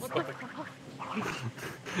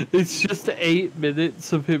 It's just 8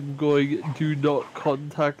 minutes of him going, do not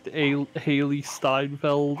contact Haley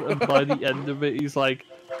Steinfeld, and by the end of it he's like,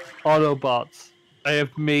 Autobots, I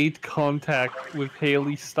have made contact with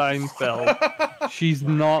Haley Steinfeld. She's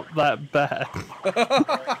not that bad.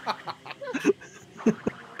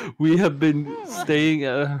 We have been staying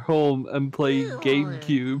at her home and playing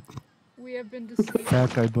GameCube. We have been deceived.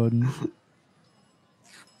 Fat guy button.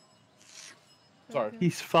 Sorry.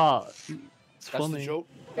 He's fat. It's That's funny. the joke.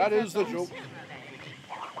 That is the joke.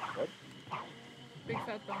 What? Big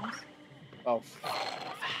fat thumbs. Oh.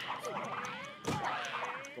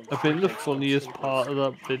 I think the funniest part of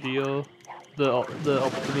that video, the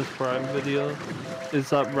Optimus Prime video, is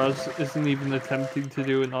that Raz isn't even attempting to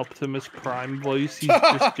do an Optimus Prime voice, he's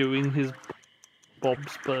just doing his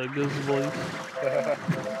Bob's Burgers voice. I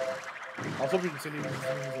was hoping you could say he was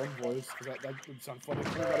doing his own voice, because that would sound funny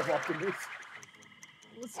coming out of Optimus.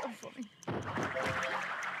 It's so funny.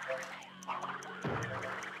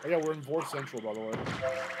 Oh yeah, we're in Vorth Central, by the way.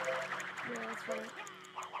 Yeah, that's right.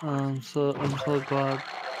 I'm so glad.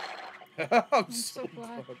 I'm so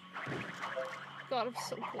glad. God, I'm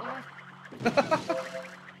so glad.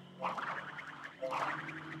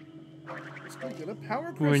 Let's go get a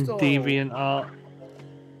power We're in crystal. Deviant Art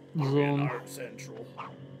Zone. Art Central.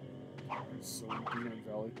 So Deviant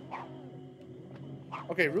Valley.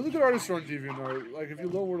 Okay, really good artists are on DeviantArt. Like, if you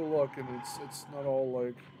know where to look, and it's not all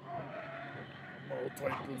like all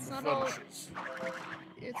type of fetishes.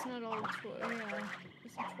 It's not all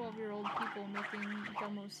it's 12-year-old people making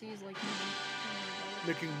dumb OCs like me.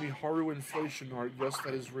 Making Miharu inflation art. Yes,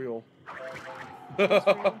 that is real. That's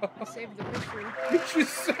real. I saved the picture. Did you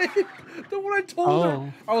say the one I told her?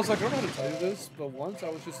 Oh. I was like, I don't know how to tell you this, but once I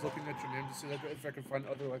was just looking at your name to see like, if I could find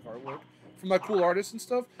other like artwork from my cool artists and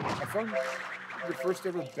stuff. I found your first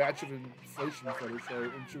ever batch of inflation fetish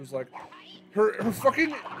art, and she was like, her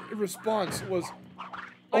fucking response was,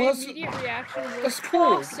 My "Oh, that's immediate reaction was that's cool.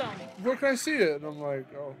 awesome. Where can I see it?" And I'm like,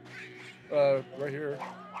 "Oh, right here."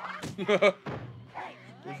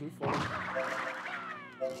 Usually fun.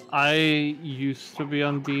 I used to be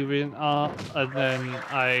on DeviantArt, and then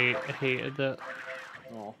I hated it.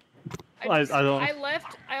 Oh. I don't.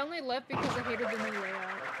 I only left because I hated the new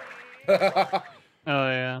layout. Oh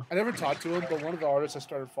yeah. I never talked to him, but one of the artists I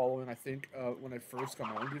started following, I think, when I first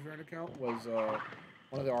got my own DeviantArt account, was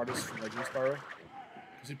one of the artists from like Spyro.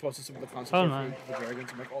 Because he posted some of the concept art nice. for the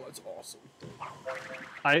dragons. I'm like, oh, that's awesome.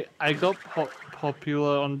 I got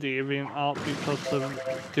popular on DeviantArt because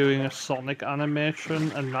of doing a Sonic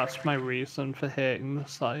animation, and that's my reason for hating the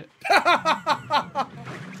site. Oh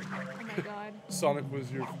my god. Sonic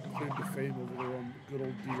was your claim to fame over there on good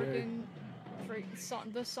old DA.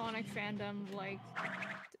 The Sonic fandom, like,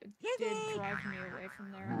 did drive me away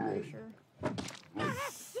from there, I'm pretty sure.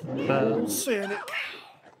 Sonic.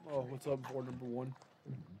 Oh, what's up, board number 1?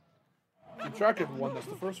 Keep track of 1, that's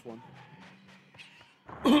the first one.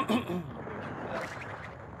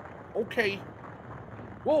 Okay.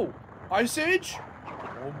 Whoa! Ice Age?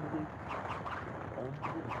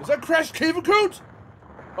 Is that Crash Cavacoot?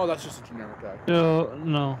 Oh, that's just a generic guy. No.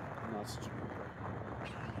 No, it's a generic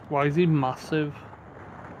guy. Why is he massive?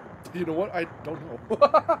 You know what? I don't know.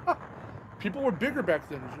 People were bigger back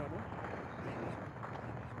then, did you not know?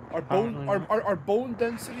 Our bone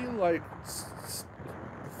density, like,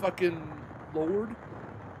 fucking lowered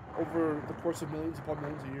over the course of millions upon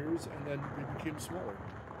millions of years, and then we became smaller.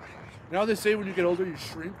 Now they say when you get older, you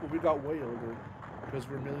shrink. Well, we got way older because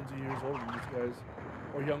we're millions of years older than these guys,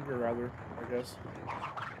 or younger rather, I guess.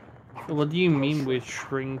 What do you mean we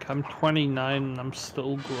shrink? I'm 29 and I'm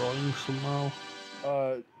still growing somehow.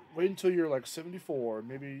 Wait until you're like 74.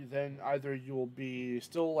 Maybe then either you'll be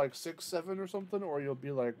still like 6'7" or something, or you'll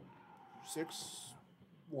be like 6'1".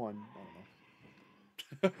 I don't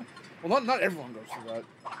know. Well, not everyone goes through that,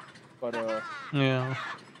 but yeah.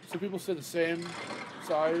 Some people stay the same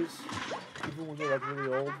size, even when they're like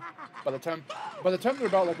really old. By the time they're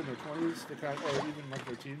about like in their 20s, they kind of, or even like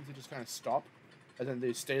their teens, they just kind of stop, and then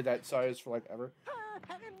they stay that size for like ever.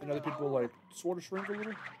 And other people like sort of shrink a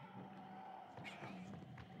little.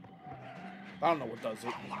 I don't know what does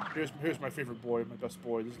it. Here's my favorite boy, my best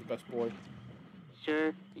boy. This is the best boy.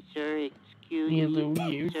 Sir, excuse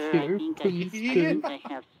me. Sir, I think I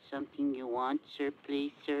have something you want, sir,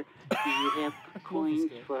 please, sir. Do you have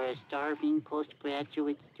coins for a starving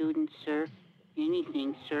postgraduate student, sir?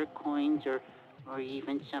 Anything, sir, coins or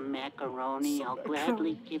even some macaroni. I'll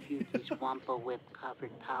gladly give you this Wampa Whip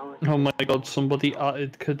covered power. Oh my god, somebody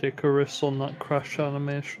added Kadikarus on that crash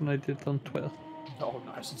animation I did on Twitter. Oh,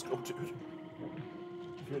 nice. Let's go, dude.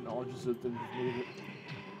 If he acknowledges it, then you've made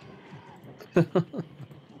it.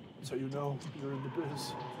 That's how you know you're in the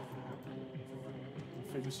biz.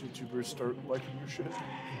 Famous YouTubers start liking your shit.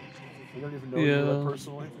 They don't even know you that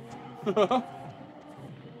personally.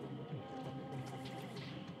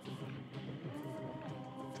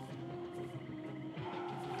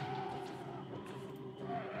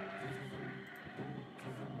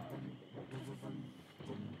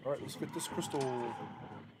 Alright, let's get this crystal.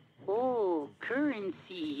 Oh,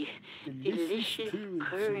 currency. Delicious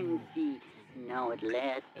currency. Now at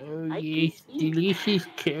last, Oh, I yes, can eat. delicious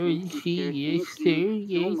currency, yes, sir,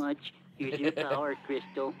 yes. So much. Here's your power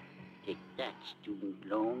crystal. Take that, student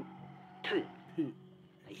loan.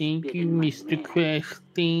 Thank you, Mr. Crash,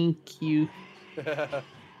 thank you. I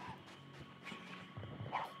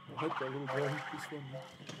like that little guy. This one.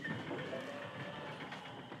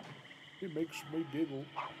 He makes me giggle.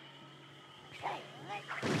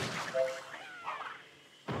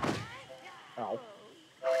 Ow.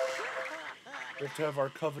 We have to have our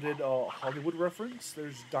coveted Hollywood reference.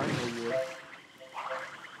 There's Dino Wood.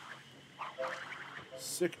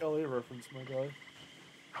 Sick LA reference, my guy.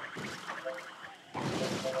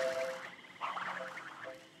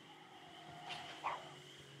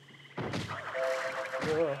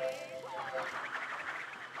 Yeah.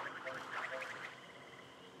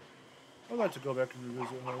 I'd like to go back and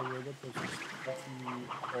revisit Hollywood. That place is definitely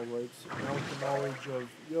alright. Now with the knowledge of,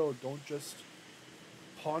 yo, don't just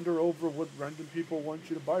ponder over what random people want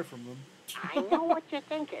you to buy from them. I know what you're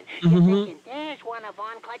thinking. You're thinking, there's one of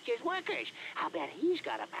Von Clutch's workers. I'll bet he's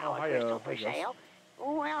got a power crystal for sale.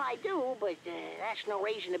 Well, I do, but that's no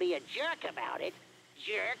reason to be a jerk about it.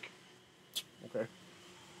 Jerk. Okay.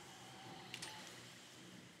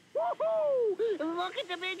 Woohoo! Look at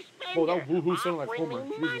the big spender. Oh, that woohoo sounded like Homer.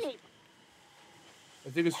 Jesus. I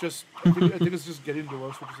think it's just getting to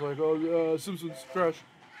us, which is like, oh, Simpsons trash.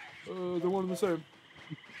 They're one and the same.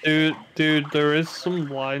 Dude, there is some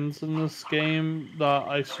lines in this game that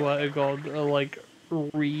I swear to God are like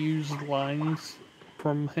reused lines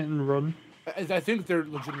from Hit and Run. I think there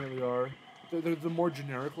legitimately are. They're the more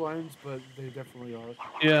generic lines, but they definitely are.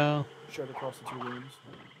 Yeah. Shared across the two games.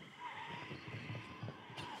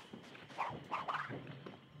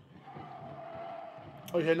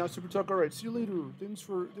 Oh yeah, now Super Talk. All right, see you later. Thanks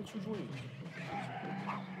for joining.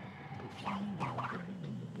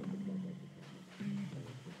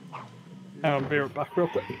 I'll be right back real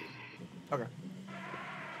quick. Okay.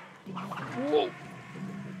 Whoa!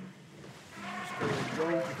 Let's go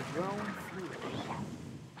down to the ground floor.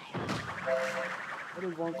 How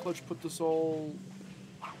did Von Clutch put this together?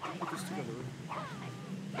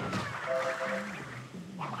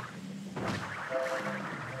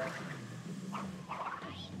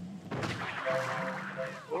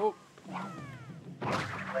 Oh!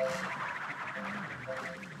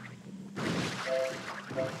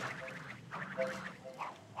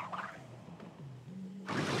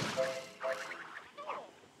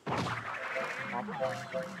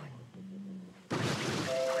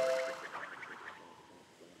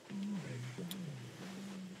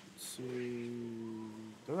 see.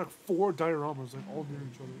 There's like 4 dioramas, like all near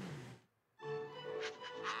each other.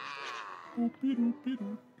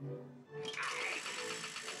 Boop-de-doop-de-doop.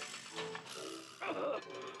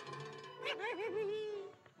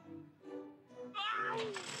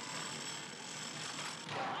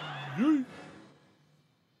 Yay.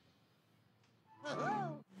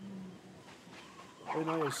 And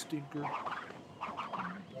I a stinker.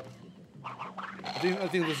 I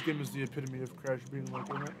think this game is the epitome of Crash being like,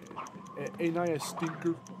 ain't I a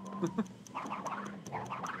stinker?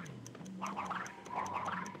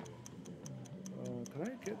 Can I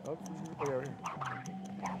get up from here? Oh, yeah, right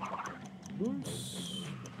here. Nice.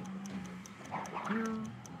 Here.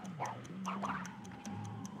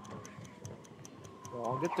 Well,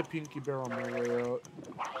 I'll get the pinky bear on my way out.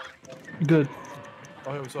 Good.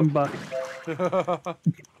 Oh, hey, what's up? I'm back.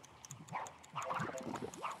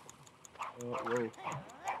 Whoa.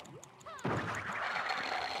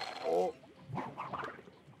 Oh.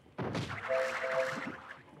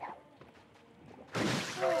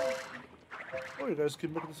 Oh, you guys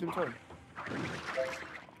came back at the same time.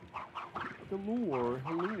 Hello.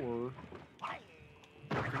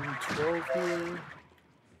 12 here.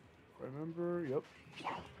 Remember? Yep.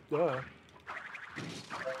 Duh.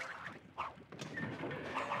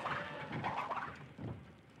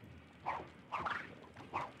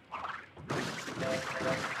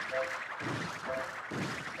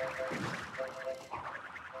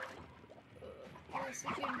 Yes, I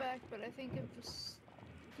came back, but I think it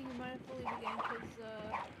might have to leave again because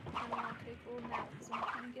I don't want to take a little nap because I'm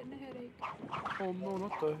kind of getting a headache. Oh no,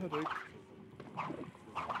 not the headache.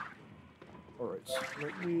 Alright, so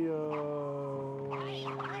let me,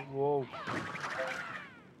 whoa.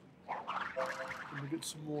 Let me get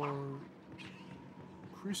some more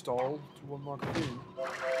crystal to unlock the thing.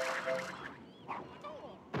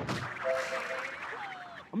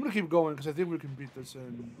 I'm gonna keep going because I think we can beat this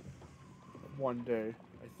in one day.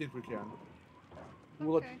 I think we can. We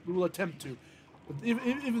will attempt to. But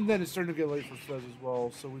even then, it's starting to get late for Fez as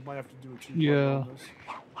well, so we might have to do a 2-part on this.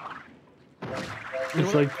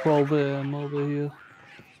 It's like 12 AM over here.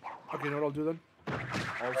 Okay, you know what I'll do then?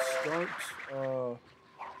 I'll start,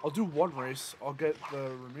 I'll do 1 race. I'll get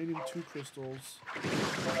the remaining 2 crystals.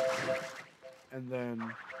 And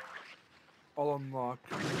then I'll unlock,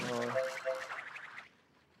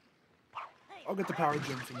 I'll get the power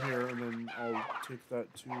gem from here, and then I'll take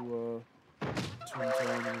that to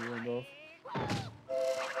Toontown and we'll end off.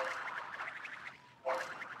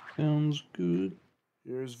 Sounds good.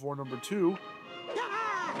 Here's Vor number 2.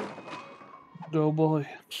 Oh boy.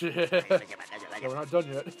 Yeah, we're not done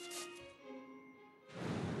yet.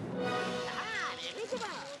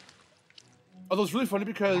 Although it's really funny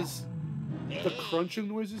because the crunching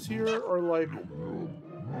noises here are like...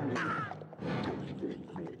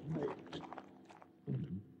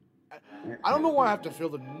 I don't know why I have to feel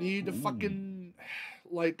the need to fucking,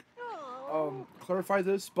 like, clarify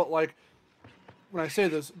this, but like, when I say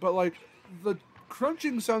this, but like, the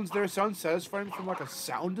crunching sounds there sound satisfying from like a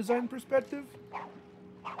sound design perspective.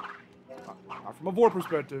 Not from a Vor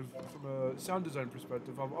perspective, from a sound design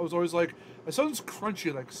perspective. I was always like, it sounds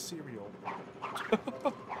crunchy like cereal.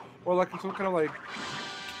 Or like some kind of like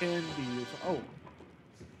candy or something. Oh.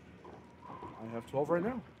 I have 12 right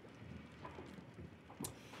now.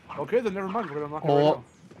 Okay, then never mind. We're gonna knock it right now.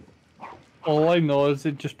 All I know is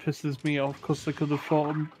it just pisses me off because I could have thought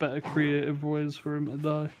of better creative ways for him to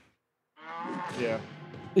die. Yeah.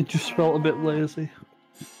 It just felt a bit lazy.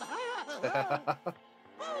 The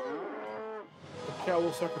cat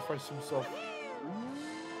will sacrifice himself.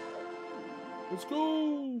 Let's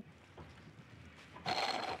go!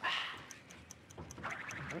 Alright,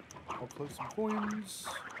 I'll collect some coins.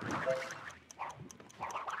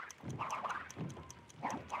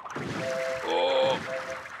 Oh!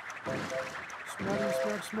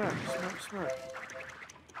 Smack.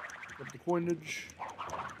 Get the coinage.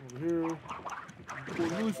 Over here.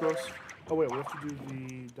 Going really fast. Oh wait, we have to do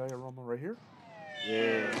the diorama right here?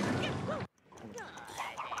 Yeah.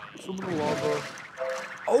 Swim in the lava.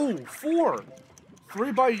 Oh, 4!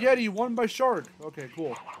 3 by Yeti, 1 by Shark. Okay,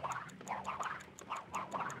 cool.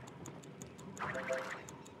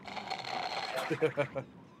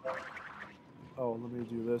 Oh, let me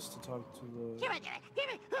do this to talk to the...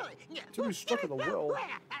 Timmy's stuck in the well.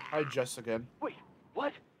 Hi, Jess again. Wait,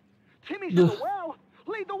 what? Timmy's in the well?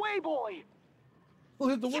 Lead the way, boy!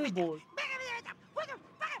 Lead the way, boy!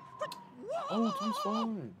 Oh, Timmy's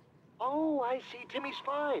fine. Oh, I see. Timmy's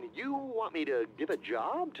fine. You want me to give a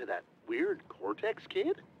job to that weird Cortex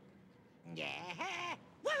kid? Yeah.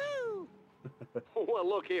 Woo! Well,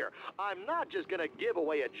 look here. I'm not just gonna give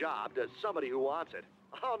away a job to somebody who wants it.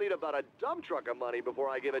 I'll need about a dump truck of money before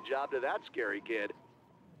I give a job to that scary kid.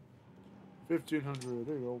 1,500.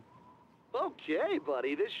 There you go. Okay,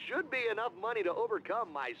 buddy. This should be enough money to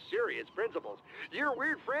overcome my serious principles. Your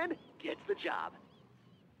weird friend gets the job.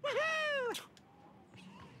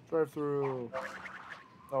 Drive through.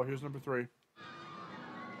 Oh, here's number 3.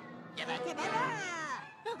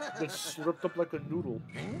 It's ripped up like a noodle.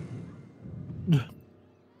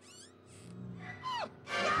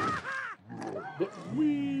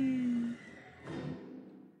 Wee.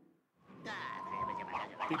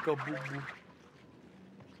 Peekaboo.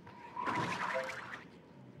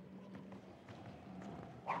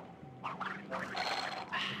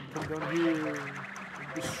 Come down here and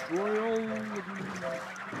destroy all of you.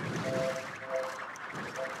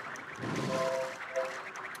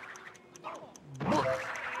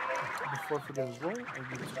 Before I forget as well, I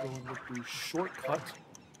need to go and get the shortcut.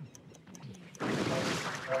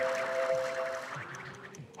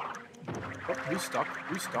 Oh, he's stuck.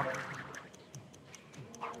 He's stuck.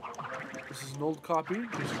 This is an old copy, in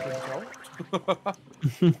case you couldn't tell.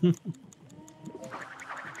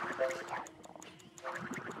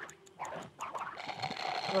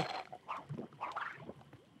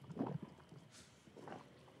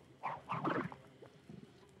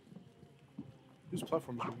 These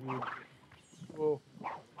platforms are weird. Whoa.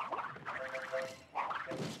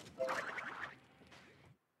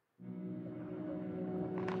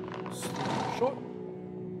 Shot.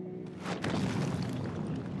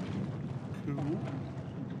 Cool.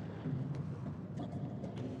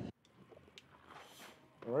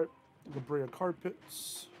 Alright. La Brea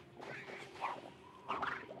carpets.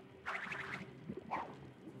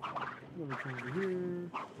 Let me come over here.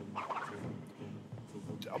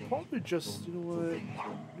 I'll probably just, you know what,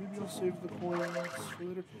 maybe I'll save the coins for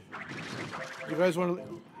later. You guys want to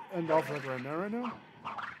end off like right now?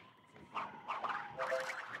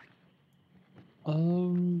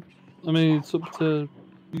 I mean, it's up to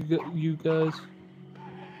you guys.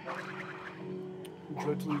 Would you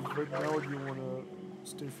like to leave right now, or do you want to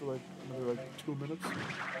stay for like another 2 minutes?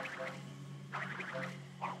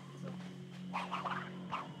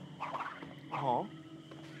 Uh-huh.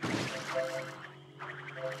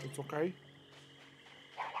 It's okay.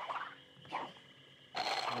 Oh,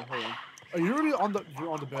 hold on. Are you already on the? You're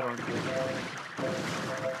on the bed, aren't you?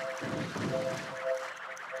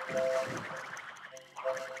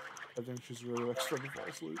 I think she's really like starting to fall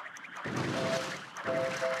asleep.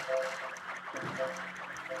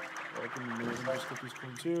 Alright, give me a minute. Let me just get these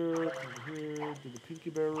coins here. Come over here. Do the pinky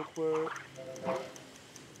bear real quick.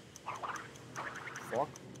 Fuck.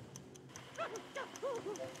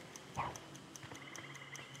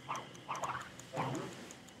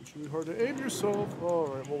 It's really hard to aim yourself.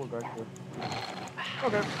 Alright, well, we're back here.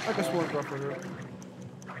 Okay, I guess we'll end up right here.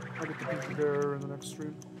 I'll get the pinky bear in the next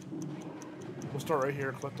stream. We'll start right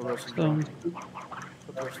here, collect the rest of the coins.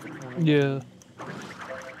 Yeah.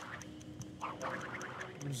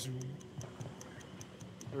 Resume.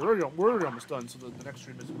 We're already almost done, so the next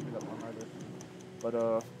stream isn't going to be that long either. But,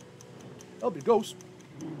 that'll be Ghost.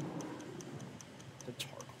 The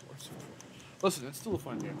Dark Horse. Listen, it's still a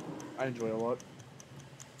fun game. I enjoy it a lot.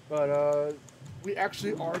 But, we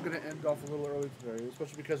actually are going to end off a little early today,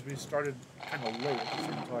 especially because we started kind of late at the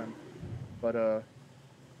same time. But,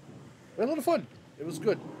 we had a lot of fun. It was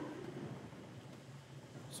good.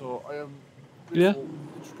 So, I am grateful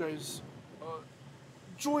that you guys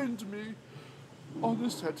joined me on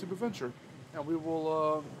this tag team adventure. And we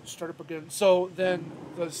will start up again. So, then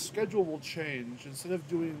the schedule will change. Instead of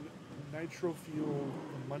doing Nitro Fuel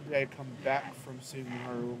the Monday I come back from saving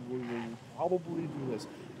Miharu, we will probably do this.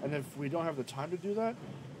 And if we don't have the time to do that,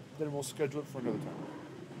 then we'll schedule it for another time.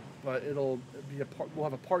 But it'll be we'll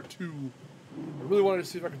have a part 2. I really wanted to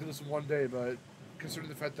see if I could do this in one day, but considering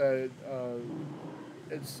the fact that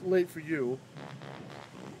it's late for you,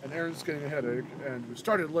 and Aaron's getting a headache, and we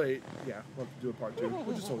started late, yeah, we'll have to do a part 2,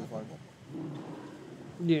 which is totally fine.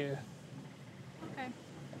 Yeah. Okay.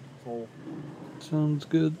 So, sounds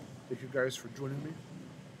good. Thank you guys for joining me.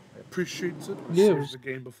 I appreciate it. Yeah, it was the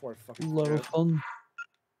game before I fucking a lot of fun.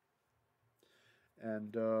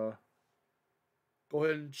 And go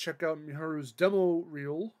ahead and check out Miharu's demo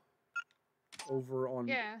reel over on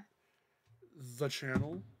the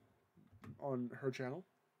channel, on her channel.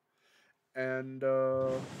 And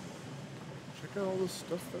check out all the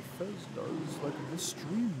stuff that Fez does, like the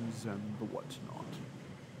streams and the whatnot.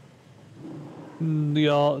 The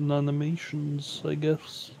art and animations, I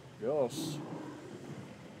guess. Yes.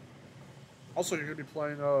 Also, you're going to be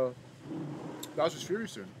playing Bowser's Fury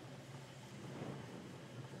soon.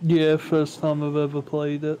 Yeah, first time I've ever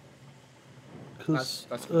played it. Because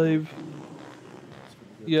That's I've...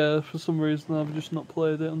 Yeah, for some reason I've just not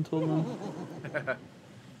played it until now.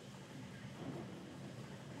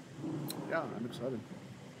 Yeah, I'm excited.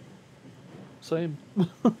 Same. Go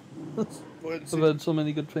ahead and see. I've heard so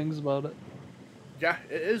many good things about it. Yeah,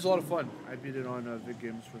 it is a lot of fun. I beat it on Vic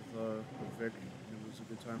Games with Vic. And it was a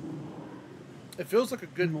good time. It feels like a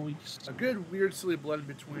good, weird, silly blend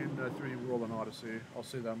between 3D World and Odyssey. I'll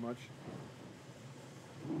say that much.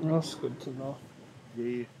 That's good to know.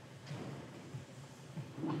 Yeah.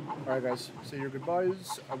 Alright, guys. Say your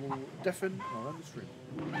goodbyes. I will deafen while on the stream.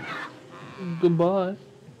 Goodbye.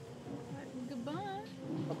 Goodbye.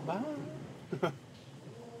 Bye-bye.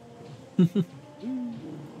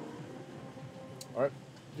 Alright.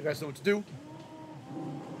 You guys know what to do.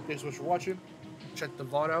 Thanks so much for watching. Check the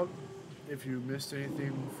VOD out if you missed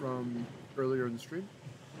anything from earlier in the stream.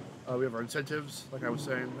 We have our incentives, like I was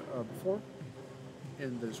saying before,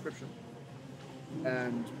 in the description.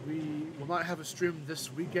 And we will not have a stream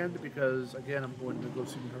this weekend because, again, I'm going to go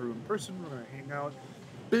see Miharu in person. We're going to hang out,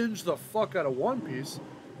 binge the fuck out of One Piece,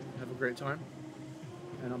 have a great time.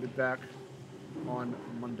 And I'll be back on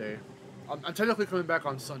Monday. I'm technically coming back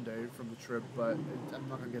on Sunday from the trip, but I'm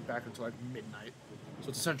not going to get back until like midnight. So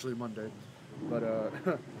it's essentially Monday. But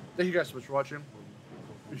thank you guys so much for watching.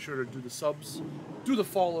 Be sure to do the subs, do the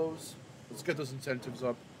follows. Let's get those incentives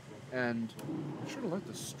up. And be sure to like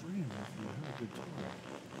the stream if you have a good time.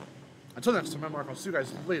 Until next time, I'm Mark. I'll see you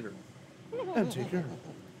guys later. And take care.